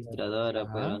caja registradora,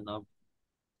 Ajá. pero no.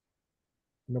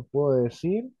 No puedo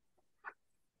decir.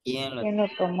 ¿Quién lo ¿Quién lo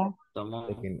tomó? tomó?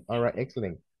 All right,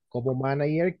 excellent. Como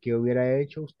manager, ¿qué hubiera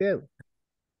hecho usted?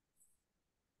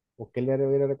 ¿O qué le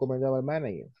hubiera recomendado al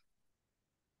manager?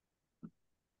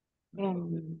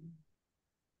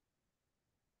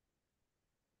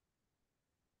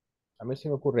 A mí se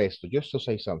me ocurre esto, just to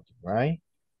say something, right?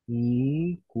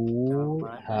 He could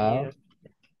have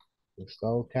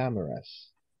installed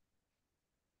cameras.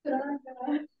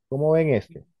 ¿Cómo ven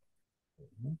este?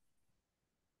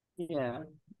 Yeah.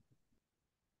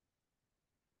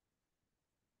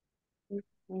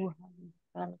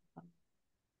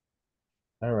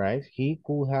 All right, he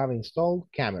could have installed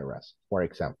cameras, for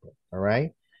example, all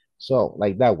right? So,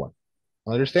 like that one.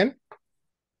 Understand?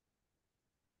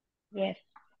 Yes.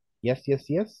 Yes, yes,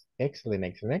 yes. Excellent,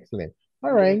 excellent, excellent.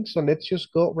 All right, so let's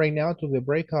just go right now to the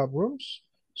breakout rooms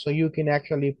so you can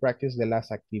actually practice the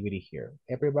last activity here.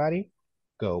 Everybody,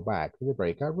 go back to the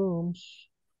breakout rooms.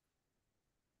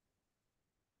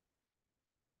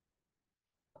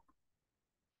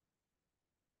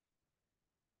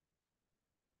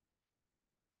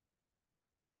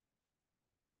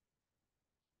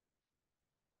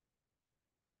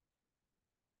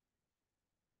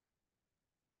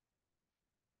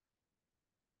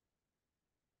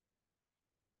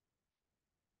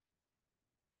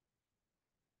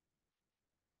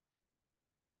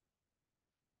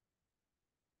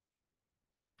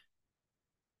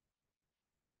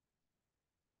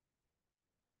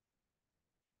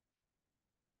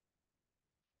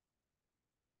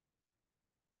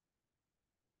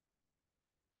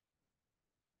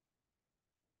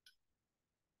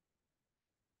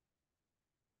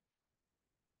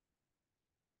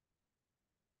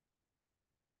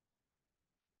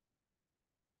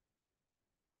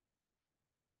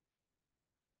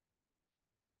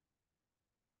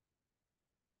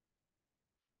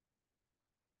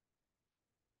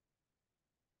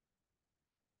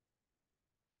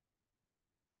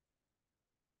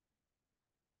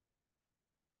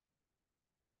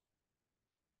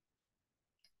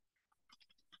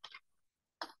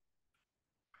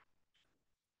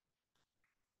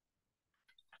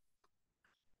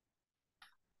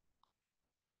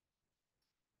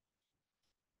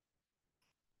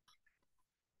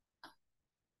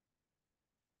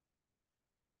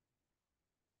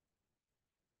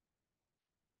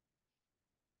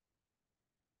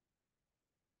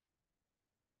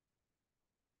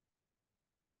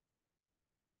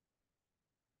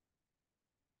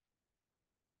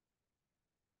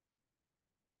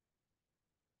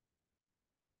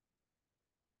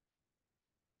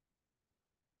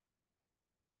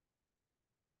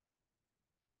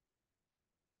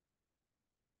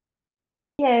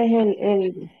 Yeah,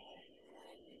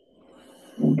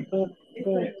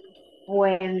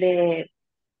 when the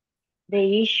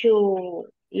issue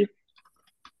is,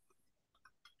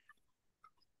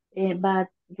 but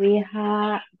we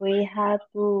have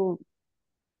to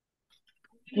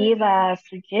give a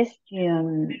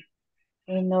suggestion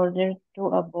in order to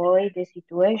avoid the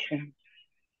situation.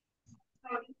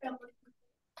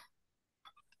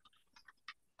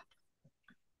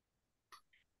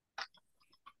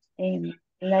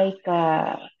 Like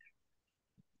an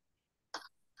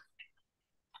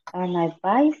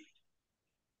advice,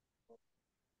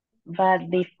 but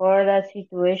before the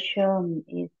situation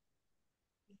is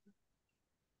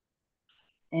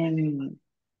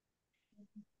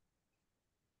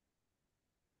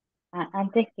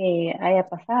antes que haya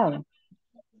pasado,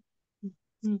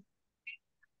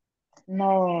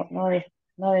 no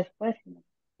después,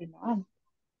 sino antes,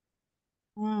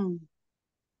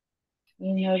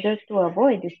 in order to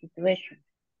avoid the situation.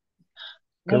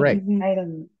 Correct. Maybe, I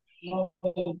don't know.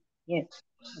 Yes.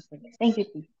 Okay. Thank you.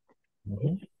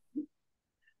 Mhm.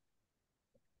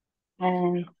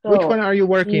 And Which so one are you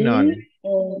working on?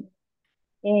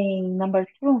 In number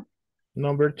 2.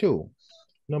 Number 2.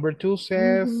 Number 2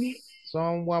 says, Mm-hmm.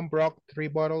 someone brought 3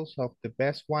 bottles of the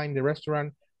best wine in the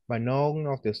restaurant, but none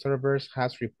of the servers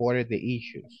has reported the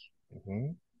issues.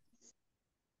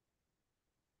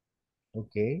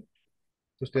 Ok. Si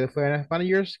ustedes fueran las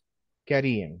managers, ¿qué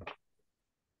harían?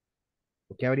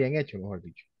 ¿O qué habrían hecho, mejor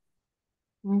dicho?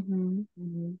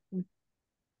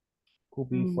 Could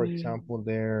be, for example,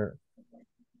 there,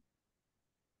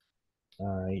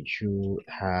 I should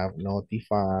have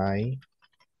notified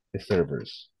the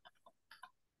servers.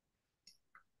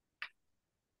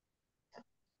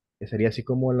 Que sería así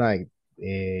como, like,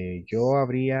 yo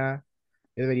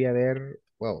debería ver,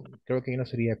 well, creo que ahí no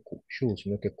sería should,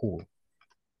 sino que could.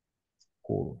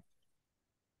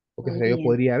 Porque sería yo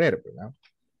podría ver, ¿verdad?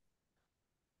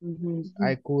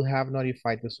 I could have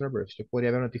notified the servers. Yo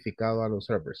podría haber notificado a los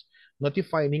servers.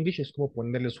 Notify en English es como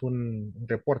ponerles un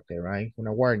reporte, right?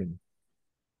 Una warning.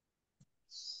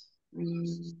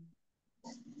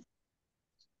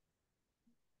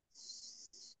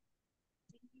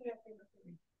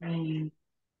 I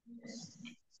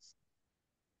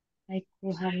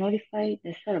could have notified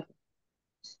the server.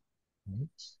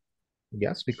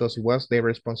 Yes, because it was their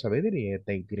responsibility if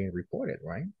they didn't report it,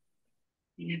 right?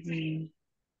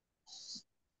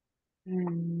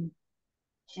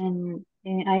 And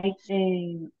I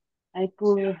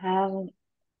could have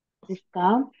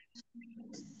discount,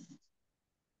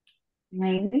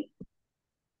 maybe,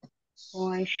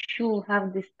 or I should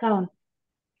have discount.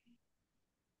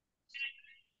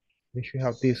 They should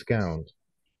have discount.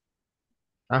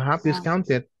 I have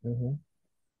discounted.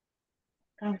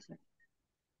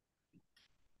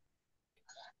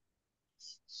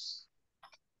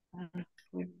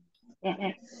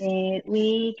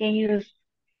 We can use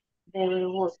the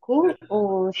word could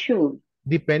or should.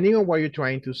 Depending on what you're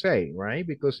trying to say, right?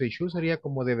 Because el should sería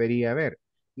como debería haber.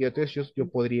 Y entonces yo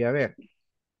podría haber.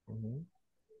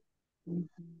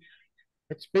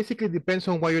 It basically depends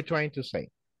on what you're trying to say.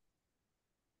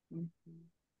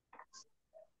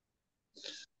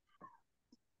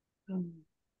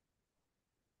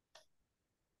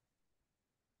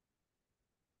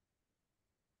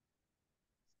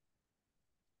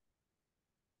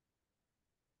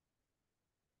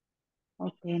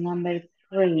 Okay, number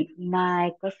 3.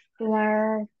 My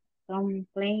customer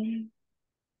complain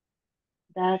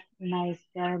that my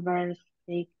servers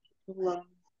take too long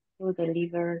to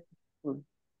deliver food.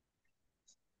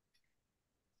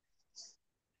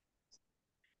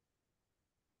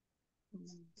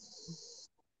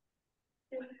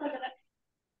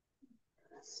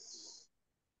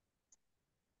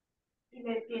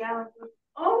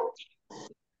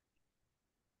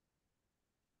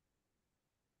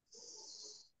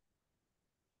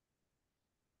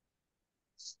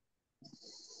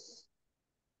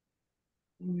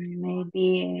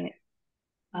 Maybe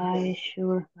I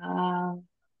should have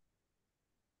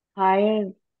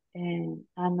hired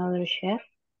another chef,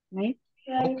 maybe.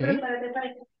 Okay.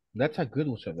 That's a good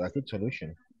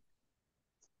solution.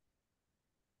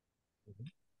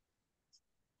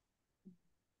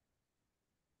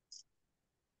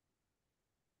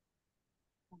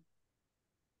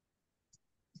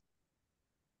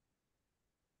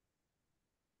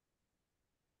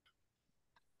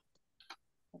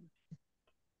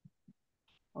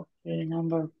 Okay,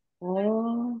 number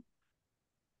 4.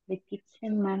 The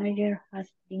kitchen manager has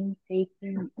been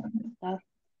taking stuff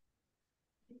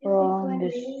from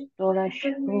the storage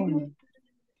room.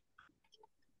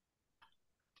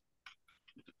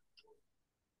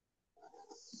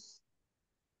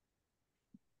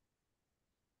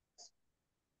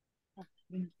 Has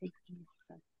been taking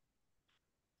stuff.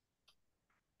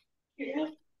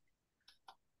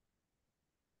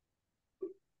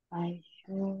 I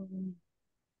should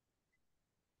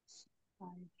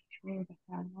have cleaned the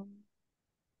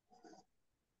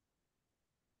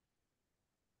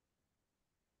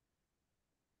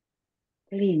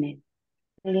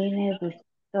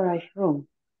storage room.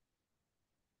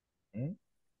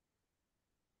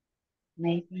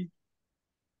 Maybe.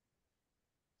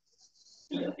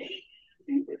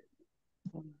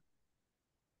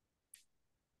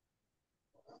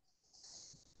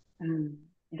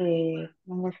 The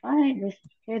number 5, the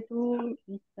schedule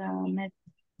is a method,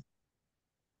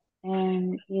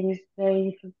 and it is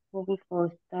very difficult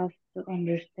for staff to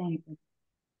understand it.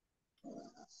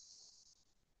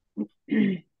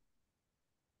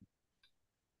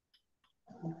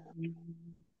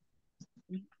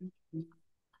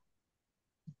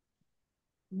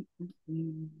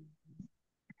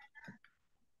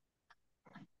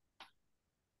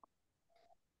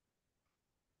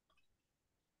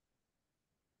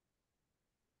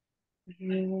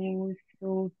 You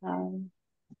should have.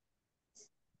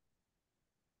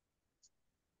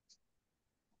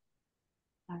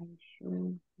 I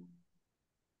should.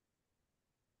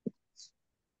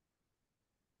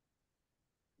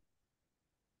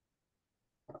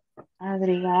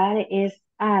 Agregar is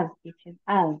add, teacher.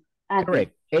 Add.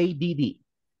 Correct. ADD.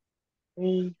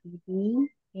 ADD.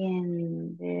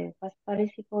 And the past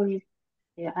participle is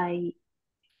I.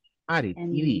 Added.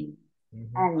 And ED.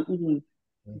 add ed.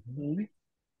 Okay.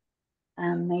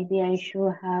 And maybe I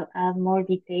should have add more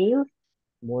details.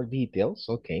 More details.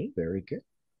 Okay, very good.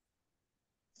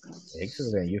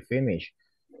 Excellent. You finish.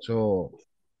 So,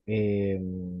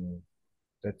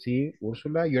 let's see,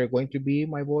 Ursula, you're going to be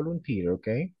my volunteer,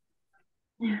 okay?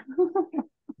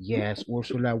 Yes,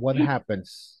 Ursula, what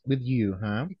happens with you,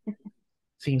 huh?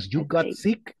 Since you got Okay.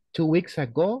 sick 2 weeks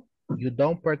ago, you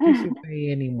don't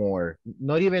participate anymore.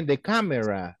 Not even the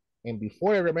camera. And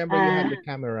before, I remember you had the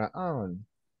camera on.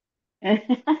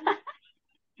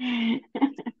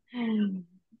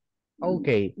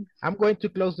 Okay, I'm going to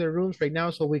close the rooms right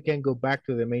now so we can go back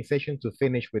to the main session to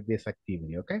finish with this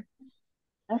activity, okay?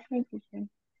 Okay, teacher.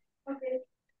 Okay.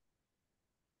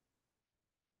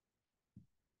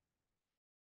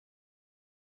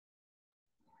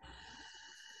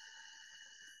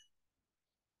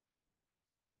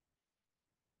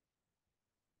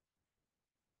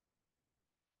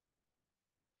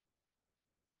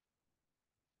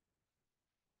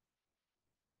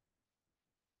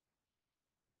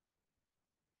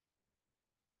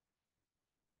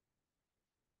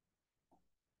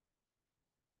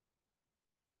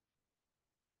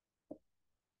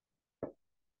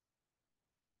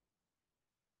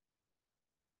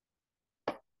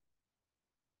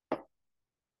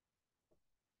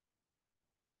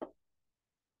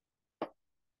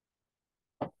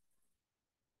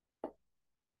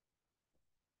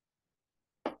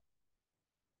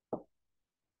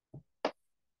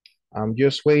 I'm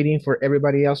just waiting for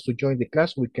everybody else to join the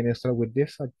class. We can start with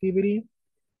this activity.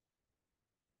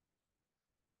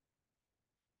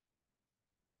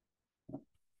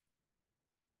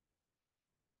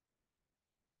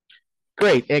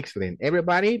 Great, excellent.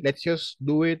 Everybody, let's just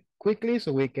do it quickly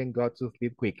so we can go to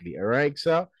sleep quickly, all right?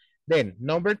 So then,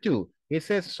 number 2, it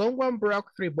says someone brought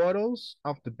 3 bottles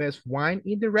of the best wine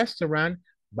in the restaurant,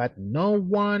 but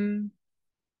none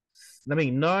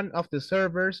of the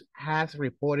servers has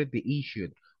reported the issue.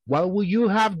 What would you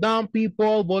have done,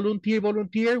 people? Volunteer.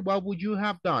 What would you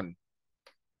have done?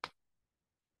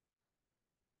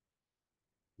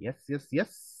 Yes.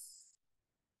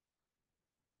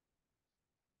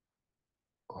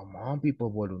 Come on, people,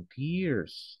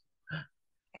 volunteers.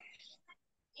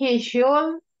 He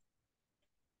should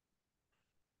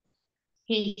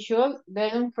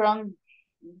them from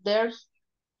their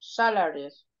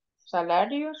salaries.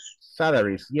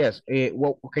 Salaries, yes.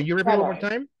 Well, can you repeat one more Salaries.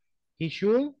 time? He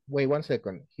should, wait 1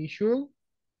 second. He should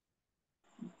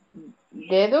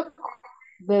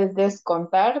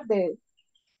Descontar de.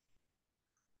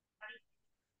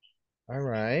 all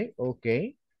right,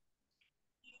 okay.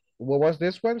 What was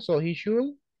this one? So he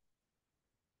should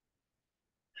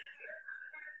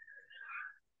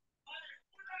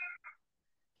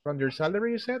from their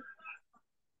salary, you said?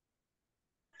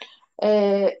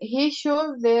 He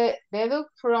should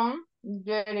deduct from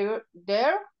their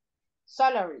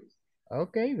salaries.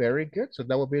 Okay, very good. So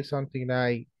that would be something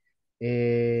like,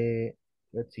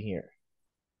 let's see here.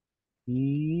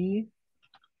 He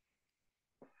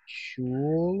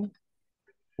should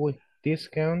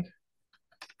discounted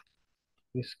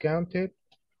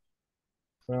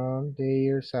from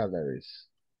their salaries.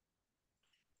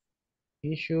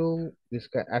 He should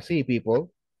discount. Así,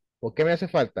 people. ¿Por qué me hace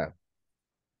falta?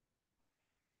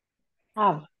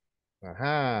 Have.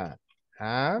 Ajá.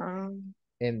 Have.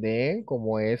 And then,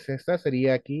 como es esta,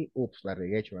 sería aquí. Oops, la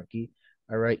regué hecho aquí.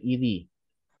 All right, ed.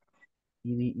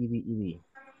 Ed.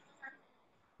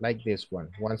 Like this one.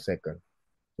 1 second.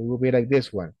 It will be like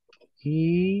this one.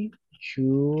 He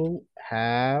should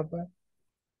have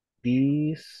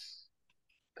discounted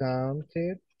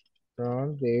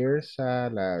from their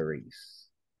salaries.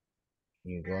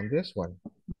 You on this one.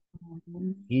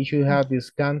 He should have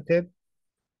discounted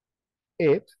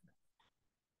it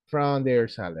from their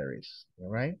salaries. All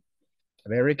right.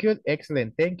 Very good.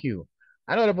 Excellent. Thank you.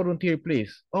 Another volunteer,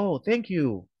 please. Oh, thank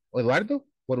you. Eduardo,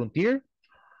 volunteer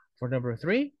for number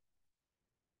 3.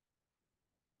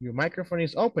 Your microphone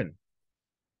is open.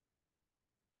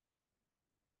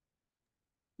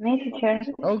 Me, teacher.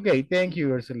 Okay, thank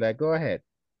you, Ursula. Go ahead.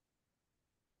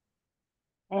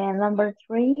 And number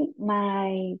 3,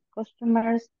 my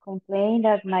customers complain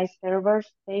that my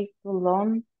servers take too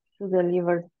long to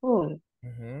deliver food.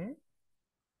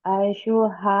 I should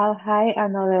have hired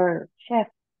another chef.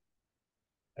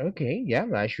 Okay, yeah,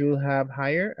 I should have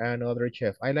hired another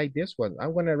chef. I like this one.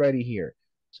 I'm gonna write it here.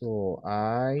 So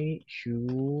I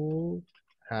should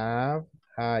have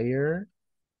hired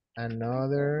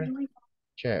another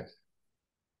chef.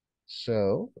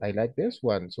 So I like this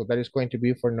one. So that is going to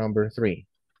be for number 3.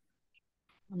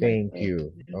 Thank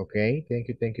you. Okay, thank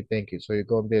you, thank you, thank you. So you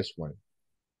go this one.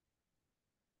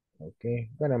 Okay,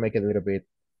 I'm gonna make it a little bit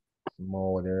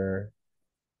smaller.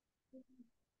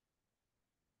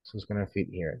 So it's gonna fit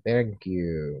here. Thank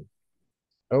you.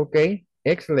 Okay,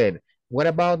 excellent. What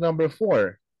about number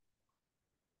 4?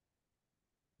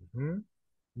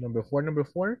 Number 4, number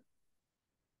 4.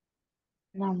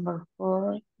 Number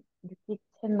 4, the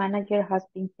kitchen manager has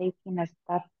been taking a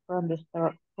staff from the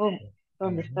store room,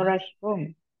 from the storage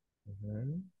room.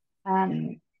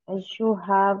 And I should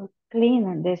have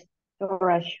cleaned the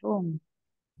storage room.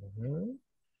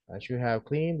 I should have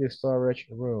cleaned the storage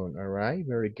room. All right,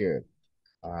 very good.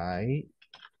 I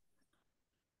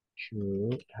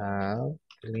should have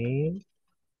cleaned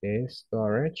the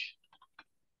storage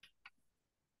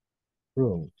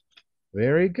room.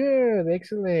 Very good,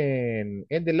 excellent.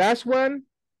 And the last one,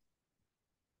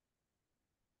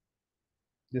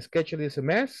 the schedule is a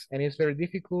mess and it's very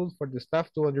difficult for the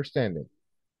staff to understand it.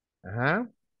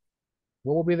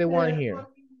 What will be the one here?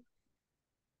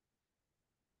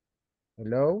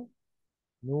 Hello?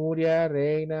 Nuria,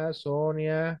 Reina,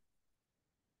 Sonia,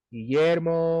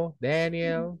 Guillermo,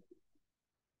 Daniel.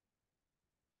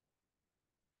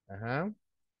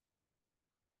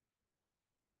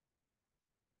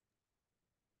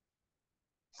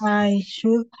 I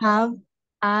should have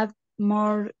add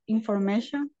more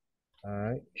information.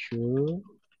 I should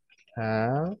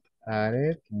have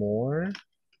added more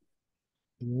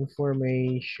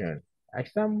information.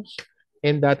 Estamos.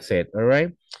 And that's it, all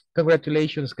right?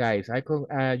 Congratulations, guys.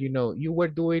 You were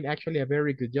doing actually a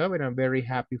very good job and I'm very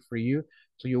happy for you.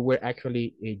 So you were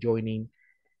actually joining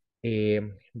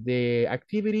the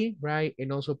activity, right?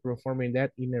 And also performing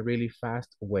that in a really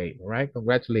fast way, right?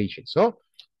 Congratulations. So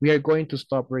we are going to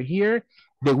stop right here.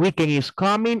 The weekend is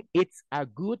coming. It's a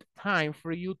good time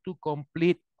for you to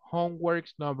complete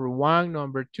homeworks number 1,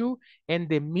 number 2, and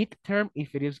the midterm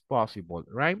if it is possible,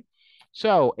 right?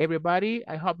 So everybody,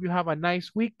 I hope you have a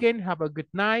nice weekend. Have a good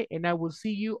night, and I will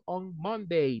see you on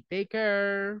Monday. Take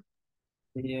care.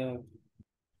 Yeah.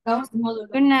 Good night.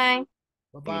 Good night.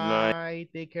 Bye-bye.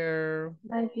 Take care.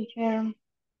 Bye, teacher.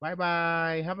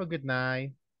 Bye-bye. Have a good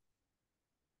night.